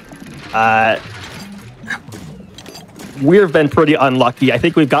material. We've been pretty unlucky. I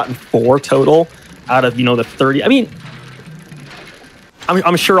think we've gotten 4 total out of, the 30. I mean,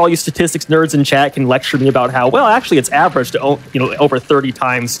 I'm sure all you statistics nerds in chat can lecture me about how, well, actually it's average to, over 30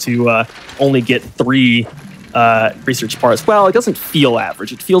 times to only get 3 research parts. Well, it doesn't feel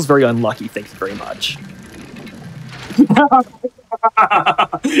average. It feels very unlucky. Thank you very much.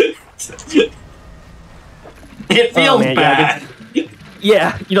 It feels bad.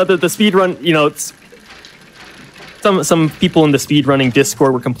 Yeah, the speed run, it's some people in the speedrunning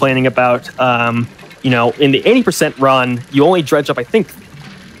Discord were complaining about, in the 80% run, you only dredge up, I think,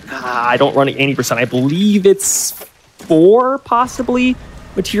 I don't run at 80%. I believe it's 4, possibly,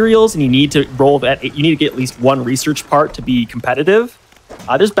 materials, and you need to roll that. You need to get at least 1 research part to be competitive.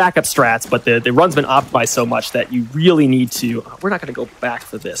 There's backup strats, but the run's been optimized so much that you really need to. We're not going to go back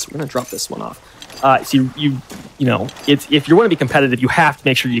for this. We're going to drop this one off. So if you want to be competitive, you have to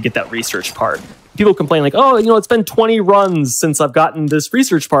make sure you get that research part. People complain like, oh, it's been 20 runs since I've gotten this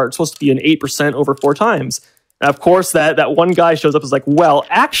research part. It's supposed to be an 8% over 4 times. And of course, that one guy shows up and is like, well,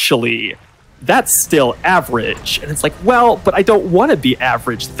 actually, that's still average. And it's like, well, but I don't want to be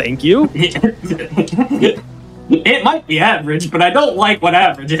average, thank you. It might be average, but I don't like what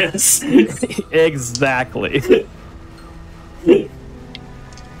average is. Exactly.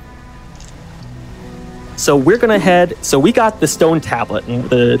 So we're going to head... So we got the stone tablet, and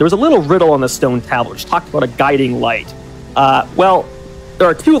there was a little riddle on the stone tablet, which talked about a guiding light. Well, there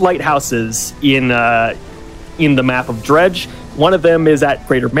are 2 lighthouses in the map of Dredge. One of them is at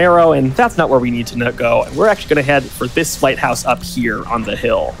Greater Marrow, and that's not where we need to go. We're actually going to head for this lighthouse up here on the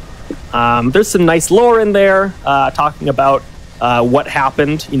hill. There's some nice lore in there, talking about what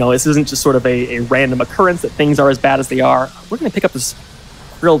happened. This isn't just sort of a random occurrence that things are as bad as they are. We're going to pick up this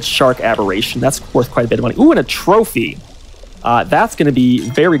grilled shark aberration. That's worth quite a bit of money. Ooh, and a trophy. That's going to be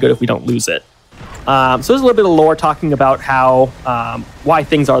very good if we don't lose it. So there's a little bit of lore talking about how why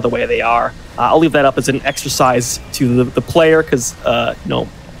things are the way they are. I'll leave that up as an exercise to the player because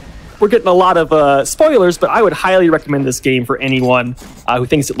we're getting a lot of spoilers, but I would highly recommend this game for anyone who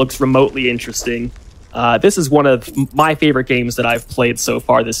thinks it looks remotely interesting. This is one of my favorite games that I've played so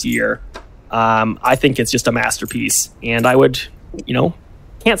far this year. I think it's just a masterpiece, and I would,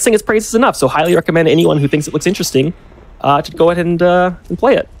 can't sing its praises enough, so highly recommend anyone who thinks it looks interesting to go ahead and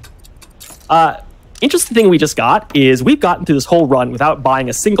play it. Interesting thing we just got is we've gotten through this whole run without buying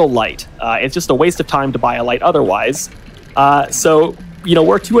a single light. It's just a waste of time to buy a light otherwise. So,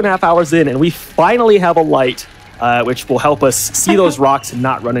 we're 2.5 hours in, and we finally have a light, which will help us see those rocks and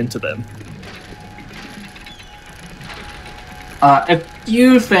not run into them. A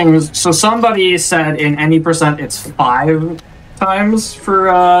few things. So somebody said in any percent it's 5 times for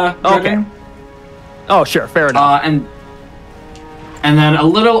Okay. Oh, sure, fair enough. And then a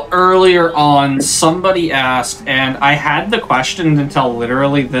little earlier on, somebody asked, and I had the question until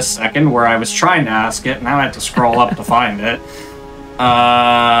literally this second where I was trying to ask it. Now I have to scroll up to find it.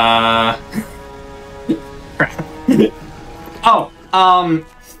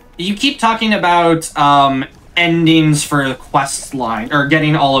 You keep talking about endings for the quest line, or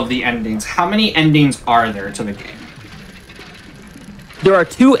getting all of the endings. How many endings are there to the game? There are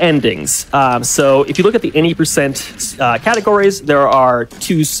 2 endings. So if you look at the any % categories, there are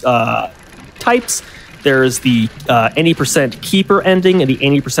 2 types. There's the any % keeper ending and the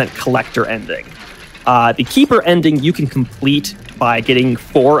any % collector ending. The keeper ending you can complete by getting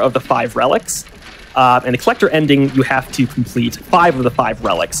 4 of the 5 relics. And the collector ending, you have to complete 5 of the 5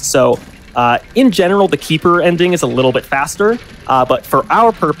 relics. So in general, the keeper ending is a little bit faster, but for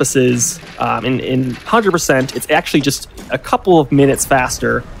our purposes, in 100%, it's actually just a couple of minutes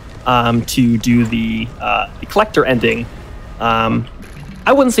faster to do the collector ending.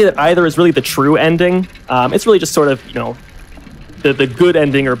 I wouldn't say that either is really the true ending. It's really just sort of, you know, the good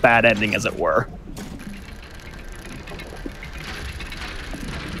ending or bad ending, as it were.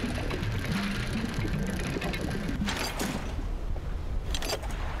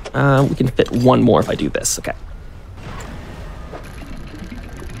 We can fit 1 more if I do this. Okay.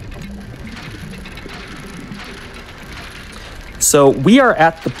 So we are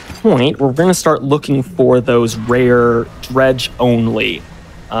at the point where we're going to start looking for those rare dredge only,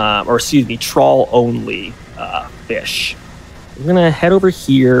 or excuse me, trawl only fish. We're going to head over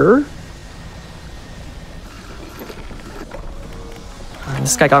here.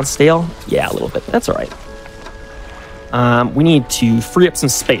 This guy gone stale? Yeah, a little bit. That's all right. We need to free up some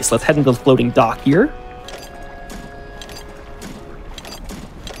space. Let's head into the floating dock here.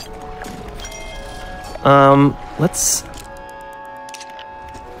 Let's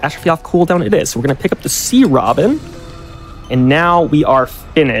atrophy off cooldown. It is. So we're going to pick up the sea robin, and now we are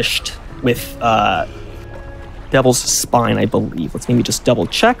finished with Devil's Spine, I believe. Let's maybe just double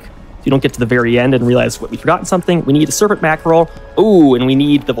check. So you don't get to the very end and realize we've forgotten something. We need the serpent mackerel. Ooh, and we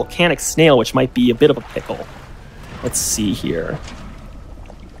need the volcanic snail, which might be a bit of a pickle. Let's see here.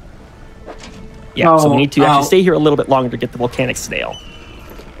 Yeah, so we need to actually stay here a little bit longer to get the volcanic snail.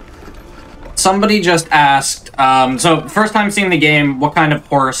 Somebody just asked, so first time seeing the game, what kind of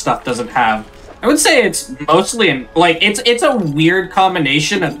horror stuff does it have? I would say it's mostly, it's a weird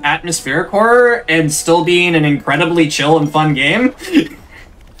combination of atmospheric horror and still being an incredibly chill and fun game.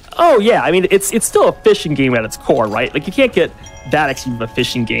 Oh, yeah, I mean, it's still a fishing game at its core, right? Like, you can't get that extreme of a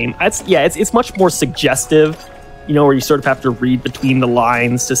fishing game. It's much more suggestive, you know, where you sort of have to read between the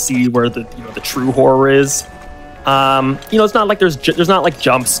lines to see where the true horror is. It's not like there's not like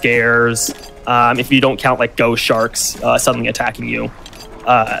jump scares, if you don't count like ghost sharks suddenly attacking you,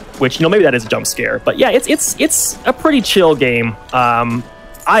 which, maybe that is a jump scare. But yeah, it's a pretty chill game.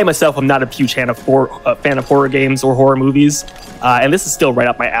 I myself am not a huge fan of horror games or horror movies, and this is still right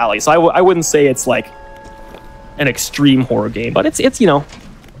up my alley. So I wouldn't say it's like an extreme horror game, but it's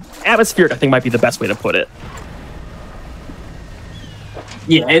atmospheric, I think, might be the best way to put it.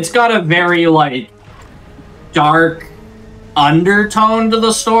 Yeah, it's got a very, dark undertone to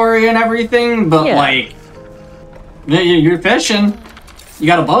the story and everything, but, you're fishing. You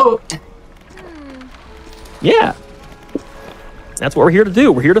got a boat. Yeah. That's what we're here to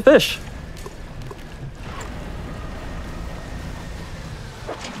do. We're here to fish.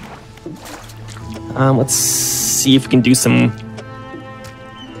 Let's see if we can do some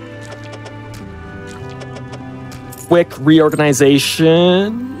quick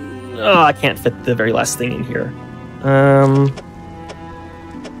reorganization. Oh, I can't fit the very last thing in here.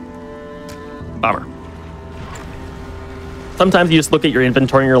 Bummer. Sometimes you just look at your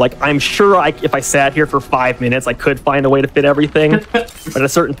inventory and you're like, I'm sure if I sat here for 5 minutes, I could find a way to fit everything. But at a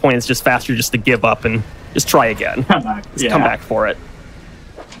certain point, it's just faster just to give up and just try again. Come back for it.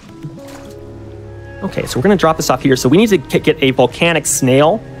 Okay, so we're going to drop this off here. So we need to get a volcanic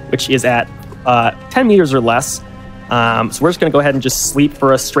snail, which is at 10 meters or less. So we're just going to go ahead and just sleep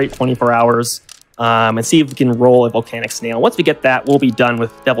for a straight 24 hours and see if we can roll a volcanic snail. Once we get that, we'll be done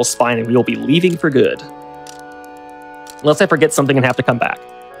with Devil's Spine and we will be leaving for good. Unless I forget something and have to come back.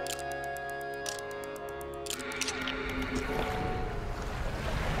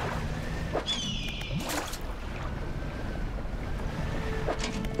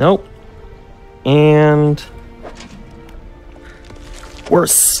 Nope. And we're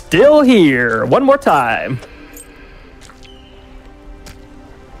still here. One more time.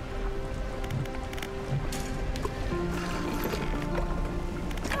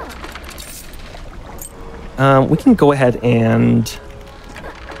 We can go ahead and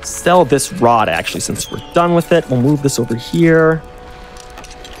sell this rod, actually, since we're done with it. We'll move this over here.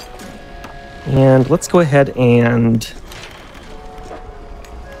 And let's go ahead and...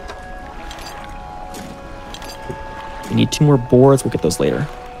 we need 2 more boards. We'll get those later.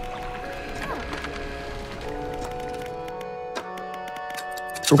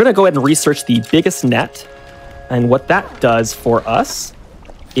 So we're going to go ahead and research the biggest net. And what that does for us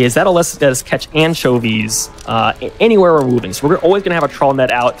is that'll let us catch anchovies anywhere we're moving. So we're always going to have a trawl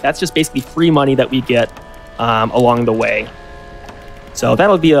net out. That's just basically free money that we get along the way. So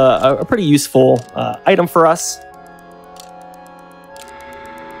that'll be a pretty useful item for us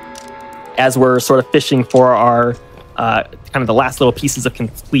as we're sort of fishing for our kind of the last little pieces of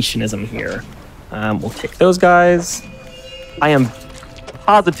completionism here. We'll take those guys. I am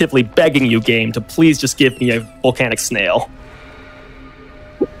positively begging you, game, to please just give me a volcanic snail.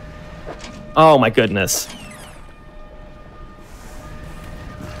 Oh my goodness.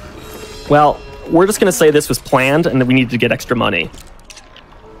 Well, we're just going to say this was planned and that we need to get extra money.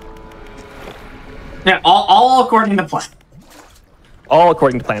 Yeah, all according to plan. All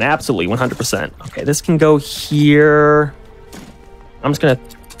according to plan, absolutely, 100%. Okay, this can go here. I'm just going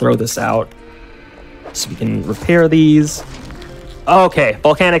to throw this out so we can repair these. Okay,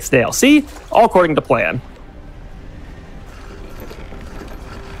 volcanic snail. See? All according to plan.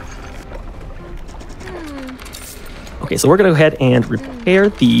 Okay, so we're going to go ahead and repair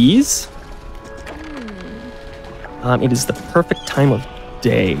these. It is the perfect time of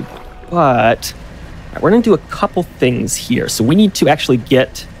day, but we're going to do a couple things here. So we need to actually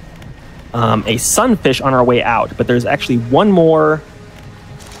get a sunfish on our way out, but there's actually one more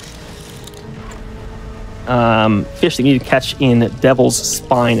fish that we need to catch in Devil's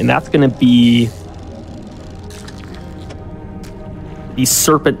Spine, and that's going to be the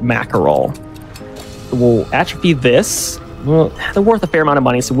serpent mackerel. We'll atrophy this. Well, they're worth a fair amount of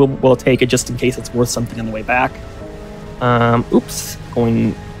money, so we'll take it just in case it's worth something on the way back. Oops,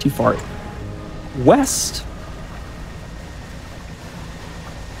 going too far west.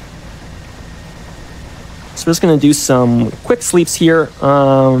 So we're just going to do some quick sleeps here.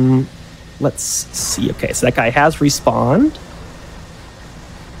 Let's see. Okay, so that guy has respawned.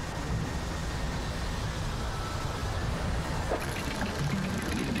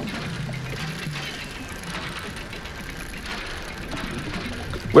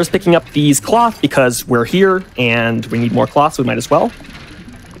 We're just picking up these cloth because we're here and we need more cloth, so we might as well.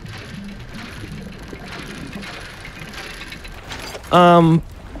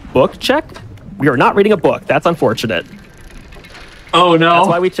 Book check? We are not reading a book. That's unfortunate. Oh, no. That's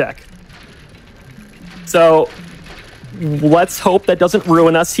why we check. So let's hope that doesn't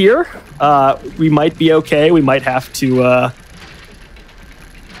ruin us here. We might be okay. We might have to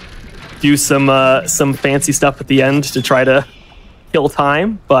do some fancy stuff at the end to try to kill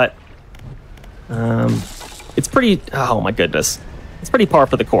time, but it's pretty, oh my goodness, it's pretty par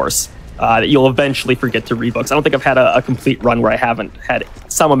for the course that you'll eventually forget to read books. I don't think I've had a complete run where I haven't had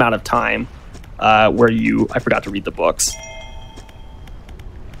some amount of time where I forgot to read the books.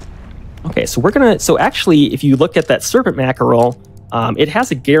 Okay, so so actually, if you look at that serpent mackerel, it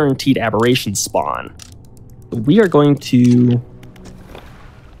has a guaranteed aberration spawn. We are going to,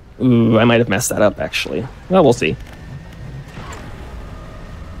 ooh, I might have messed that up actually. Well, we'll see.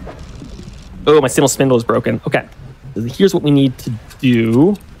 Oh, my single spindle is broken. Okay, so here's what we need to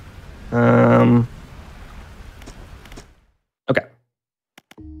do. Okay.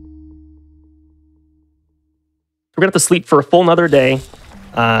 We're gonna have to sleep for a full another day,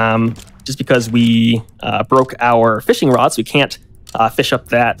 just because we broke our fishing rod, so we can't fish up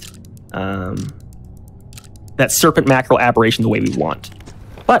that that serpent mackerel aberration the way we want.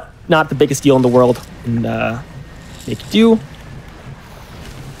 But not the biggest deal in the world, and make do.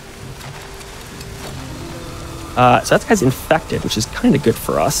 So that guy's infected, which is kind of good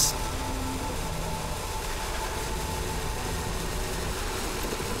for us.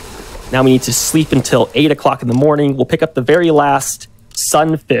 Now we need to sleep until 8 o'clock in the morning. We'll pick up the very last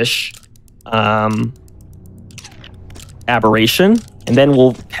sunfish aberration, and then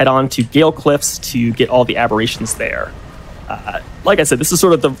we'll head on to Gale Cliffs to get all the aberrations there. Like I said, this is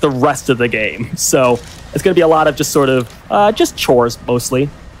sort of the rest of the game. So it's going to be a lot of just sort of just chores mostly.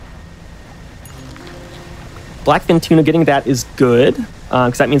 Blackfin tuna, getting that is good,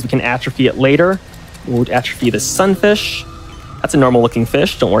 because that means we can atrophy it later. We'll atrophy the sunfish. That's a normal looking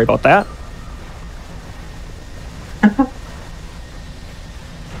fish, don't worry about that.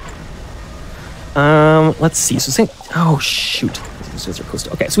 Let's see, so oh shoot.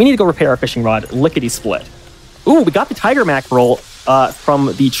 Okay, so we need to go repair our fishing rod, lickety-split. Ooh, we got the tiger mackerel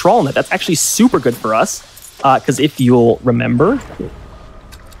from the trawl net. That's actually super good for us. because if you'll remember,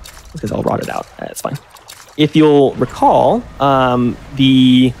 because I'll rot it out. That's fine. If you'll recall,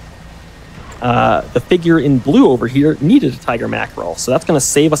 the figure in blue over here needed a tiger mackerel, so that's going to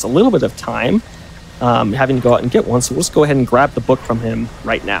save us a little bit of time having to go out and get one. So we'll just go ahead and grab the book from him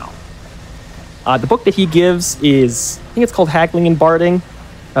right now. The book that he gives is, I think it's called Haggling and Bartering,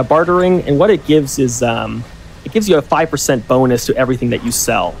 and what it gives is it gives you a 5% bonus to everything that you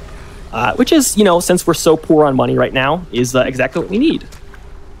sell, which is, you know, since we're so poor on money right now, is exactly what we need.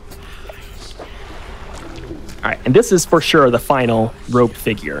 All right, and this is for sure the final roped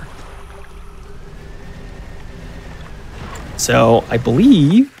figure. So I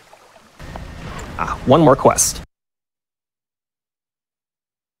believe one more quest.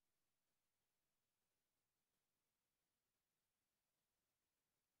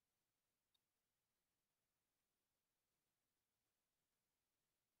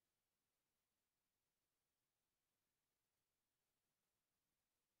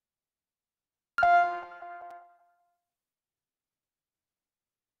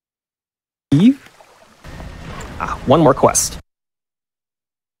 One more quest.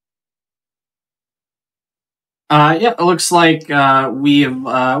 Yeah, it looks like we're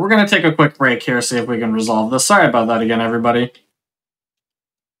going to take a quick break here, see if we can resolve this. Sorry about that again, everybody.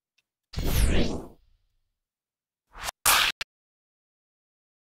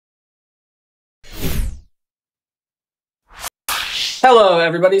 Hello,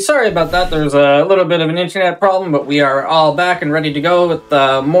 everybody. Sorry about that. There's a little bit of an internet problem, but we are all back and ready to go with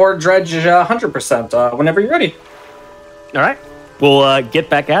more Dredge 100% whenever you're ready. All right. We'll get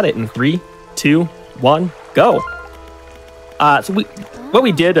back at it in 3, 2, 1, go. So what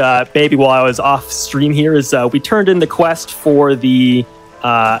we did, maybe while I was off stream here, is we turned in the quest for the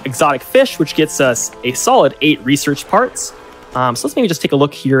exotic fish, which gets us a solid 8 research parts. So let's maybe just take a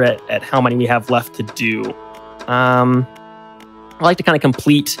look here at how many we have left to do. I like to kind of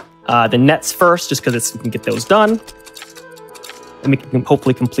complete the nets first, just because we can get those done. And we can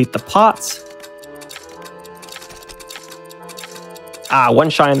hopefully complete the pots. One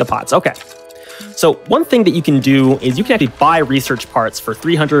shine in the pots. Okay. So one thing that you can do is you can actually buy research parts for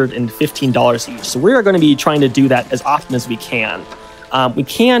 $315 each. So we're going to be trying to do that as often as we can. We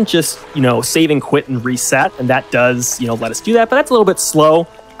can just, save and quit and reset, and that does, let us do that. But that's a little bit slow.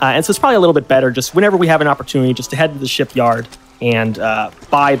 And so it's probably a little bit better just whenever we have an opportunity just to head to the shipyard and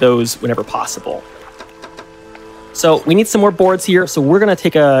buy those whenever possible. So we need some more boards here. So we're going to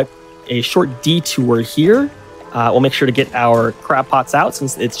take a short detour here. We'll make sure to get our crab pots out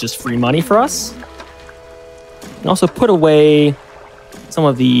since it's just free money for us. And also put away some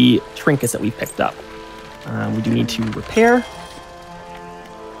of the trinkets that we picked up. We do need to repair.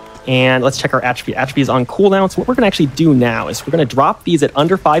 And let's check our attribute. Attribute is on cooldown. So what we're going to actually do now is we're going to drop these at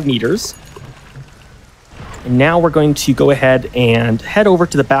under 5 meters. And now we're going to go ahead and head over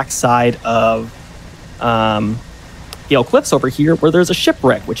to the backside of Gale Cliffs over here, where there's a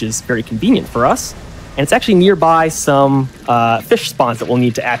shipwreck, which is very convenient for us. And it's actually nearby some fish spawns that we'll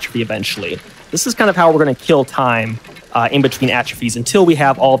need to atrophy eventually. This is kind of how we're going to kill time in between atrophies until we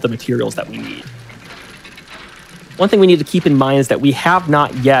have all of the materials that we need. One thing we need to keep in mind is that we have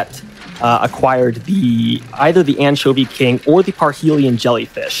not yet acquired either the Anchovy King or the Parhelion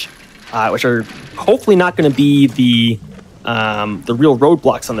Jellyfish, which are hopefully not going to be the real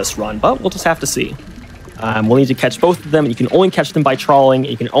roadblocks on this run, but we'll just have to see. We'll need to catch both of them. You can only catch them by trawling.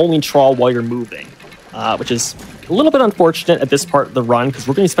 You can only trawl while you're moving, which is a little bit unfortunate at this part of the run because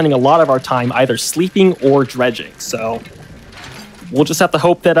we're going to be spending a lot of our time either sleeping or dredging. So we'll just have to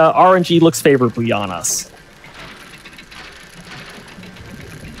hope that RNG looks favorably on us.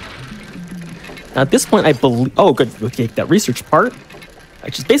 Now, at this point, I believe... Oh, good. We'll take that research part,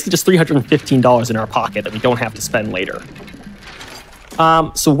 which is basically just $315 in our pocket that we don't have to spend later.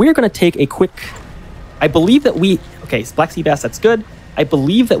 So we're going to take a quick... I believe that we... Okay, Black Sea Bass, that's good. I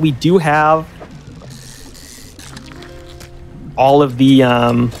believe that we do have all of the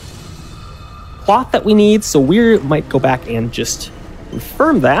cloth that we need, so we might go back and just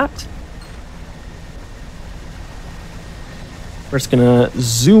confirm that. We're just going to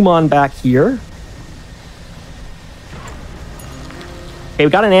zoom on back here. Okay, we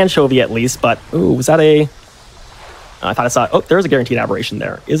got an anchovy at least, but... Ooh, was that a... I thought I saw... Oh, there's a guaranteed aberration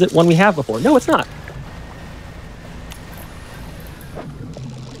there. Is it one we have before? No, it's not.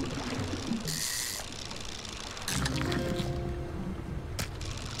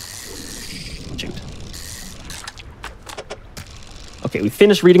 Shoot. Okay, we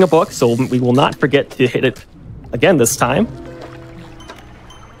finished reading a book, so we will not forget to hit it again this time.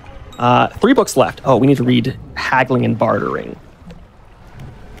 3 books left. Oh, we need to read Haggling and Bartering.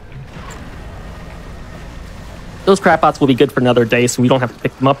 Those crab pots will be good for another day, so we don't have to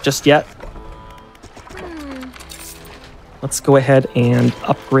pick them up just yet. Let's go ahead and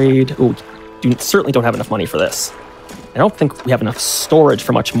upgrade. Oh, we certainly don't have enough money for this. I don't think we have enough storage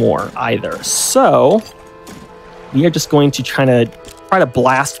for much more either. So we are just going to try to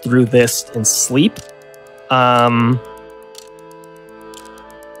blast through this and sleep. Oh,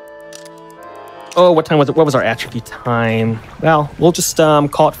 what time was it? What was our atrophy time? Well, we'll just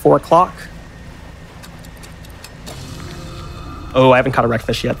call it 4 o'clock. Oh, I haven't caught a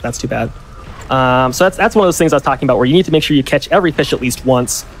wreckfish yet. That's too bad. So that's one of those things I was talking about, where you need to make sure you catch every fish at least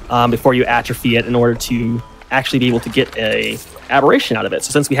once before you atrophy it in order to actually be able to get a aberration out of it.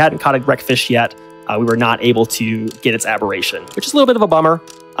 So since we hadn't caught a wreckfish yet, we were not able to get its aberration, which is a little bit of a bummer.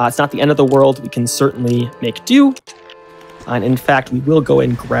 It's not the end of the world. We can certainly make do. And in fact, we will go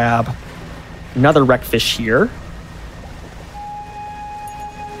and grab another wreckfish here.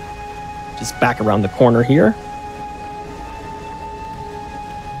 Just back around the corner here.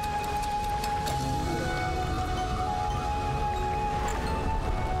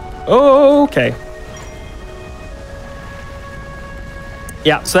 Okay.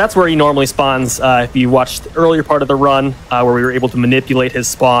 Yeah, so that's where he normally spawns. If you watched the earlier part of the run, where we were able to manipulate his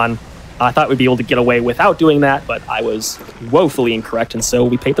spawn, I thought we'd be able to get away without doing that, but I was woefully incorrect, and so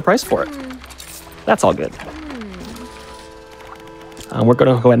we paid the price for it. That's all good. We're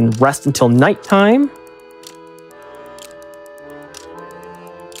going to go ahead and rest until nighttime.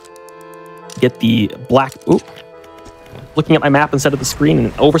 Get the black... Oop. Looking at my map instead of the screen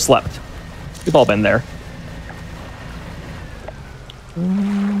and overslept. We've all been there.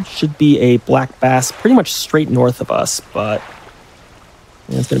 Should be a black bass pretty much straight north of us, but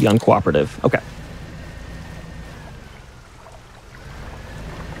it's going to be uncooperative. Okay.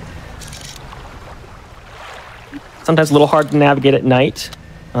 Sometimes a little hard to navigate at night.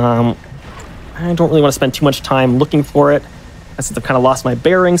 I don't really want to spend too much time looking for it, since I've kind of lost my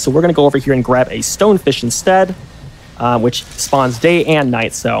bearings, so we're going to go over here and grab a stonefish instead, which spawns day and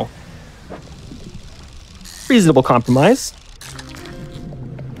night, so reasonable compromise.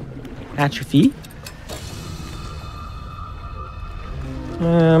 Atrophy.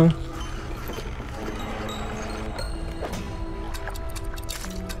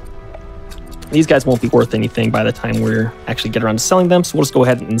 These guys won't be worth anything by the time we're actually get around to selling them, so we'll just go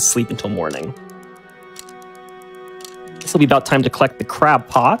ahead and sleep until morning. This will be about time to collect the crab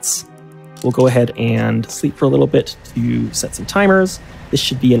pots. We'll go ahead and sleep for a little bit to set some timers. This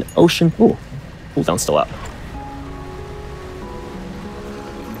should be an ocean. Ooh, cooldown's still up.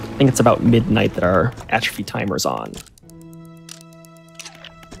 I think it's about midnight that our atrophy timer's on.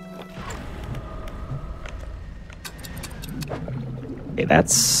 Okay,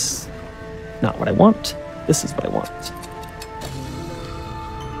 that's not what I want. This is what I want. Let's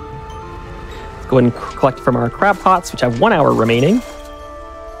go ahead and collect from our crab pots, which have 1 hour remaining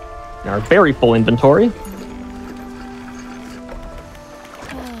in our very full inventory.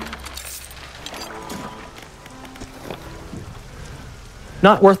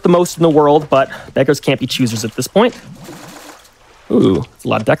 Not worth the most in the world, but beggars can't be choosers at this point. Ooh, a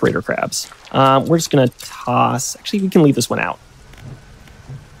lot of decorator crabs. We're just going to toss... Actually, we can leave this one out.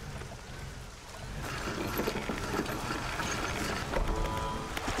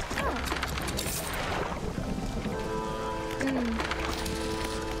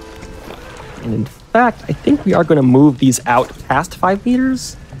 And in fact, I think we are going to move these out past 5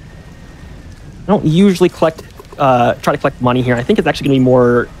 meters. I don't usually try to collect money here. I think it's actually going to be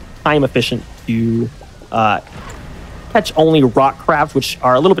more time efficient to catch only rock crabs, which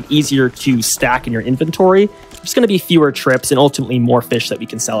are a little bit easier to stack in your inventory. There's going to be fewer trips and ultimately more fish that we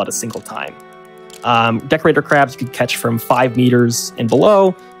can sell at a single time. Decorator crabs you could catch from 5 meters and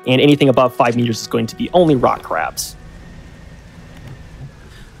below, and anything above 5 meters is going to be only rock crabs.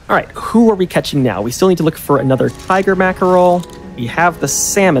 All right, who are we catching now? We still need to look for another tiger mackerel. We have the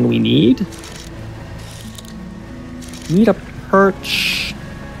salmon we need. Need a perch.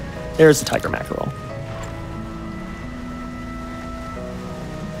 There's the tiger mackerel.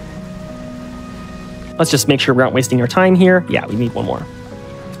 Let's just make sure we aren't wasting our time here. Yeah, we need one more.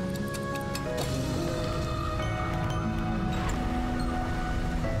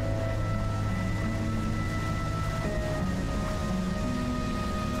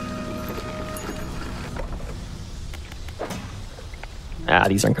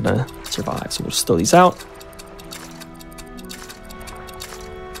 These aren't going to survive, so we'll just throw these out.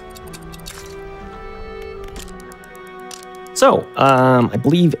 So, I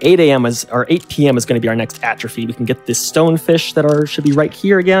believe 8 a.m. or 8 p.m. is going to be our next atrophy. We can get this stonefish that should be right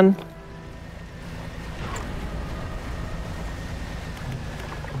here again.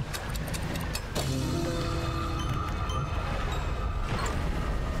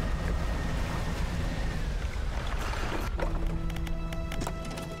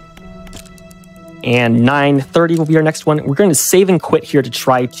 And 9:30 will be our next one. We're going to save and quit here to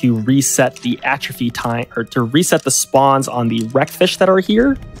try to reset the atrophy time, or to reset the spawns on the wrecked fish that are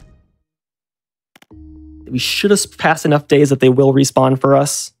here. We should have passed enough days that they will respawn for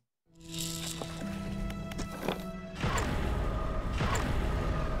us.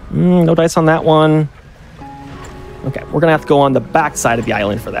 No dice on that one. Okay, we're going to have to go on the back side of the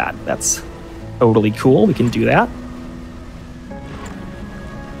island for that. That's totally cool. We can do that.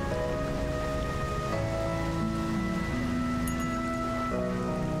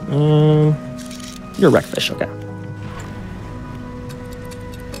 You're a wrecked fish, okay.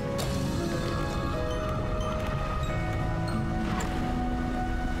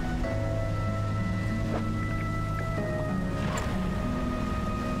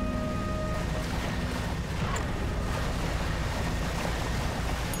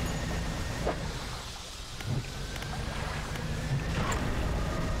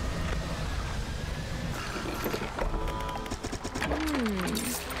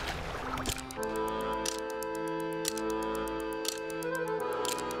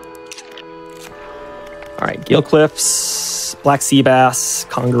 All right, Gale Cliffs, Black Sea Bass,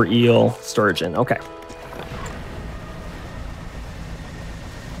 Conger Eel, Sturgeon. Okay.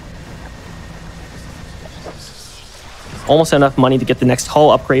 Almost enough money to get the next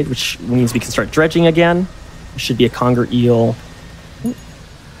hull upgrade, which means we can start dredging again. There should be a Conger Eel.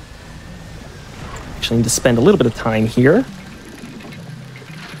 Actually, need to spend a little bit of time here.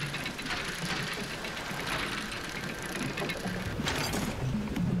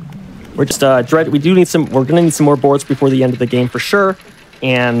 We're just we do need some. We're gonna need some more boards before the end of the game for sure,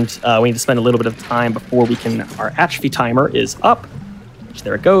 and we need to spend a little bit of time before we can. Our atrophy timer is up, which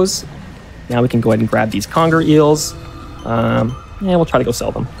there it goes. Now we can go ahead and grab these conger eels, and we'll try to go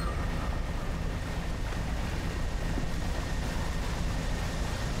sell them.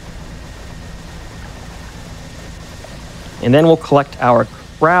 And then we'll collect our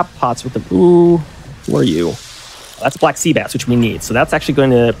crab pots with the. Ooh, who are you? That's black sea bass, which we need. So that's actually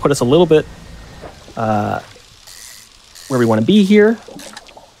going to put us a little bit where we want to be here.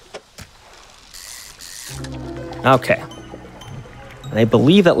 Okay. And I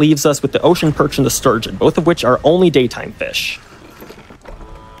believe that leaves us with the ocean perch and the sturgeon, both of which are only daytime fish.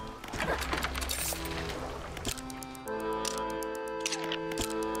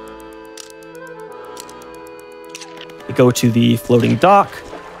 We go to the floating dock.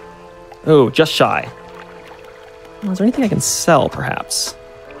 Oh, just shy. Is there anything I can sell, perhaps?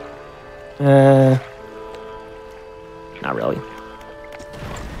 Not really.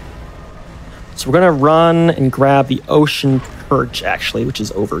 So we're going to run and grab the ocean perch, actually, which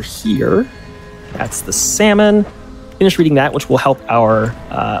is over here. That's the salmon. Finish reading that, which will help our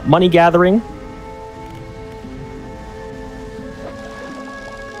money gathering.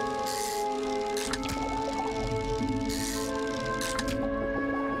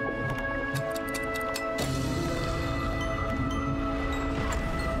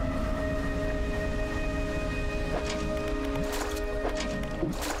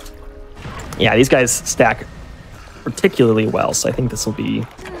 Yeah, these guys stack particularly well, so I think this will be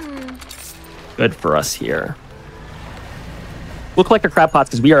good for us here. We'll collect our crab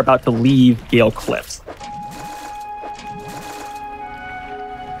pots because we are about to leave Gale Cliffs.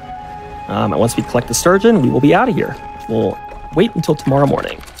 And once we collect the sturgeon, we will be out of here. We'll wait until tomorrow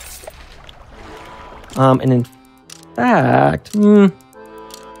morning. And in fact, there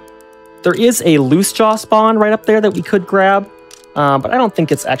is a loose jaw spawn right up there that we could grab. But I don't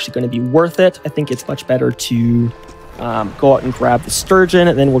think it's actually going to be worth it. I think it's much better to go out and grab the sturgeon,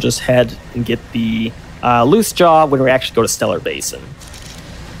 and then we'll just head and get the loose jaw when we actually go to Stellar Basin.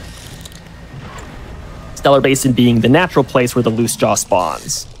 Stellar Basin being the natural place where the loose jaw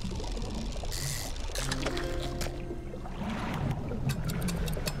spawns.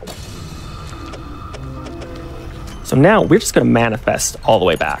 So now we're just going to manifest all the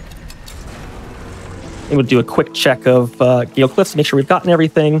way back. And we'll do a quick check of Gale Cliffs to make sure we've gotten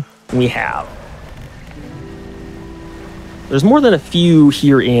everything. And we have. There's more than a few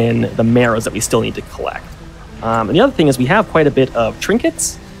here in the marrows that we still need to collect. And the other thing is we have quite a bit of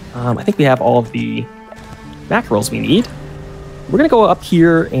trinkets. I think we have all of the mackerels we need. We're going to go up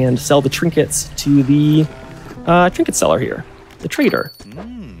here and sell the trinkets to the trinket seller here, the trader.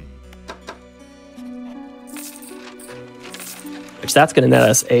 Which that's going to net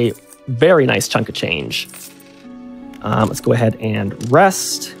us a very nice chunk of change. Let's go ahead and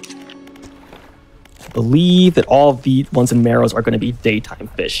rest. I believe that all of the ones in marrows are going to be daytime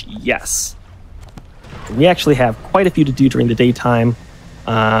fish. Yes. We actually have quite a few to do during the daytime,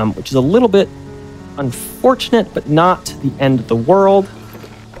 which is a little bit unfortunate, but not the end of the world.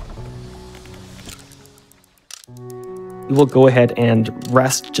 we will go ahead and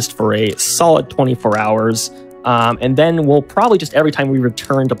rest just for a solid 24 hours. And then we'll probably just every time we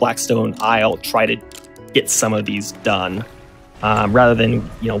return to Blackstone Isle, try to get some of these done, rather than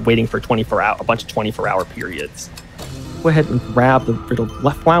waiting for a bunch of 24-hour periods. Go ahead and grab the riddled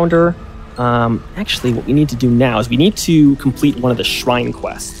left flounder. Actually, what we need to do now is we need to complete one of the shrine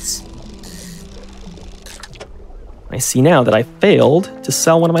quests. I see now that I failed to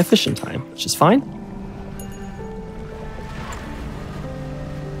sell one of my fishing time, which is fine.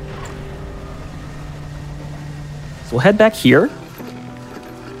 So we'll head back here.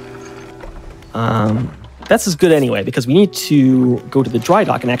 That's as good anyway, because we need to go to the dry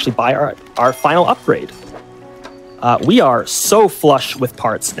dock and actually buy our final upgrade. We are so flush with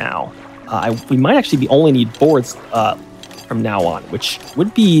parts now. We might actually only need boards from now on, which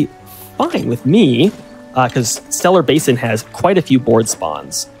would be fine with me, because Stellar Basin has quite a few board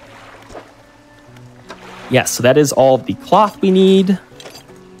spawns. Yes, so that is all the cloth we need.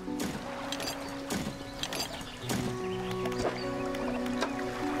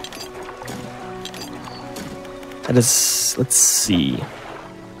 That is, let's see,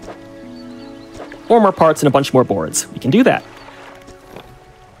 4 more parts and a bunch more boards. We can do that.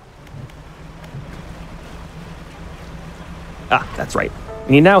 That's right.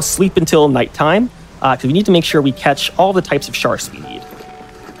 We need now sleep until nighttime, because we need to make sure we catch all the types of sharks we need.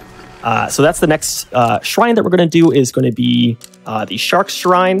 So that's the next shrine that we're going to do is going to be the Shark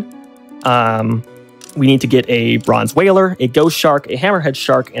Shrine. We need to get a Bronze Whaler, a Ghost Shark, a Hammerhead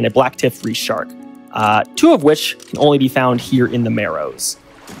Shark, and a Black-tipped Reef Shark. 2 of which can only be found here in the Marrows.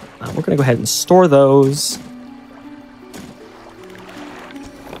 We're going to go ahead and store those.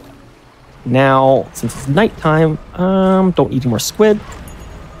 Now, since it's nighttime, don't need any more squid.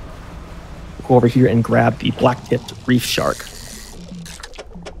 We'll go over here and grab the Black-tipped Reef Shark.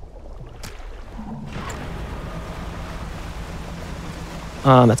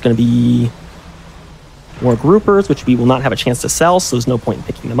 That's going to be more groupers, which we will not have a chance to sell, so there's no point in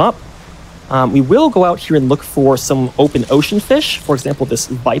picking them up. We will go out here and look for some open ocean fish. For example, this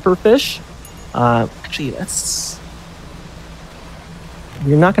viper fish. Actually,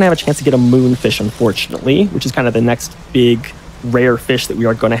 we're not going to have a chance to get a moonfish, unfortunately, which is kind of the next big rare fish that we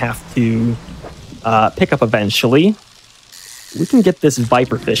are going to have to pick up eventually. We can get this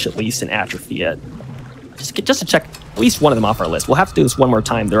viper fish at least and atrophy it. Just to check at least one of them off our list. We'll have to do this one more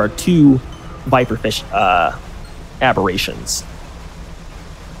time. There are 2 viper fish aberrations.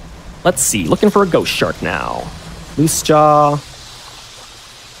 Let's see, looking for a ghost shark now. Loose jaw,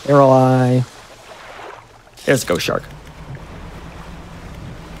 arrow eye. There's a ghost shark.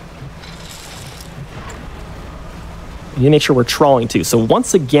 We need to make sure we're trawling too. So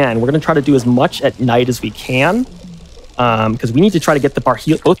once again, we're going to try to do as much at night as we can, because we need to try to get the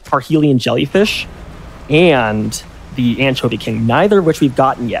both Parhelion jellyfish and the anchovy king, neither of which we've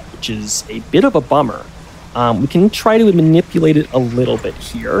gotten yet, which is a bit of a bummer. We can try to manipulate it a little bit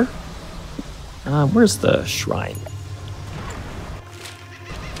here. Where's the shrine?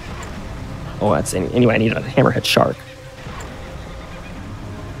 Oh, that's anyway. I need a hammerhead shark.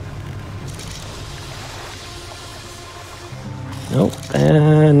 Nope,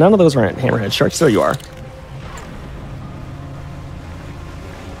 and none of those aren't hammerhead sharks. There you are.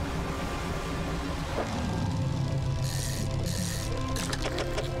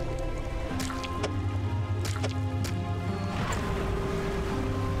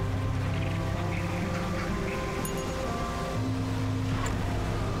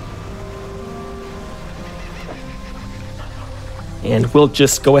 And we'll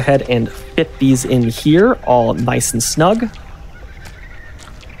just go ahead and fit these in here, all nice and snug.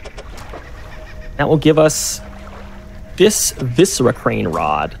 That will give us this Viscera Crane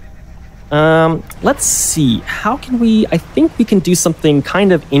rod. Let's see, how can we, I think we can do something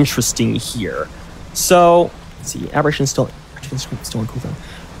kind of interesting here. So, let's see, Aberration's still on cooldown.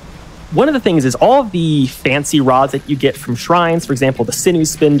 One of the things is all of the fancy rods that you get from shrines, for example, the Sinew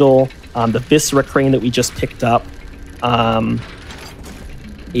Spindle, the Viscera Crane that we just picked up,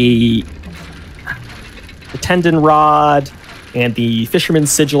 the Tendon Rod, and the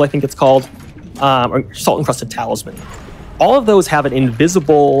Fisherman's Sigil, I think it's called, or Salt Encrusted Talisman. All of those have an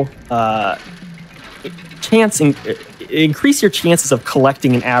invisible chance, increase your chances of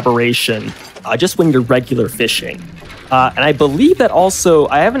collecting an aberration just when you're regular fishing. And I believe that also,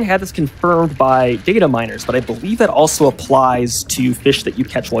 I haven't had this confirmed by data miners, but I believe that also applies to fish that you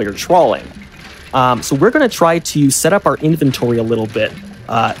catch while you're trawling. So we're going to try to set up our inventory a little bit,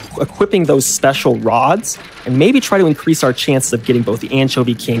 equipping those special rods, and maybe try to increase our chances of getting both the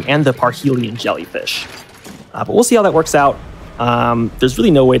Anchovy King and the Parhelion Jellyfish. But we'll see how that works out. There's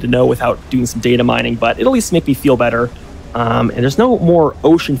really no way to know without doing some data mining, but it'll at least make me feel better. And there's no more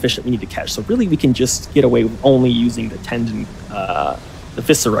ocean fish that we need to catch, so really we can just get away with only using the tendon, the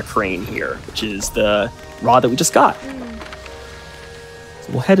viscera crane here, which is the rod that we just got.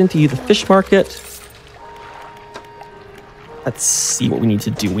 So we'll head into the fish market. Let's see what we need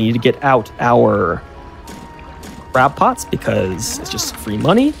to do. We need to get out our crab pots because it's just free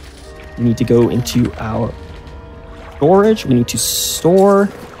money. We need to go into our storage. We need to store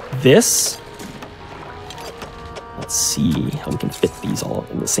this. Let's see how we can fit these all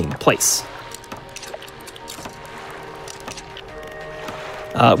in the same place.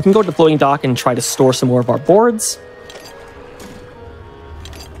 We can go to the floating dock and try to store some more of our boards.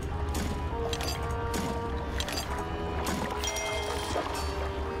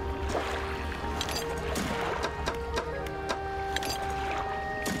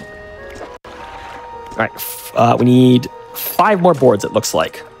 All right, we need 5 more boards, it looks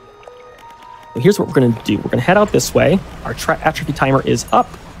like. So here's what we're going to do. We're going to head out this way. Our atrophy timer is up.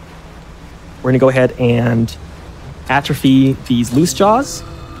 We're going to go ahead and atrophy these loose jaws.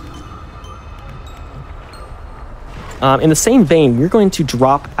 In the same vein, we're going to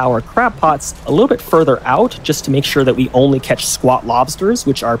drop our crab pots a little bit further out just to make sure that we only catch squat lobsters,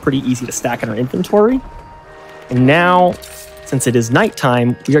 which are pretty easy to stack in our inventory. And now, since it is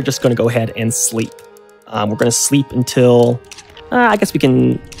nighttime, we are just going to go ahead and sleep. We're going to sleep until, I guess we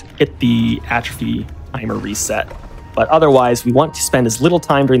can hit the atrophy timer reset. But otherwise, we want to spend as little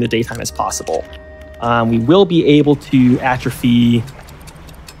time during the daytime as possible. We will be able to atrophy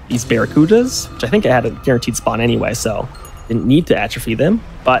these barracudas, which I think I had a guaranteed spawn anyway, so didn't need to atrophy them.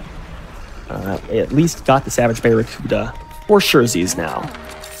 But I at least got the savage barracuda for surezies now.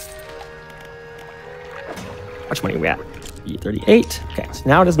 How much money are we at? 38. Okay, so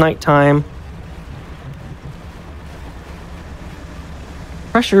now it is nighttime.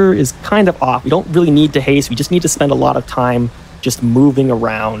 Pressure is kind of off. We don't really need to haste. We just need to spend a lot of time just moving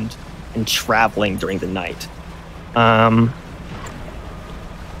around and traveling during the night.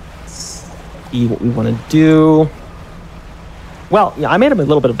 Let's see what we want to do. Well, yeah, I made a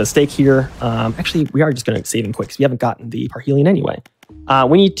little bit of a mistake here. Actually, we are just going to save and quit because we haven't gotten the parhelion anyway.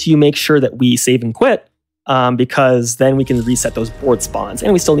 We need to make sure that we save and quit because then we can reset those board spawns.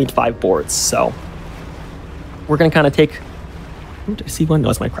 And we still need 5 boards. So we're going to kind of take... Did I see one? No,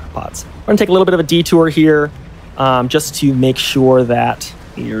 it's my crab pots. We're going to take a little bit of a detour here just to make sure that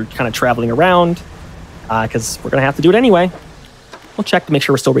you're kind of traveling around because we're going to have to do it anyway. We'll check to make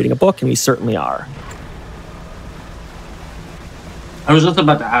sure we're still reading a book, and we certainly are. I was just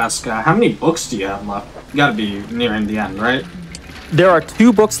about to ask, how many books do you have left? You gotta be nearing the end, right? There are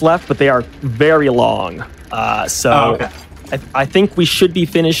 2 books left, but they are very long. Okay. I think we should be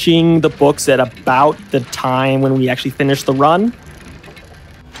finishing the books at about the time when we actually finish the run.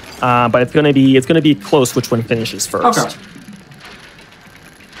 But it's gonna be close which one finishes first. Okay.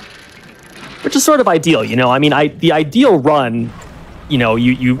 Which is sort of ideal, you know. I mean, the ideal run, you know,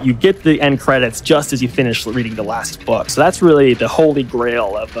 you get the end credits just as you finish reading the last book. So that's really the holy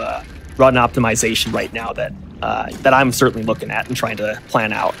grail of run optimization right now that I'm certainly looking at and trying to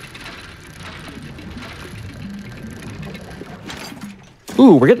plan out.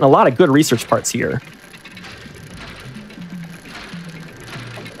 Ooh, we're getting a lot of good research parts here.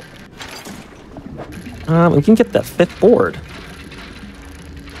 We can get that 5th board.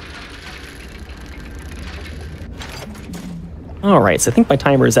 All right, so I think my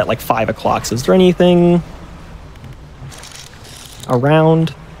timer is at like 5 o'clock. So is there anything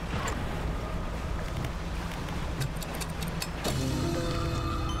around?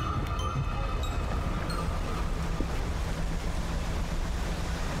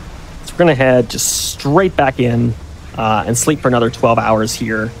 So we're gonna head just straight back in and sleep for another 12 hours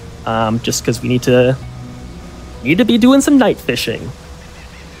here, just because we need to be doing some night fishing.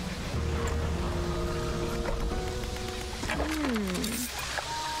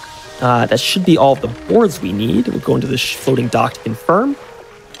 That should be all the boards we need. We'll go into the floating dock to confirm.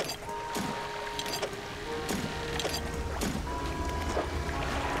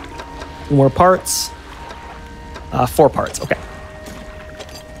 More parts. 4 parts, okay.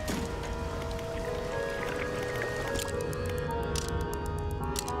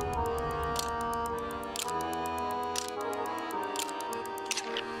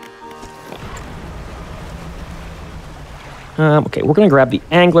 Okay, we're going to grab the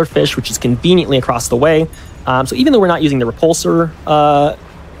anglerfish, which is conveniently across the way. So even though we're not using the repulsor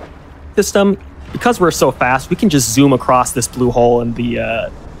system, because we're so fast, we can just zoom across this blue hole and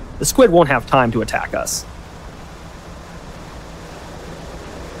the squid won't have time to attack us.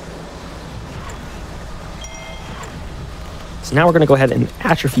 So now we're going to go ahead and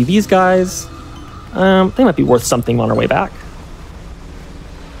atrophy these guys. They might be worth something on our way back.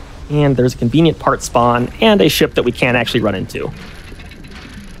 And there's a convenient part spawn and a ship that we can't actually run into.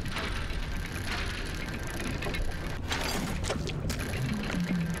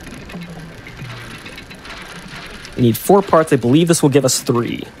 We need 4 parts. I believe this will give us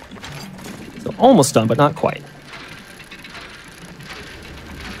 3. So almost done, but not quite.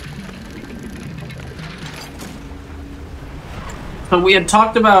 So we had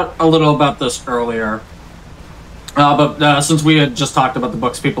talked about a little about this earlier. But since we had just talked about the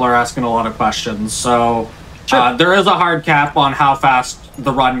books, people are asking a lot of questions. So Sure. there is a hard cap on how fast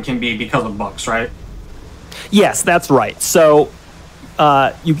the run can be because of books, right? Yes, that's right. So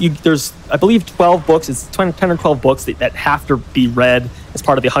there's, I believe, 12 books. It's 10 or 12 books that have to be read as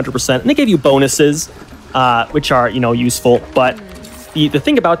part of the 100%. And they give you bonuses, which are, useful. But the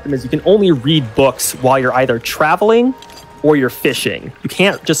thing about them is you can only read books while you're either traveling or you're fishing. You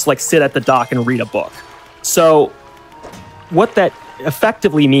can't just sit at the dock and read a book. So what that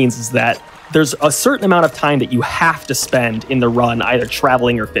effectively means is that there's a certain amount of time that you have to spend in the run either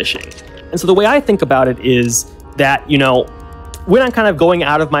traveling or fishing. And so the way I think about it is that, when I'm kind of going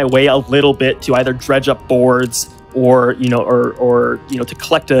out of my way a little bit to either dredge up boards or to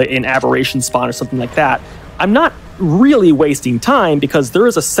collect an aberration spawn or something like that, I'm not really wasting time because there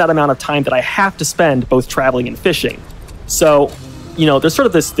is a set amount of time that I have to spend both traveling and fishing. So, there's sort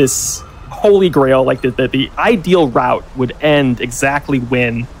of this holy grail, the ideal route would end exactly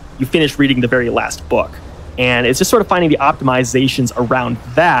when you finish reading the very last book. And it's just sort of finding the optimizations around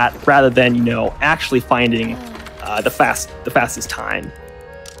that rather than, actually finding the fastest time.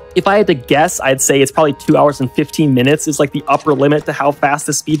 If I had to guess, I'd say it's probably 2 hours and 15 minutes is the upper limit to how fast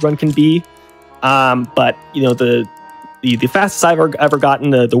the speedrun can be. But, the fastest I've ever gotten,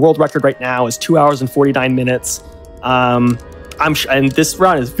 the world record right now is 2 hours and 49 minutes. And this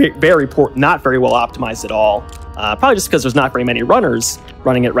run is very poor, not very well optimized at all. Probably just because there's not very many runners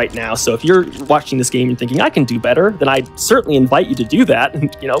running it right now. So if you're watching this game and thinking I can do better, then I certainly invite you to do that.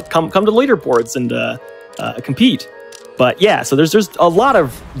 And come to the leaderboards and compete. But yeah, so there's a lot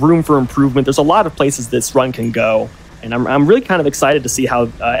of room for improvement. There's a lot of places this run can go, and I'm really kind of excited to see how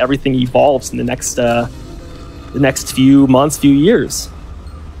everything evolves in the next few months, few years.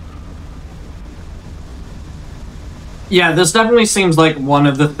 Yeah, this definitely seems like one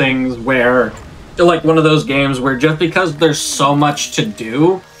of the things where, one of those games where just because there's so much to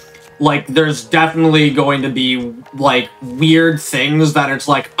do, there's definitely going to be, weird things that it's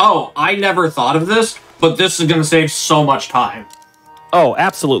oh, I never thought of this, but this is going to save so much time. Oh,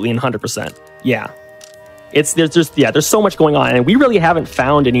 absolutely, and 100%. Yeah. There's so much going on, and we really haven't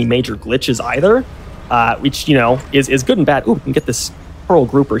found any major glitches either, which, is good and bad. Ooh, we can get this pearl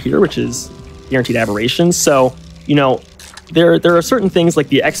grouper here, which is guaranteed aberrations. So, there are certain things like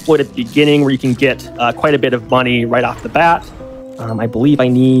the exploit at the beginning where you can get quite a bit of money right off the bat. I believe I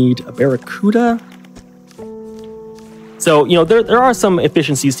need a barracuda. So, there are some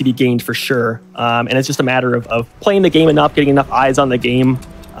efficiencies to be gained for sure. And it's just a matter of playing the game enough, getting enough eyes on the game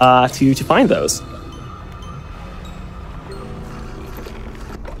to find those.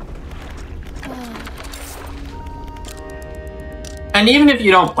 And even if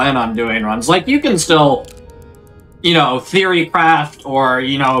you don't plan on doing runs, you can still, theory craft or,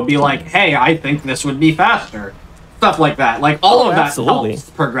 be hey, I think this would be faster. Stuff like that. All of that absolutely helps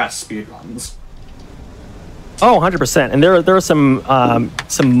progress speedruns. Oh, 100%. And there are some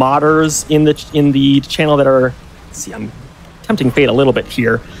modders in the channel that are, let's see, I'm tempting fate a little bit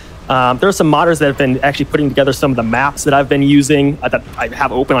here. There are some modders that have been actually putting together some of the maps that I've been using that I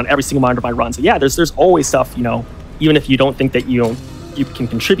have open on every single monitor of my run. So yeah, there's always stuff, even if you don't think that you can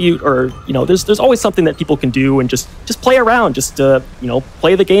contribute or, there's always something that people can do and just play around, just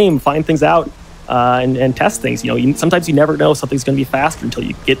play the game, find things out and test things. Sometimes you never know something's going to be faster until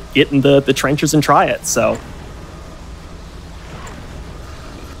you get in the trenches and try it. So.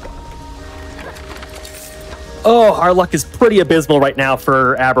 Oh, our luck is pretty abysmal right now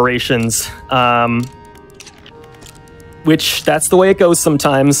for aberrations, which that's the way it goes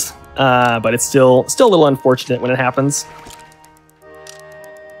sometimes, but it's still a little unfortunate when it happens.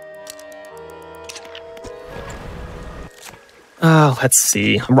 Oh, let's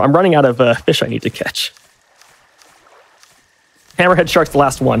see. I'm running out of fish I need to catch. Hammerhead shark's the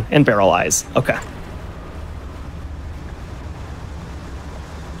last one, and barrel eyes. Okay.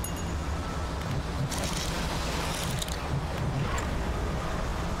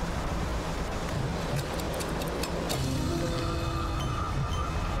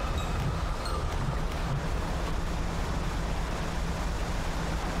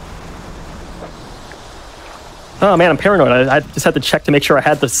 Oh man, I'm paranoid. I just had to check to make sure I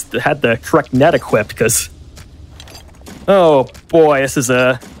had the correct net equipped, because oh boy, this is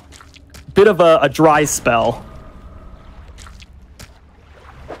a bit of a dry spell.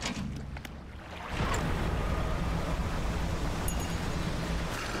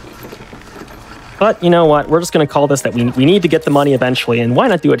 But you know what? We're just going to call this that we need to get the money eventually, and why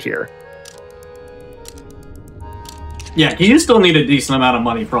not do it here? Yeah, you still need a decent amount of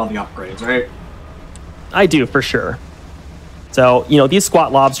money for all the upgrades, right? I do, for sure. So, you know, these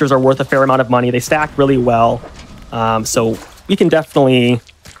squat lobsters are worth a fair amount of money. They stack really well. So we can definitely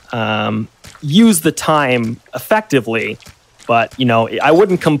use the time effectively. But, you know, I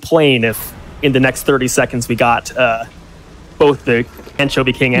wouldn't complain if in the next 30 seconds we got both the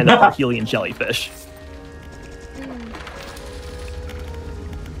Anchovy King and the Parhelion Jellyfish.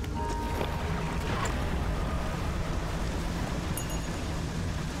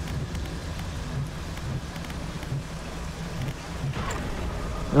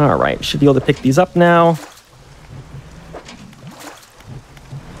 All right, should be able to pick these up now.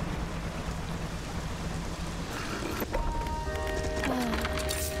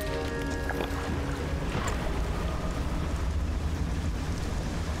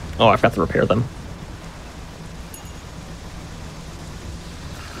 Oh, I forgot to repair them.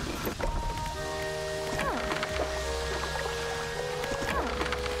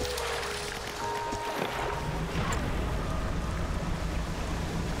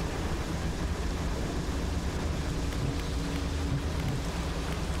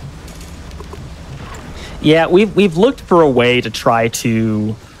 Yeah, we've looked for a way to try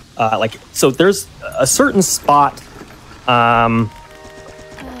to so there's a certain spot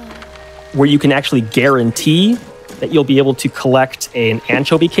where you can actually guarantee that you'll be able to collect an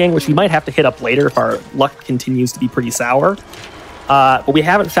Anchovy King, which we might have to hit up later if our luck continues to be pretty sour. But we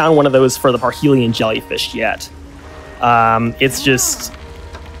haven't found one of those for the Parhelion Jellyfish yet. It's just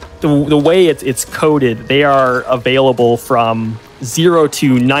the way it's coded. They are available from 0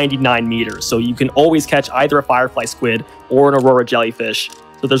 to 99 meters, so you can always catch either a Firefly Squid or an Aurora Jellyfish.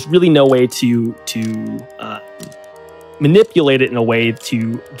 So there's really no way to manipulate it in a way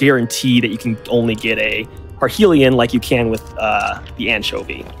to guarantee that you can only get a Parhelion like you can with the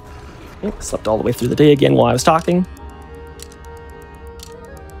Anchovy. Oh, slept all the way through the day again while I was talking.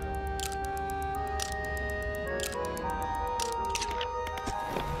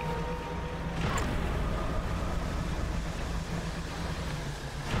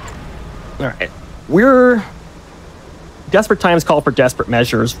 All right, we're desperate times call for desperate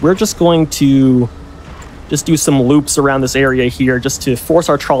measures. We're just going to do some loops around this area here just to force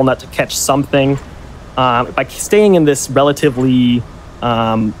our trawl net to catch something. By staying in this relatively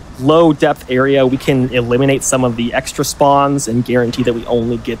low depth area, we can eliminate some of the extra spawns and guarantee that we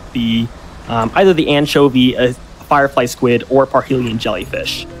only get the either the Anchovy, a Firefly Squid, or Parhelion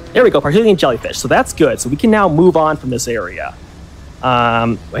Jellyfish. There we go, Parhelion Jellyfish. So that's good. So we can now move on from this area.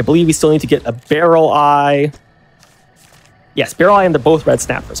 I believe we still need to get a Barrel Eye. Yes, Barrel Eye and they're both red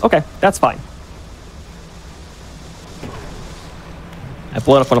snappers. Okay, that's fine. I've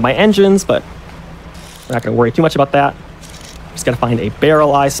blown up one of my engines, but we're not going to worry too much about that. Just got to find a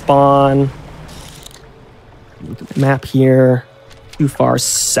Barrel Eye spawn. Look at the map here. Too far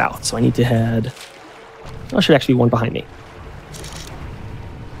south, so I need to head... Oh, there should actually be one behind me.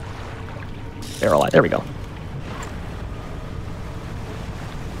 Barrel Eye, there we go.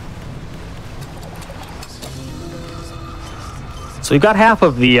 So we've got half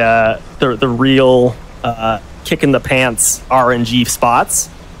of the real kick in the pants RNG spots.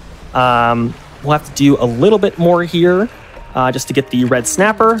 We'll have to do a little bit more here just to get the red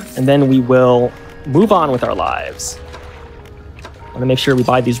snapper, and then we will move on with our lives. I want to make sure we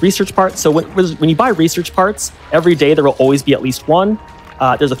buy these research parts. So when you buy research parts, every day there will always be at least one.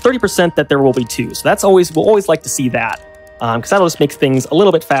 There's a 30% that there will be two. So that's always, we'll always like to see that. Because that'll just make things a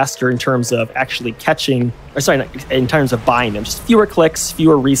little bit faster in terms of actually catching, or sorry, in terms of buying them. Just fewer clicks,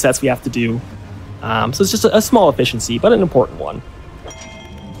 fewer resets we have to do. So it's just a small efficiency, but an important one.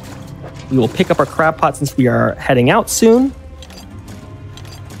 We will pick up our crab pot since we are heading out soon.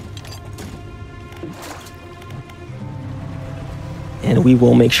 And we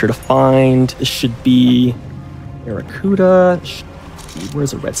will make sure to find, this should be Barracuda.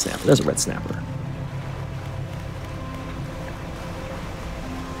 Where's a red snapper? There's a red snapper.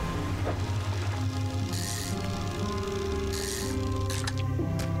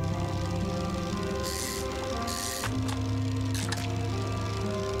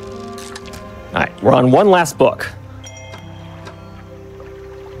 All right, we're on one last book.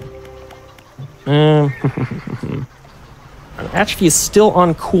 Atrophy is still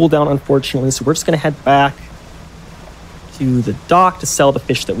on cooldown, unfortunately, so we're just going to head back. to the dock to sell the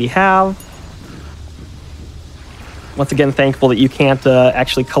fish that we have. Once again, thankful that you can't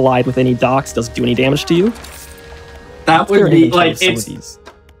actually collide with any docks. Doesn't do any damage to you. That would be like it's.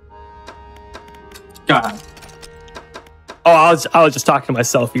 God. Oh, I was just talking to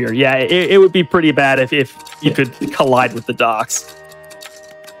myself here. Yeah, it would be pretty bad if you could collide with the docks.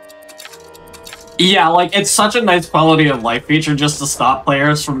 Yeah, like, it's such a nice quality of life feature just to stop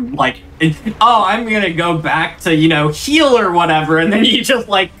players from, like, oh, I'm gonna go back to, you know, heal or whatever, and then you just,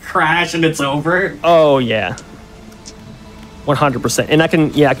 like, crash and it's over. Oh, yeah. 100%. And I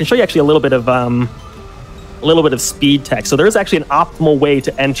can show you actually a little bit of speed tech. So there is actually an optimal way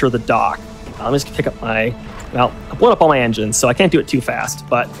to enter the dock. I'm just gonna pick up my, well, I blew up all my engines, so I can't do it too fast,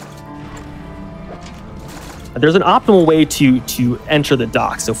 but there's an optimal way to enter the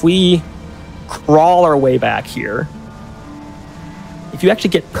dock. So if we crawl our way back here, if you actually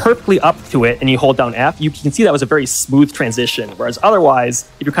get perfectly up to it and you hold down F, you can see that was a very smooth transition. Whereas otherwise,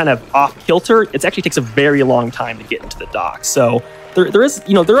 if you're kind of off kilter, it actually takes a very long time to get into the dock. So there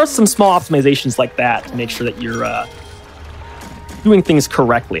are some small optimizations like that to make sure that you're doing things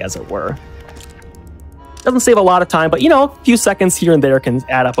correctly, as it were. Doesn't save a lot of time, but a few seconds here and there can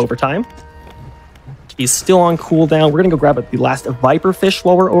add up over time. He's still on cooldown. We're gonna go grab the last viper fish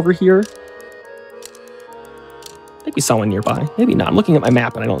while we're over here. I think we saw one nearby. Maybe not. I'm looking at my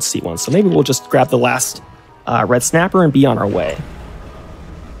map and I don't see one. So maybe we'll just grab the last red snapper and be on our way.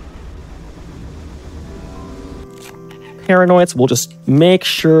 Paranoid, so we'll just make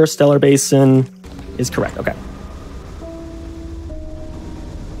sure Stellar Basin is correct. Okay.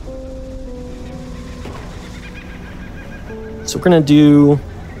 So we're going to do...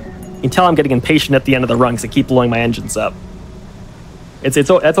 You can tell I'm getting impatient at the end of the run because I keep blowing my engines up.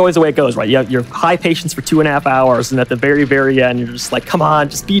 That's always the way it goes, right? You have your high patience for 2.5 hours, and at the very, very end, you're just like, come on,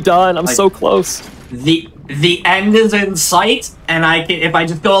 just be done. I'm so close. The end is in sight, and if I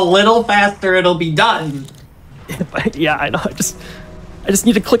just go a little faster, it'll be done. Yeah, I know. I just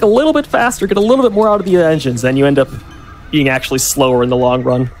need to click a little bit faster, get a little bit more out of the engines, then you end up being actually slower in the long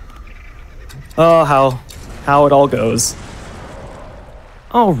run. Oh, how it all goes.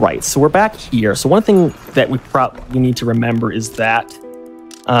 All right, so we're back here. So one thing that we probably need to remember is that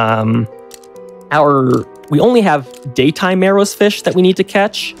we only have daytime Maros fish that we need to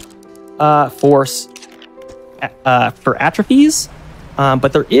catch for atrophies,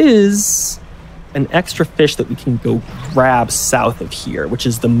 but there is an extra fish that we can go grab south of here, which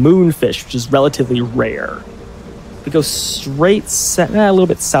is the moonfish, which is relatively rare. We go straight a little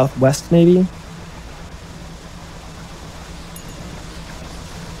bit southwest, maybe.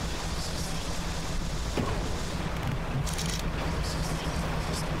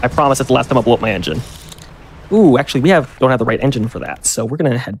 I promise it's the last time I'll blow up my engine. Ooh, actually, we don't have the right engine for that, so we're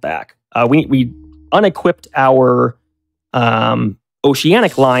gonna head back. We unequipped our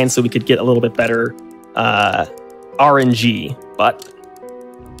oceanic line so we could get a little bit better RNG, but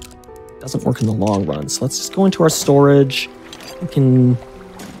it doesn't work in the long run. So let's just go into our storage. We can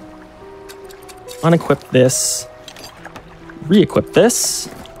unequip this, re-equip this.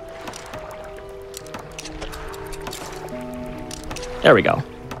 There we go.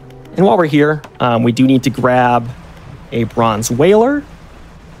 And while we're here, we do need to grab a bronze whaler.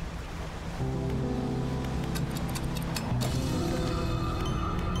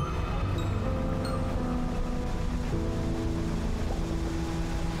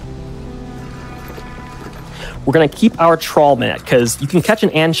 We're going to keep our trawl net because you can catch an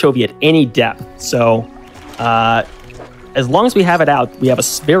anchovy at any depth. So as long as we have it out, we have a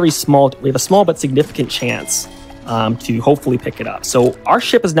small but significant chance to hopefully pick it up. So our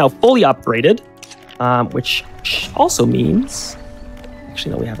ship is now fully upgraded, which also means...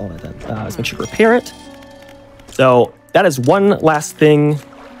 Actually, no, we have all that done. Let's make sure to repair it. So that is one last thing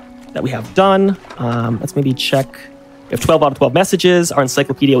that we have done. Let's maybe check. We have 12 out of 12 messages. Our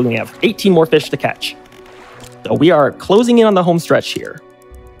encyclopedia, we only have 18 more fish to catch. So we are closing in on the home stretch here.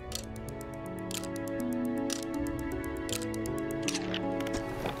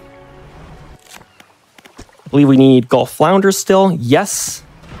 I believe we need Gulf Flounders still. Yes.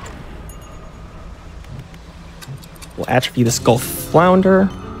 We'll attribute this Gulf Flounder.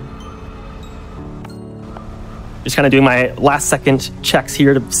 Just kind of doing my last second checks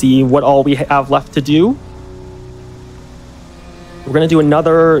here to see what all we have left to do. We're going to do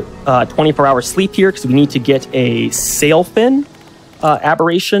another 24-hour sleep here because we need to get a sail fin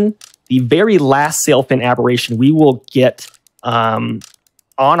aberration. The very last sail fin aberration we will get on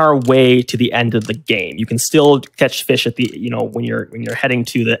our way to the end of the game. You can still catch fish at the when you're heading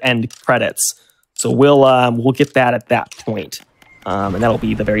to the end credits. So we'll get that at that point, and that'll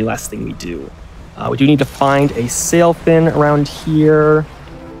be the very last thing we do. We do need to find a sailfin around here.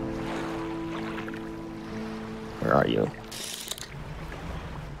 Where are you?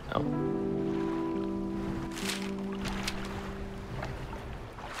 Oh.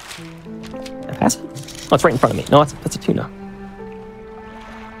 Did I pass it? Oh, it's right in front of me. No, that's a tuna.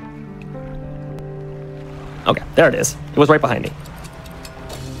 Okay, there it is. It was right behind me.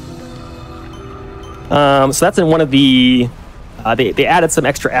 So that's in one of the... They added some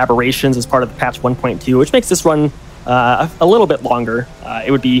extra aberrations as part of the patch 1.2, which makes this run a little bit longer.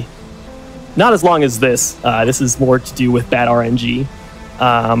 It would be not as long as this. This is more to do with bad RNG.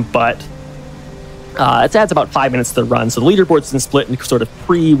 But it adds about 5 minutes to the run. So the leaderboard's been split in sort of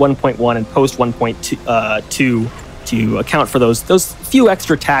pre 1.1 and post 1.2 to account for those few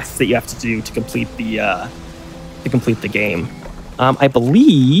extra tasks that you have to do to complete the game. I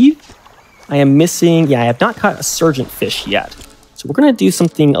believe I am missing. Yeah, I have not caught a sergeant fish yet. So we're going to do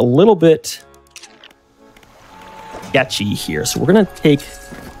something a little bit sketchy here. So we're going to take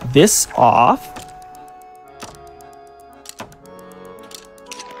this off.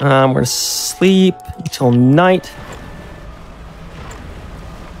 We're going to sleep until night.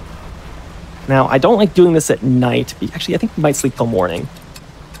 Now, I don't like doing this at night. Actually, I think we might sleep till morning.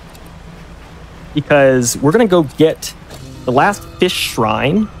 Because we're going to go get the last fish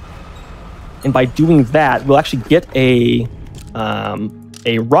shrine. And by doing that, we'll actually get a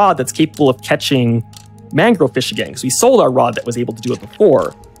rod that's capable of catching mangrove fish again. Because we sold our rod that was able to do it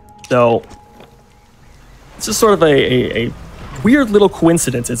before. So it's just sort of a weird little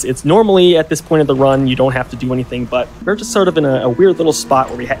coincidence. It's normally at this point of the run, you don't have to do anything, but we're just sort of in a weird little spot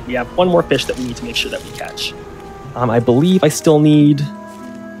where we have one more fish that we need to make sure that we catch. I believe I still need...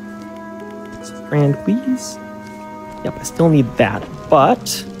 Strand, please. Yep, I still need that,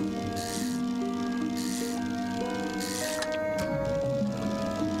 but...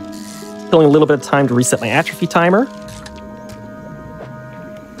 Still need a little bit of time to reset my atrophy timer.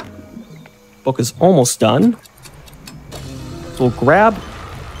 Book is almost done. So we'll grab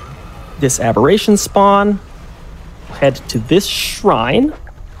this aberration spawn, head to this shrine,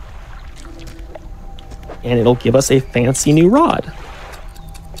 and it'll give us a fancy new rod.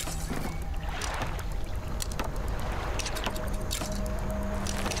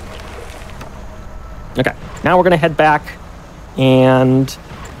 Okay, now we're going to head back and...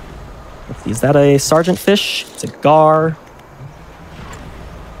 Let's see, is that a sergeant fish? It's a gar.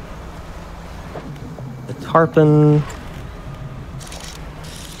 The tarpon.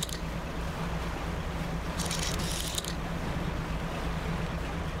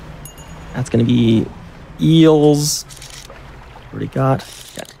 That's going to be eels. Already got.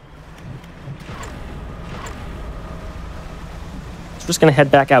 Okay. So we're just going to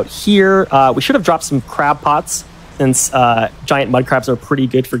head back out here. We should have dropped some crab pots, since giant mud crabs are pretty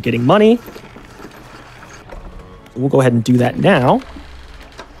good for getting money. So we'll go ahead and do that now.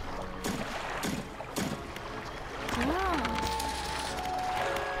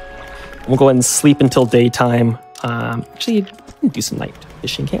 We'll go ahead and sleep until daytime. Actually, we can do some night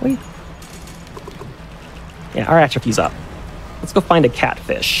fishing, can't we? Yeah, our atrophy's up. Let's go find a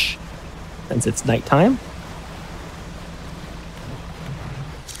catfish, since it's nighttime.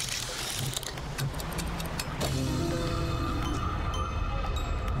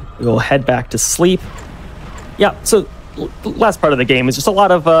 We'll head back to sleep. Yeah, so the last part of the game is just a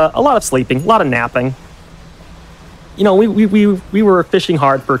lot of sleeping, a lot of napping. You know, we were fishing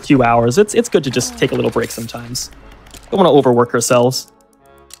hard for 2 hours. It's good to just take a little break sometimes. Don't want to overwork ourselves.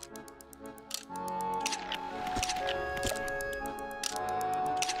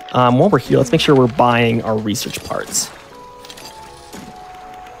 While we're here, let's make sure we're buying our research parts.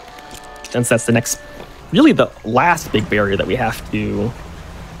 Since that's the next, really the last big barrier that we have to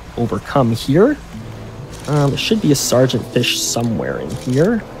overcome here. There should be a sergeant fish somewhere in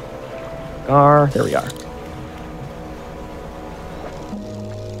here. Gar, there we are.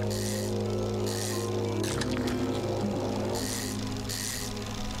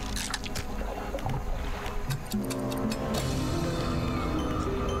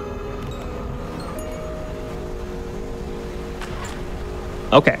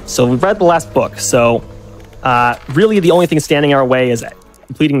 Okay, so we've read the last book, so really the only thing standing our way is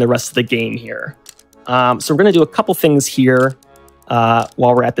completing the rest of the game here. So we're going to do a couple things here while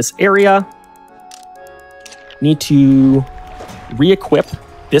we're at this area. Need to re-equip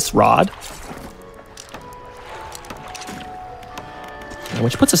this rod,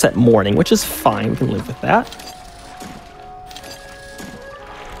 which puts us at morning, which is fine. We can live with that.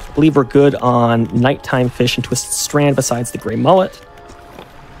 I believe we're good on nighttime fish and twisted strand besides the gray mullet.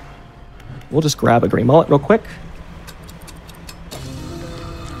 We'll just grab a gray mullet real quick.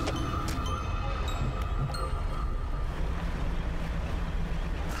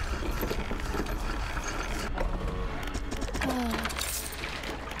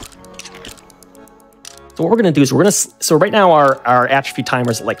 So what we're going to do is so right now our atrophy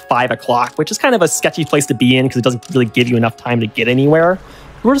timer is at like 5 o'clock, which is kind of a sketchy place to be in because it doesn't really give you enough time to get anywhere.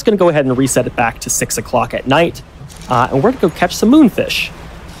 We're just going to go ahead and reset it back to 6 o'clock at night. And we're going to go catch some moonfish,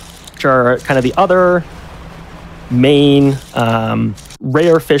 which are kind of the other main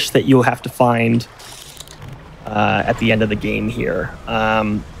rare fish that you'll have to find at the end of the game here.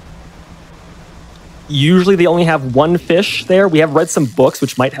 Usually they only have one fish there. We have read some books,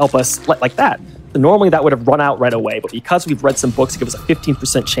 which might help us like that. Normally that would have run out right away, but because we've read some books, it gives us a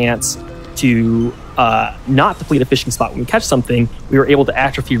 15% chance to not deplete a fishing spot when we catch something. We were able to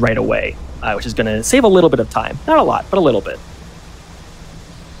atrophy right away, which is going to save a little bit of time. Not a lot, but a little bit.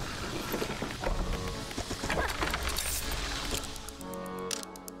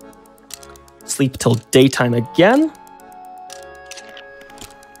 Sleep till daytime again.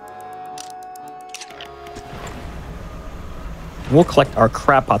 We'll collect our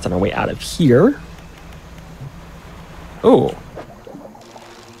crab pots on our way out of here. Oh.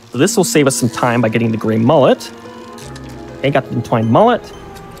 So this will save us some time by getting the gray mullet. Okay, got the entwined mullet.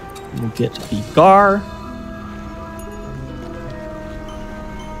 We'll get the gar.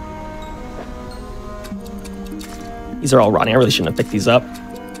 These are all rotting. I really shouldn't have picked these up.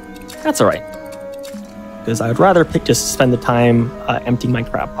 That's all right. Because I would rather just spend the time emptying my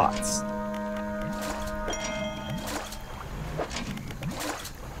crab pots.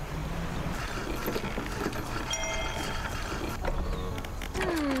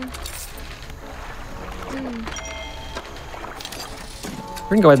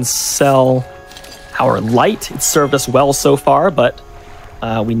 We're going to go ahead and sell our light. It's served us well so far, but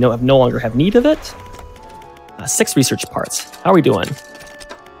we no longer have need of it. 6 research parts. How are we doing?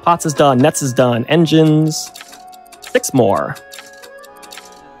 Pots is done, nets is done, engines. 6 more.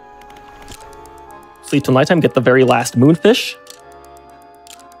 Sleep till nighttime, get the very last moonfish.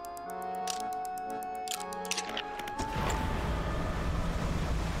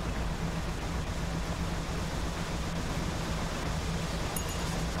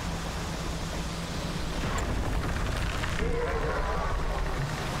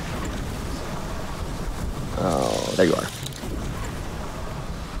 Oh, there you are.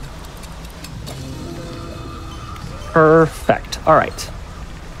 Perfect. All right.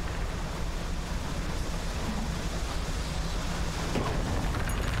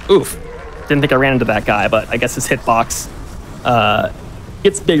 Oof. Didn't think I ran into that guy, but I guess his hitbox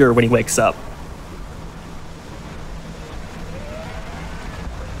gets bigger when he wakes up.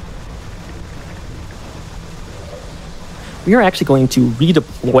 We are actually going to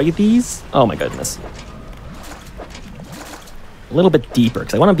redeploy these. Oh my goodness. A little bit deeper,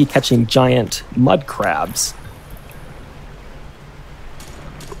 because I want to be catching giant mud crabs,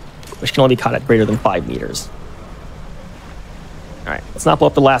 which can only be caught at greater than 5 meters. All right, let's not blow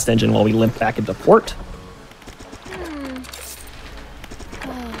up the last engine while we limp back into port.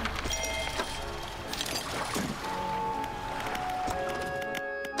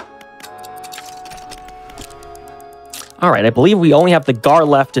 All right, I believe we only have the gar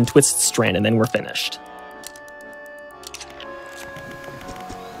left and Twisted Strand, and then we're finished.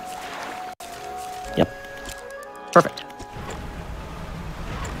 Yep. Perfect.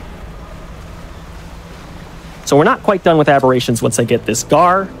 So we're not quite done with aberrations once I get this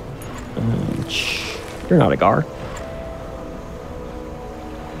gar. You're not a gar.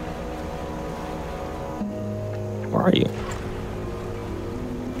 Where are you?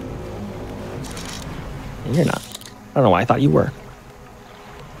 You're not. I don't know why I thought you were.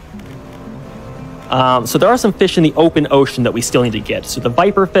 So there are some fish in the open ocean that we still need to get. So the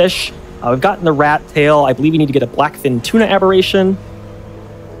viper fish, we've gotten the rat tail. I believe we need to get a blackfin tuna aberration.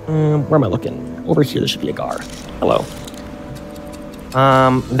 Where am I looking? Over here, there should be a gar. Hello.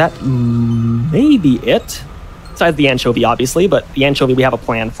 That may be it. Besides the anchovy, obviously, but the anchovy we have a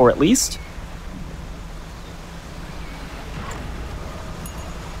plan for at least.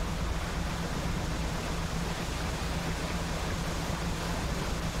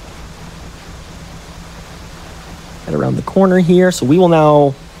 Head around the corner here. So we will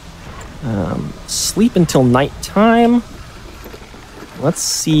now sleep until nighttime. Let's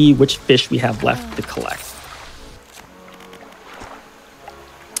see which fish we have left to collect.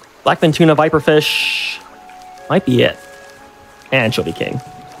 Blackfin tuna, viperfish, might be it. Anchovy king.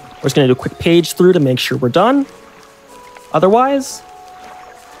 We're just going to do a quick page through to make sure we're done. Otherwise,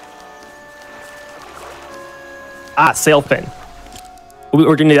 sailfin. We're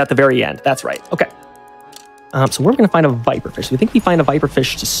going to do that at the very end. That's right. Okay. So we're going to find a viperfish. We think we find a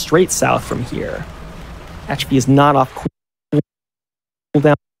viperfish just straight south from here. Atrophy is not off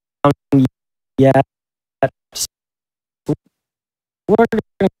cooldown yet. We're going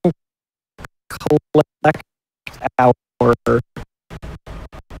to collect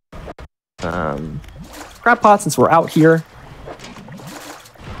scrap pot since we're out here.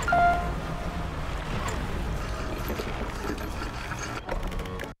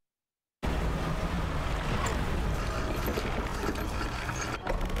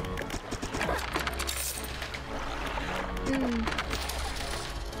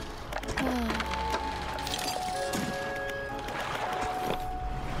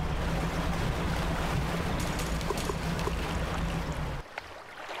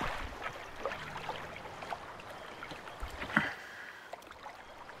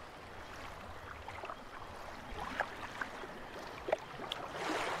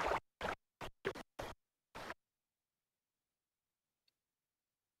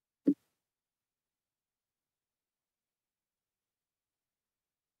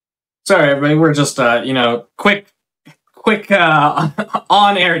 Sorry, everybody. We're just, quick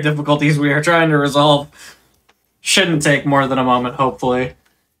on-air difficulties we are trying to resolve. Shouldn't take more than a moment, hopefully.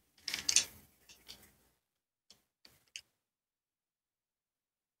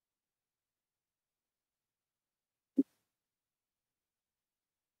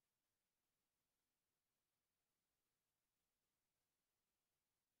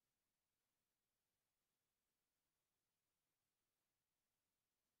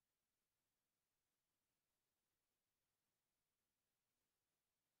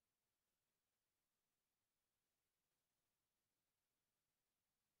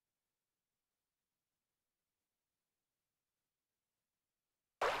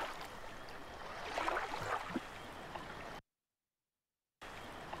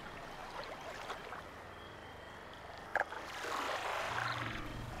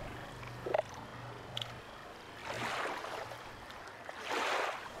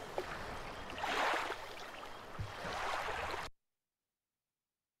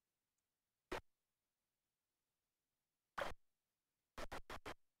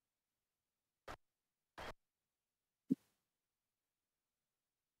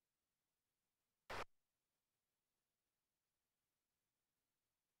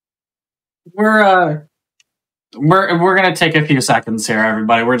 We're gonna take a few seconds here,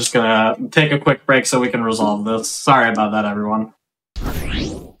 everybody. We're just gonna take a quick break so we can resolve this. Sorry about that, everyone.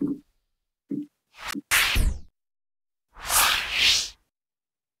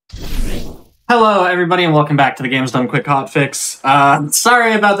 Hello, everybody, and welcome back to the Games Done Quick Hotfix.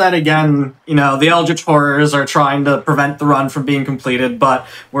 Sorry about that again. You know, the Eldritch Horrors are trying to prevent the run from being completed, but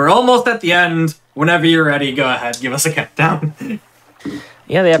we're almost at the end. Whenever you're ready, go ahead, give us a countdown.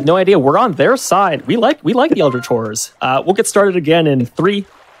 Yeah, they have no idea. We're on their side. We like the Eldritch Horrors. We'll get started again in 3,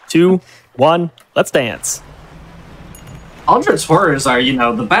 2, 1. Let's dance. Eldritch Horrors are,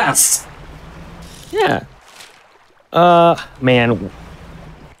 the best. Yeah. Man.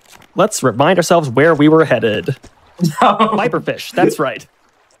 Let's remind ourselves where we were headed. No. Viperfish, that's right.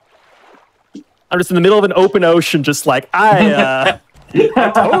 I'm just in the middle of an open ocean, just like, I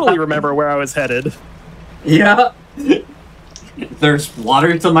totally remember where I was headed. Yeah. There's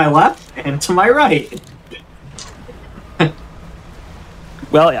water to my left and to my right.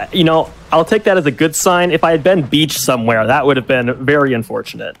 Well, I'll take that as a good sign. If I had been beach somewhere, that would have been very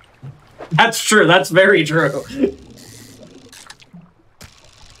unfortunate. That's true. That's very true.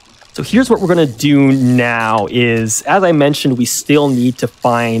 So here's what we're going to do now is, as I mentioned, we still need to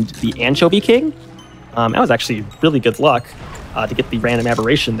find the Anchovy King. That was actually really good luck to get the random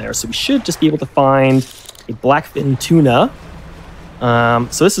aberration there. So we should just be able to find a blackfin tuna.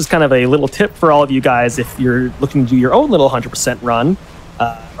 So this is kind of a little tip for all of you guys if you're looking to do your own little 100% run,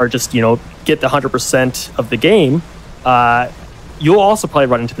 or just, get the 100% of the game. You'll also probably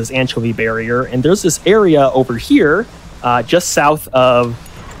run into this anchovy barrier. And there's this area over here, just south of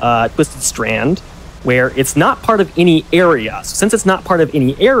Twisted Strand, where it's not part of any area. So since it's not part of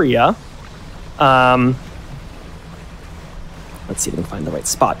any area, let's see if we can find the right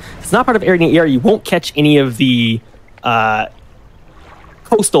spot. If it's not part of any area, you won't catch any of the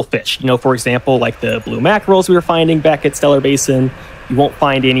coastal fish. For example, like the blue mackerels we were finding back at Stellar Basin. You won't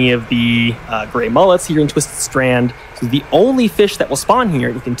find any of the gray mullets here in Twisted Strand. So the only fish that will spawn here,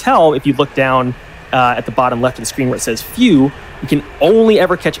 you can tell if you look down at the bottom left of the screen where it says few, you can only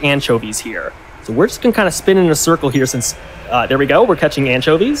ever catch anchovies here. So we're just going to kind of spin in a circle here since, there we go, we're catching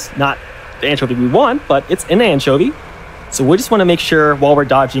anchovies. Not the anchovy we want, but it's an anchovy. So we just want to make sure while we're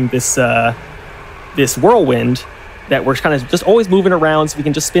dodging this this whirlwind that we're kind of just always moving around so we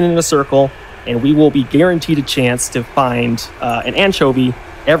can just spin in a circle, and we will be guaranteed a chance to find an anchovy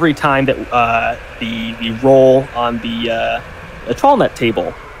every time that the roll on the trawl net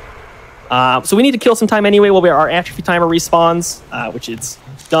table. So we need to kill some time anyway while our anchovy timer respawns, which it's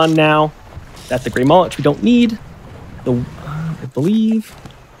done now. That's the gray mullet, which we don't need. I believe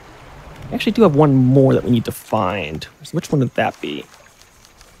we actually do have one more that we need to find. So which one would that be?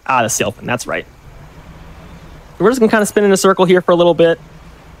 Ah, the sailfin. That's right. So we're just gonna kind of spin in a circle here for a little bit.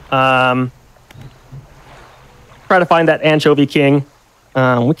 Try to find that anchovy king.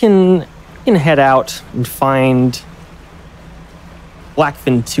 We can head out and find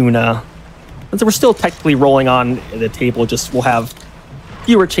blackfin tuna. Since we're still technically rolling on the table, just we'll have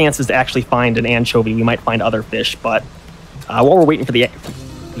fewer chances to actually find an anchovy. We might find other fish, but while we're waiting for the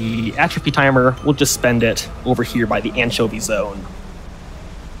atrophy timer, we'll just spend it over here by the anchovy zone.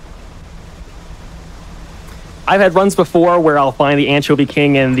 I've had runs before where I'll find the anchovy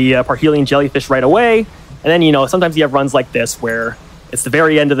king and the Parhelion jellyfish right away, and then, you know, sometimes you have runs like this where it's the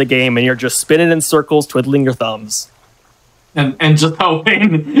very end of the game and you're just spinning in circles, twiddling your thumbs. And just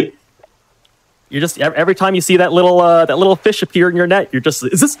hoping. You're just, every time you see that little fish appear in your net, you're just,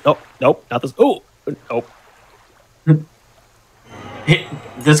 is this? Oh, nope, not this. Oh, nope.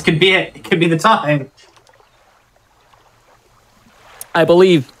 This could be it. It could be the time. I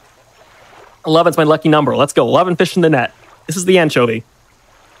believe 11's my lucky number. Let's go. 11 fish in the net. This is the anchovy.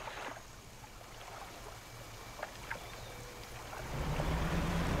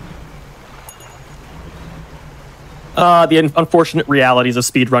 The unfortunate realities of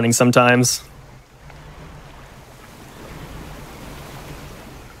speedrunning sometimes.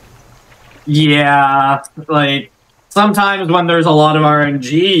 Yeah, like, sometimes when there's a lot of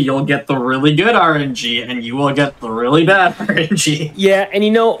RNG, you'll get the really good RNG, and you will get the really bad RNG. Yeah, and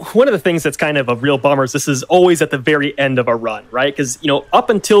you know, one of the things that's kind of a real bummer is this is always at the very end of a run, right? Because, you know, up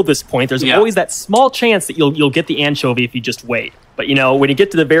until this point, there's always that small chance that you'll get the anchovy if you just wait. But, you know, when you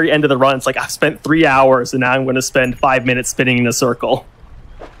get to the very end of the run, it's like, I've spent 3 hours, and now I'm going to spend 5 minutes spinning in a circle.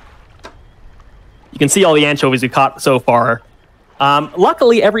 You can see all the anchovies we caught so far.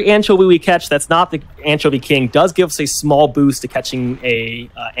 Luckily, every anchovy we catch that's not the anchovy king does give us a small boost to catching a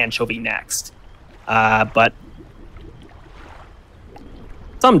anchovy next. But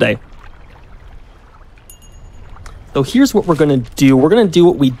someday. So here's what we're going to do. We're going to do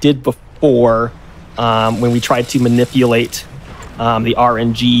what we did before when we tried to manipulate the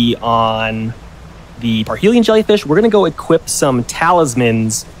RNG on the Parhelion jellyfish. We're going to go equip some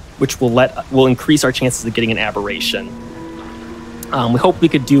talismans, which will increase our chances of getting an aberration. We hope we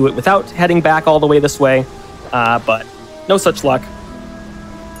could do it without heading back all the way this way, but no such luck.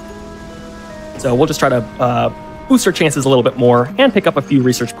 So we'll just try to boost our chances a little bit more and pick up a few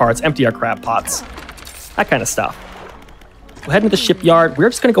research parts, empty our crab pots, that kind of stuff. We'll head into the shipyard. We're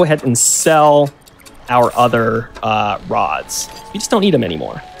just going to go ahead and sell our other rods. We just don't need them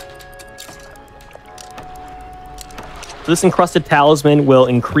anymore. So this encrusted talisman will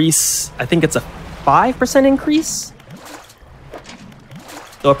increase, I think it's a 5% increase.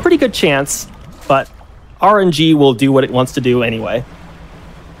 So a pretty good chance, but RNG will do what it wants to do anyway.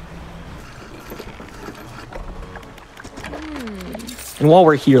 And while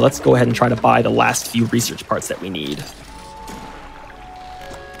we're here, let's go ahead and try to buy the last few research parts that we need.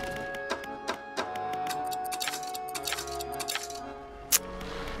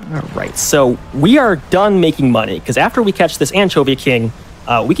 All right, so we are done making money, because after we catch this anchovy king,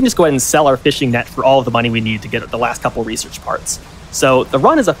 we can just go ahead and sell our fishing net for all of the money we need to get the last couple research parts. So the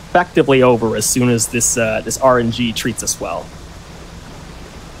run is effectively over as soon as this RNG treats us well.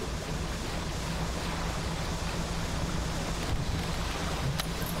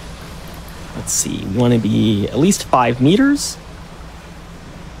 Let's see, we want to be at least 5 meters.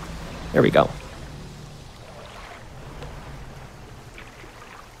 There we go.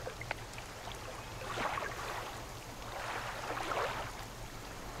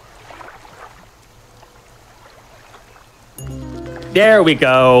 There we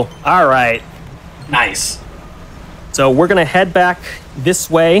go. All right. Nice. So we're going to head back this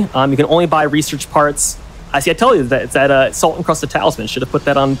way. You can only buy research parts. I tell you that it's that salt encrusted talisman. Should have put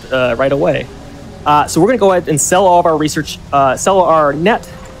that on right away. So we're going to go ahead and sell all of our research, sell our net,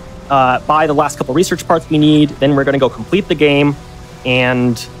 buy the last couple research parts we need. Then we're going to go complete the game,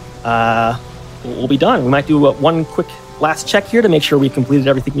 and we'll be done. We might do one quick last check here to make sure we completed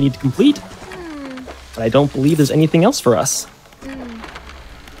everything we need to complete. But I don't believe there's anything else for us.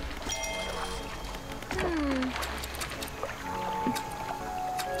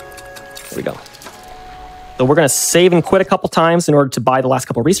 There we go. So we're going to save and quit a couple times in order to buy the last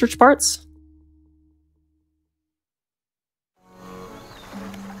couple research parts.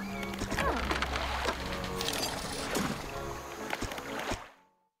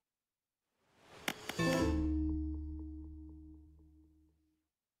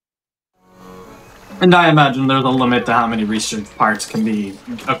 And I imagine there's a limit to how many research parts can be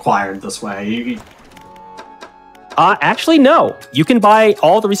acquired this way. Actually, no. You can buy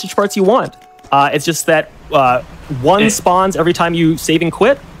all the research parts you want. It's just that one spawns every time you save and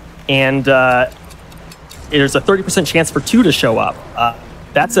quit, and there's a 30% chance for 2 to show up.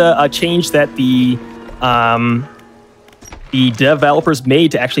 That's a change that the developers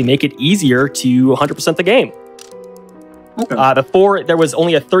made to actually make it easier to 100% the game. Okay. Before, there was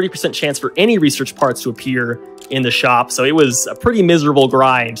only a 30% chance for any research parts to appear in the shop, so it was a pretty miserable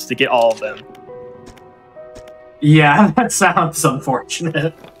grind to get all of them. Yeah, that sounds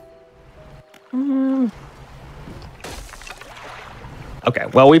unfortunate. Okay,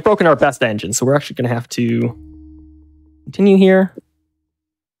 well, we've broken our best engine, so we're actually going to have to continue here.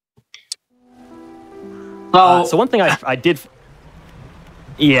 So one thing I did...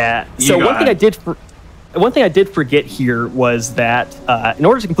 Yeah, so one thing I did forget here was that in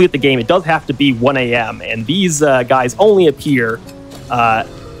order to complete the game, it does have to be 1 a.m., and these guys only appear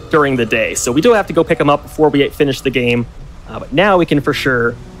during the day. So we do have to go pick them up before we finish the game. But now we can for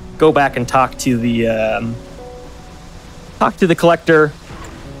sure go back and talk to the collector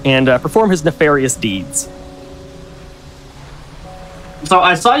and perform his nefarious deeds. So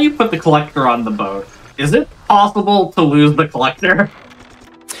I saw you put the collector on the boat. Is it possible to lose the collector?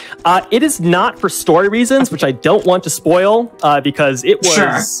 It is not for story reasons, which I don't want to spoil, because it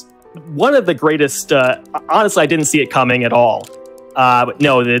was one of the greatest... honestly, I didn't see it coming at all. But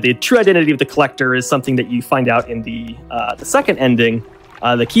no, the true identity of the collector is something that you find out in the second ending,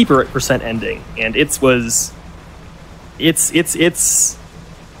 the Keeper % ending, and it's a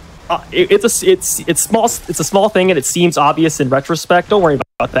small thing, and it seems obvious in retrospect. Don't worry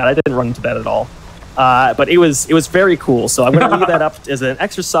about that. I didn't run into that at all. But it was very cool. So I'm going to leave that up as an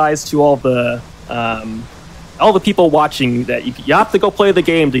exercise to all the people watching, that you have to go play the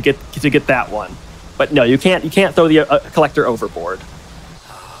game to get that one. But no, you can't throw the collector overboard.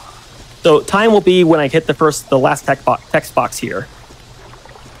 So time will be when I hit the last text box here.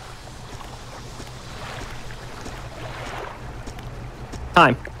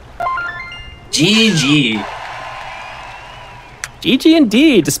 Time. GG. GG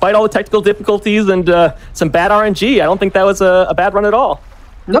indeed, despite all the technical difficulties and some bad RNG. I don't think that was a bad run at all.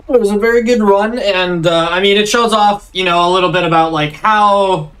 No, it was a very good run, and I mean, it shows off, a little bit about like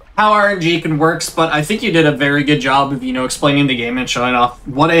how RNG can works, but I think you did a very good job of, explaining the game and showing off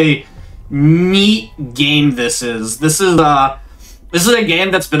what a neat game this is. This is a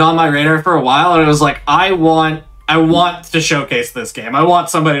game that's been on my radar for a while, and it was like, I want to showcase this game. I want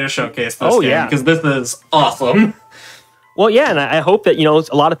somebody to showcase this game, because this is awesome. Well, yeah, and I hope that,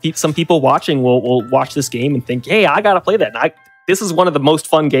 a lot of some people watching will watch this game and think, hey, I got to play that. And this is one of the most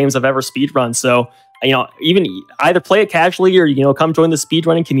fun games I've ever speedrun. So, even either play it casually or, come join the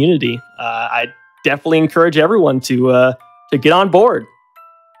speedrunning community. I definitely encourage everyone to get on board.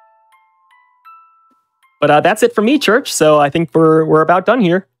 But that's it for me, Church. So I think we're about done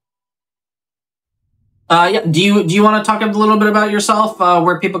here. Yeah. Do you want to talk a little bit about yourself,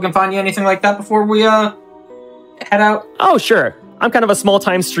 where people can find you, anything like that, before we head out? Oh, sure. I'm kind of a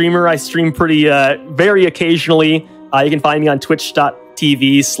small-time streamer. I stream pretty very occasionally. You can find me on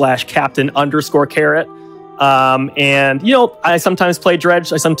twitch.tv/captain_carrot. And, I sometimes play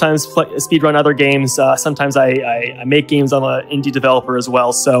Dredge. I sometimes speedrun other games. Sometimes I make games. I'm an indie developer as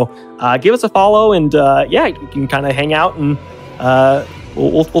well. So give us a follow, and yeah, you can kind of hang out, and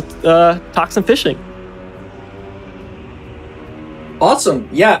we'll talk some fishing. Awesome.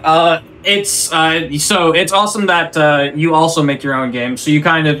 Yeah. It's awesome that you also make your own games. So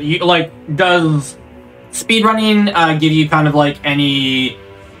does speedrunning give you kind of like any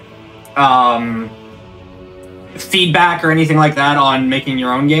feedback or anything like that on making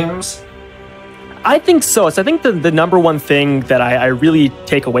your own games? I think so. So I think the number one thing that I really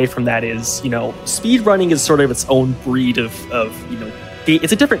take away from that is, speedrunning is sort of its own breed of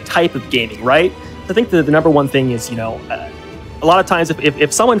it's a different type of gaming, right? I think the number one thing is, a lot of times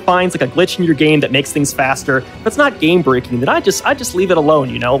if someone finds like a glitch in your game that makes things faster, if it's not game breaking, then I just leave it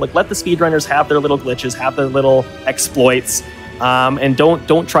alone, like let the speedrunners have their little glitches, have their little exploits, and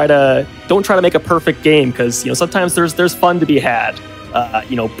don't try to make a perfect game, because sometimes there's fun to be had,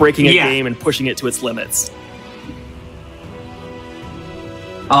 breaking a game and pushing it to its limits.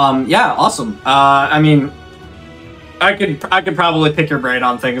 Yeah, awesome. I mean, I could probably pick your brain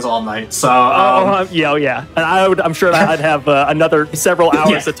on things all night. So yeah, and I'm sure that I'd have another several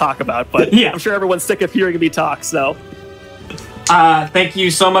hours to talk about. But I'm sure everyone's sick of hearing me talk. So thank you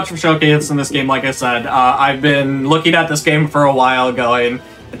so much for showcasing this game. Like I said, I've been looking at this game for a while,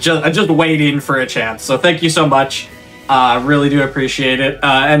 just waiting for a chance. So thank you so much. Really do appreciate it.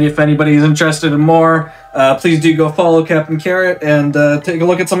 And if anybody is interested in more, please do go follow Captain Carrot and take a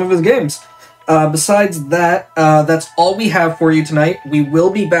look at some of his games. Besides that, that's all we have for you tonight. We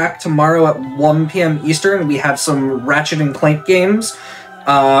will be back tomorrow at 1 p.m. Eastern. We have some Ratchet and Clank games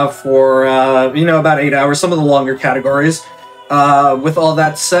for, about 8 hours, some of the longer categories. With all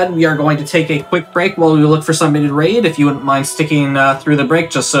that said, we are going to take a quick break while we look for somebody to raid. If you wouldn't mind sticking through the break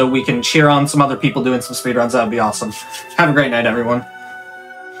just so we can cheer on some other people doing some speedruns, that would be awesome. Have a great night, everyone.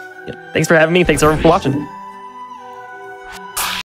 Thanks for having me. Thanks everyone for watching.